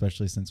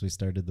 especially since we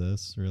started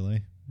this.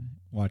 Really,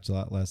 watch a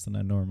lot less than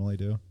I normally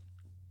do.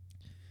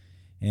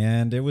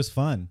 And it was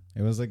fun.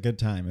 It was a good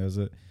time. It was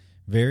a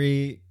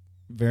very,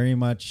 very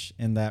much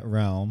in that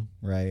realm,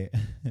 right?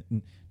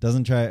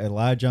 Doesn't try a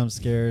lot of jump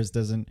scares,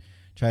 doesn't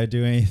try to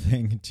do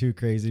anything too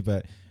crazy,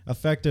 but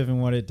effective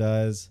in what it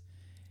does.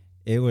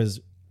 It was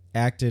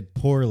acted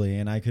poorly,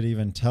 and I could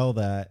even tell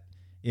that,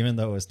 even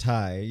though it was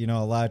Thai. You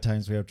know, a lot of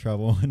times we have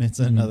trouble when it's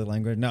another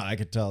language. No, I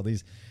could tell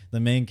the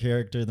main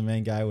character, the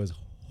main guy, was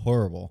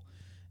horrible.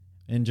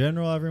 In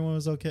general, everyone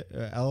was okay.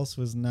 Else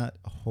was not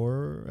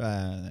horror.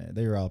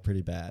 They were all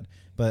pretty bad,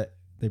 but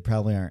they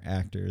probably aren't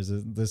actors.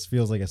 This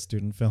feels like a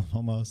student film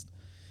almost.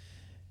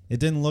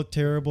 It didn't look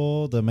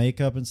terrible. The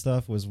makeup and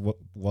stuff was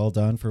well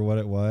done for what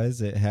it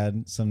was. It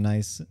had some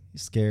nice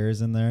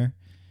scares in there,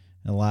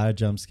 a lot of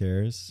jump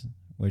scares,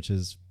 which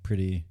is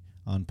pretty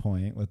on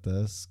point with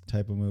this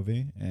type of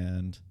movie.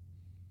 And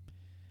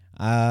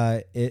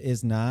it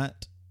is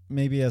not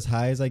maybe as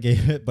high as I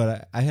gave it,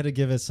 but I had to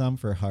give it some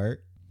for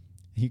heart.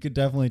 You could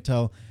definitely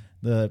tell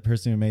the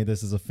person who made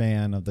this is a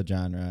fan of the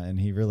genre, and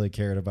he really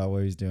cared about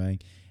what he's doing.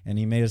 And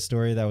he made a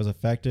story that was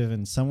effective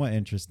and somewhat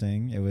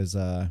interesting. It was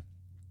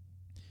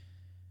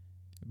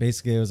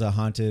basically it was a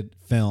haunted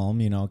film,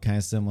 you know, kind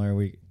of similar.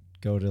 We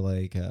go to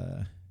like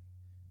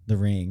The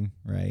Ring,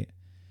 right?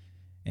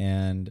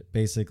 And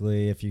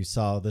basically, if you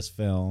saw this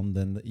film,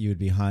 then you would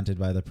be haunted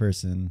by the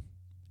person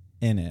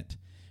in it,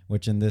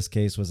 which in this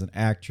case was an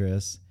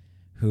actress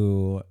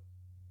who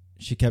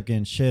she kept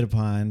getting shit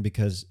upon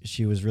because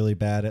she was really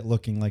bad at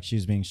looking like she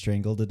was being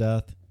strangled to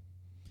death.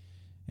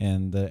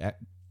 And the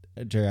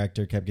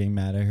director kept getting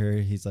mad at her.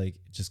 He's like,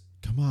 just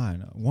come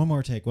on, one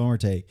more take.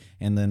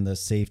 And then the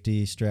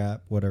safety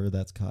strap, whatever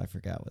that's called, I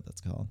forgot what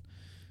that's called.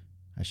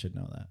 I should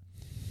know that.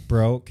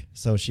 Broke,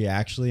 so she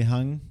actually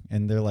hung,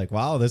 and they're like,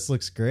 wow, this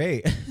looks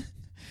great.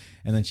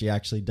 And then she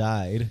actually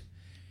died,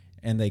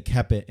 and they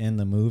kept it in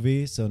the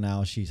movie, so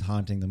now she's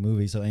haunting the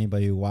movie, so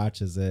anybody who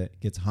watches it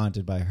gets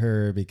haunted by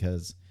her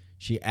because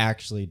she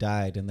actually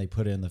died, and they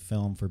put it in the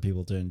film for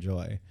people to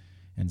enjoy.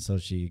 And so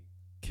she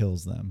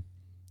kills them,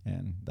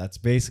 and that's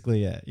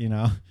basically it, you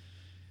know.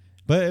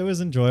 But it was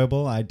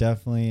enjoyable. I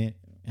definitely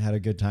had a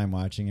good time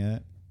watching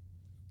it.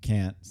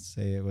 Can't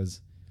say it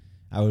was,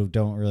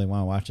 don't really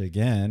want to watch it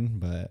again,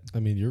 but I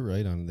mean, you're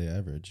right on the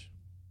average.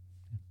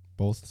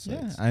 Both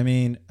sides. yeah. I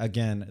mean,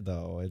 again,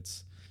 though,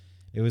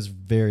 it was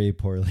very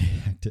poorly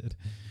acted,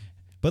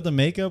 but the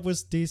makeup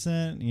was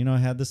decent. You know, it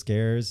had the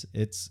scares.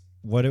 It's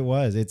what it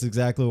was. It's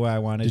exactly what I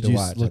wanted Did to you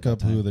watch. look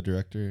up who the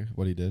director,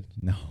 what he did?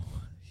 No,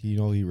 You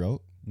know, he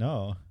wrote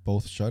no.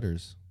 both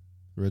Shutters,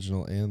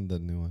 original and the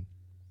new one.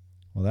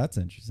 Well, that's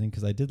interesting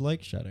because I did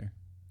like Shudder.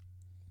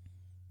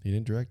 He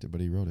didn't direct it, but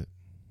he wrote it.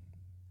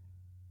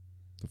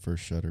 The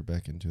first Shutter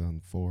back in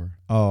 2004.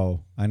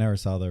 Oh, I never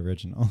saw the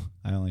original.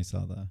 I only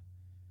saw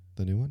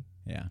The new one?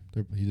 yeah.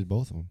 He did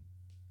both of them.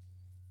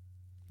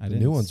 I The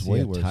didn't new one's see way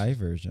a worse. Thai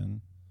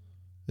version.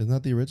 Isn't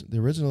that the original? The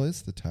original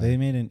is the Thai. They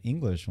made an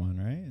English one,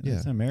 right? Yeah.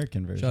 It's an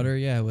American version. Shutter,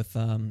 yeah, with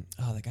the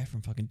guy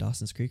from fucking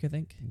Dawson's Creek, I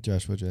think.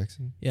 Joshua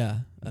Jackson. Yeah,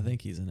 I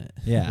think he's in it.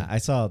 Yeah, I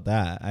saw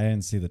that. I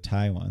didn't see the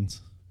Thai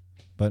ones,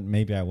 but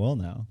maybe I will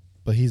now.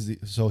 But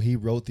so he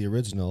wrote the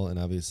original, and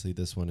obviously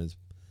this one is,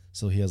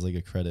 so he has like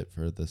a credit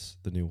for the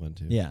new one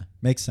too. Yeah,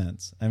 makes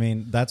sense. I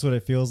mean, that's what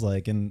it feels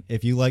like. And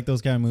if you like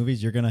those kind of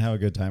movies, you're gonna have a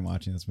good time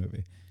watching this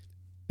movie.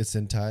 It's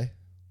in Thai.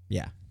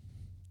 Yeah.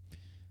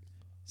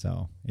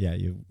 So yeah,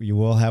 you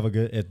will have a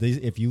good.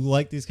 If you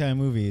like these kind of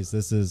movies,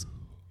 this is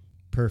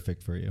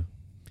perfect for you.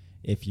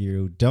 If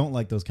you don't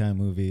like those kind of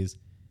movies,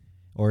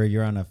 or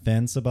you're on a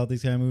fence about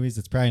these kind of movies,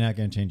 it's probably not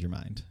going to change your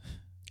mind.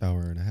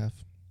 Hour and a half.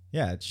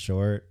 Yeah, it's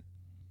short,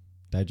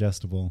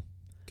 digestible,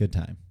 good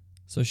time.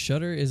 So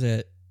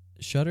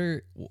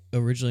Shutter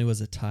originally was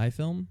a Thai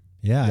film.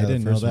 Yeah, I Yeah, the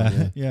didn't know first one,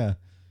 that. Yeah.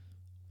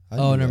 I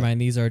Oh, knew never that mind.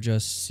 These are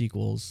just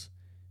sequels,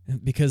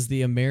 because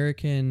the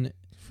American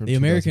from the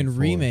American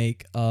 2004.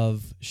 remake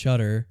of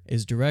Shutter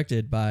is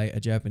directed by a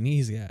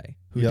Japanese guy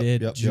who Yep,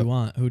 did yep,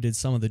 Ju-on, who did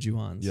some of the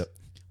Ju-ons. Yep.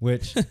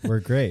 Which were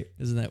great.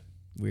 Isn't that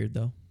weird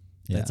though?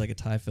 Yeah. That's like a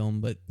Thai film,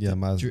 but Yeah,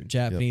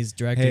 Japanese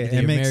directed Hey, the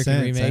it makes American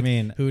sense. remake. I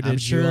mean, who did I'm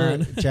sure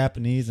Ju-on.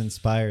 Japanese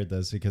inspired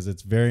this because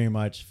it's very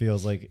much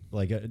feels like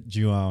a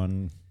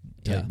Ju-on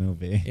type Yeah.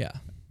 movie. Yeah.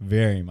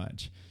 Very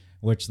much.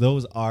 Which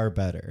those are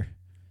better.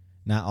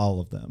 Not all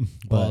of them.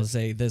 But Well, I'll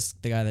say the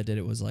guy that did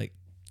it was like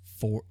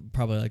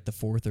probably like the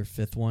fourth or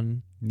fifth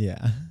one. yeah.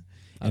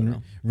 I don't And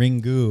know.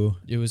 Ringu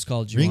It was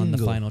called Ju-on, the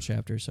Ringo final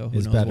chapter. So who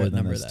is knows better what than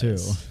number this that too.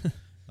 is.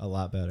 A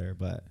lot better,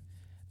 but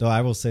though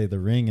I will say The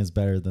Ring is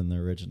better than the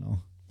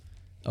original.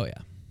 Oh yeah.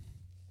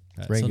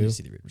 That's- Still need Ringu. to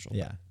see the original.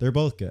 Yeah, they're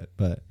both good,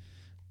 but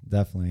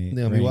definitely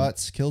Naomi Ring-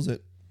 Watts kills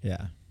it.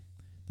 Yeah,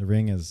 The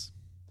Ring is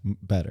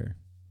better.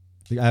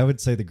 I would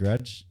say The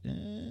Grudge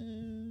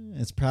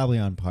is probably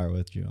on par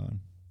with Ju-On.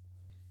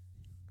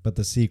 But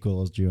the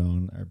sequels,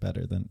 Ju-On, are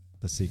better than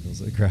the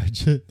sequels of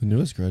Grudge. The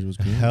newest Grudge was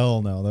cool.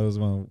 Hell no. That was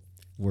one of the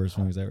worst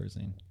movies I've ever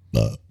seen.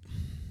 Is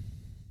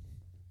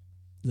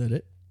that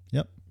it?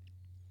 Yep.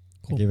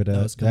 Cool. I give it That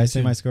a. was Did I coming say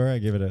soon. my score? I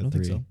give it I a don't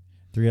think 3. so.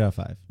 3 out of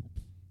 5.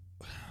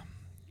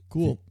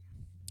 Cool.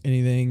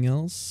 Anything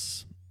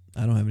else?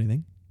 I don't have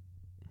anything.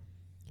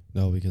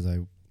 No, because I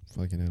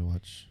fucking had to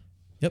watch.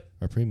 Yep.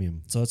 Our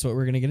premium. So that's what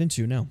we're going to get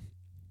into now.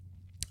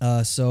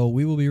 So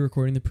we will be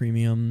recording the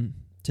premium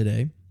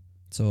today.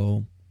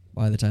 So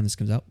by the time this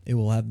comes out, it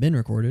will have been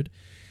recorded.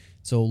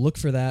 So look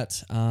for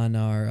that on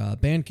our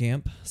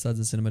Bandcamp,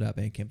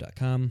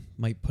 sudsandcinema.bandcamp.com.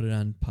 Might put it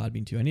on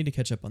Podbean too. I need to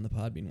catch up on the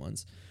Podbean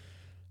ones.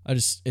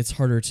 It's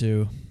harder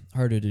to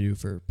do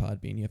for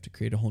Podbean. You have to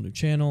create a whole new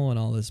channel and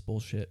all this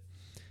bullshit.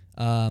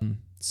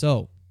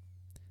 So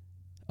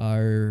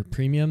our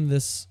premium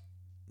this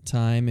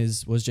time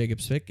was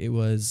Jacob's pick. It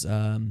was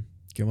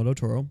Guillermo del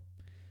Toro.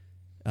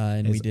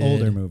 And It's we did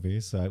older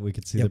movies, so we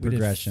could see the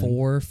progression. We did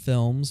 4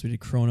 films. We did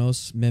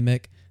Kronos,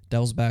 Mimic,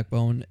 Devil's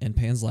Backbone, and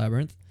Pan's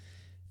Labyrinth.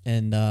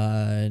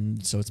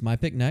 And so it's my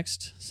pick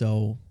next.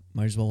 So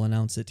might as well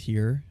announce it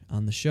here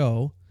on the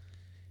show.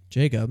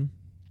 Jacob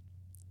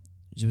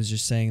was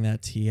just saying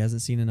that he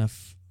hasn't seen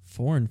enough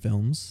foreign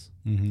films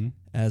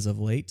as of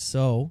late.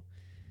 So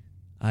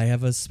I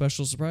have a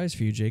special surprise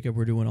for you, Jacob.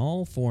 We're doing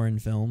all foreign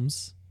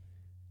films.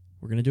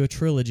 We're going to do a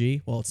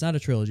trilogy. Well, it's not a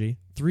trilogy.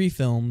 3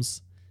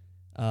 films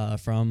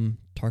from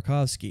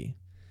Tarkovsky.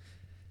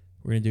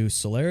 We're going to do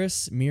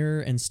Solaris,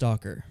 Mirror, and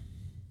Stalker.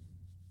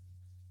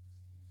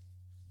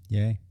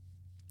 Yay.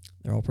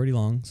 They're all pretty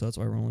long, so that's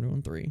why we're only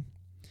doing 3.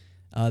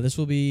 This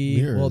will be...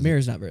 Mirror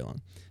Mirror's not very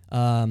long.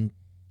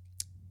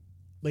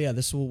 But yeah,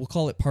 we'll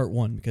call it part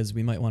 1 because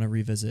we might want to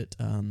revisit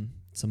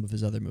some of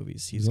his other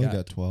movies. He's only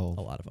got 12.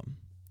 a lot of them.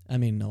 I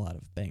mean, a lot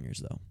of bangers,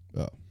 though.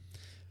 Oh.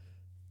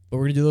 But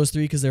we're going to do those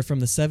 3 because they're from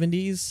the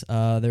 70s.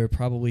 They're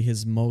probably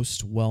his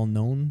most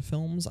well-known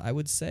films, I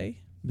would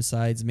say.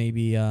 Besides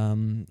maybe,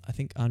 I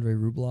think Andrei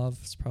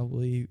Rublev is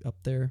probably up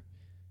there.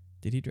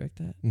 Did he direct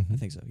that? Mhm. I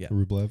think so, yeah.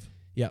 Rublev.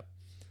 Yep.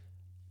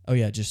 Oh,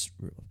 yeah, just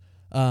Rublev.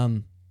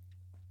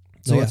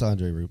 No, yeah. it's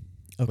Andrei Rublev.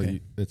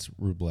 Okay. It's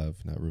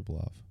Rublev, not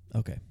Rublev.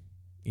 Okay.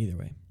 Either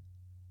way.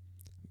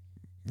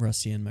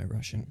 Rusty and my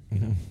Russian.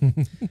 You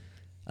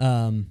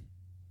know?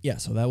 Yeah,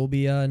 so that will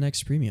be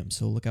next premium,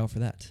 so look out for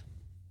that.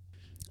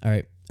 All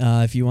right.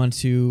 If you want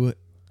to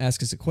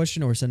ask us a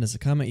question or send us a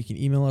comment, you can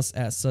email us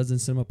at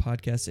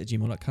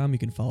sudsandcinemapodcast@gmail.com. You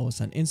can follow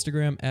us on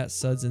Instagram at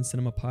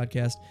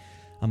sudsandcinemapodcast.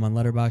 I'm on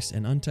Letterboxd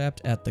and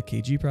Untapped at the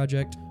KG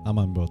Project. I'm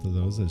on both of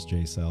those as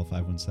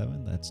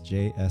JSAL517. That's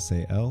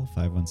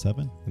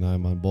JSAL517. And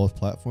I'm on both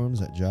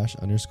platforms at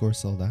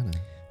Josh_Saldana.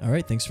 All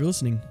right. Thanks for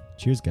listening.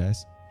 Cheers,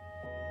 guys.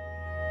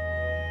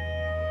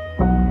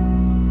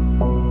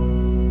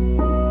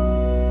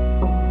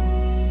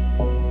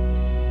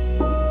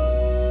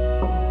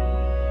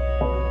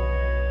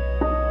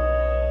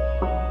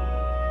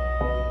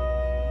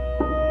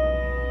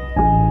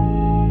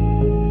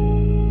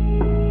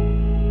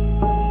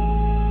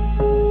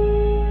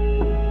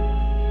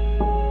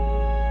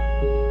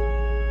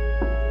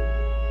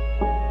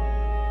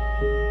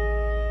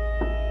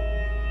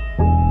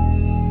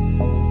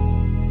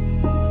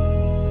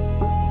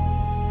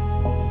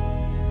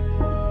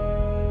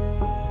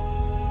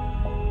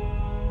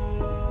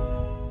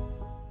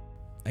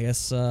 I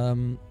guess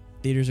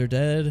theaters are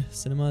dead.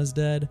 Cinema is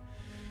dead.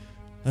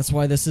 That's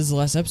why this is the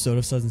last episode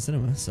of Suds and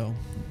Cinema. So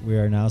We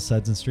are now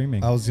Suds and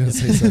Streaming. I was going to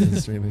say something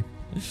streaming.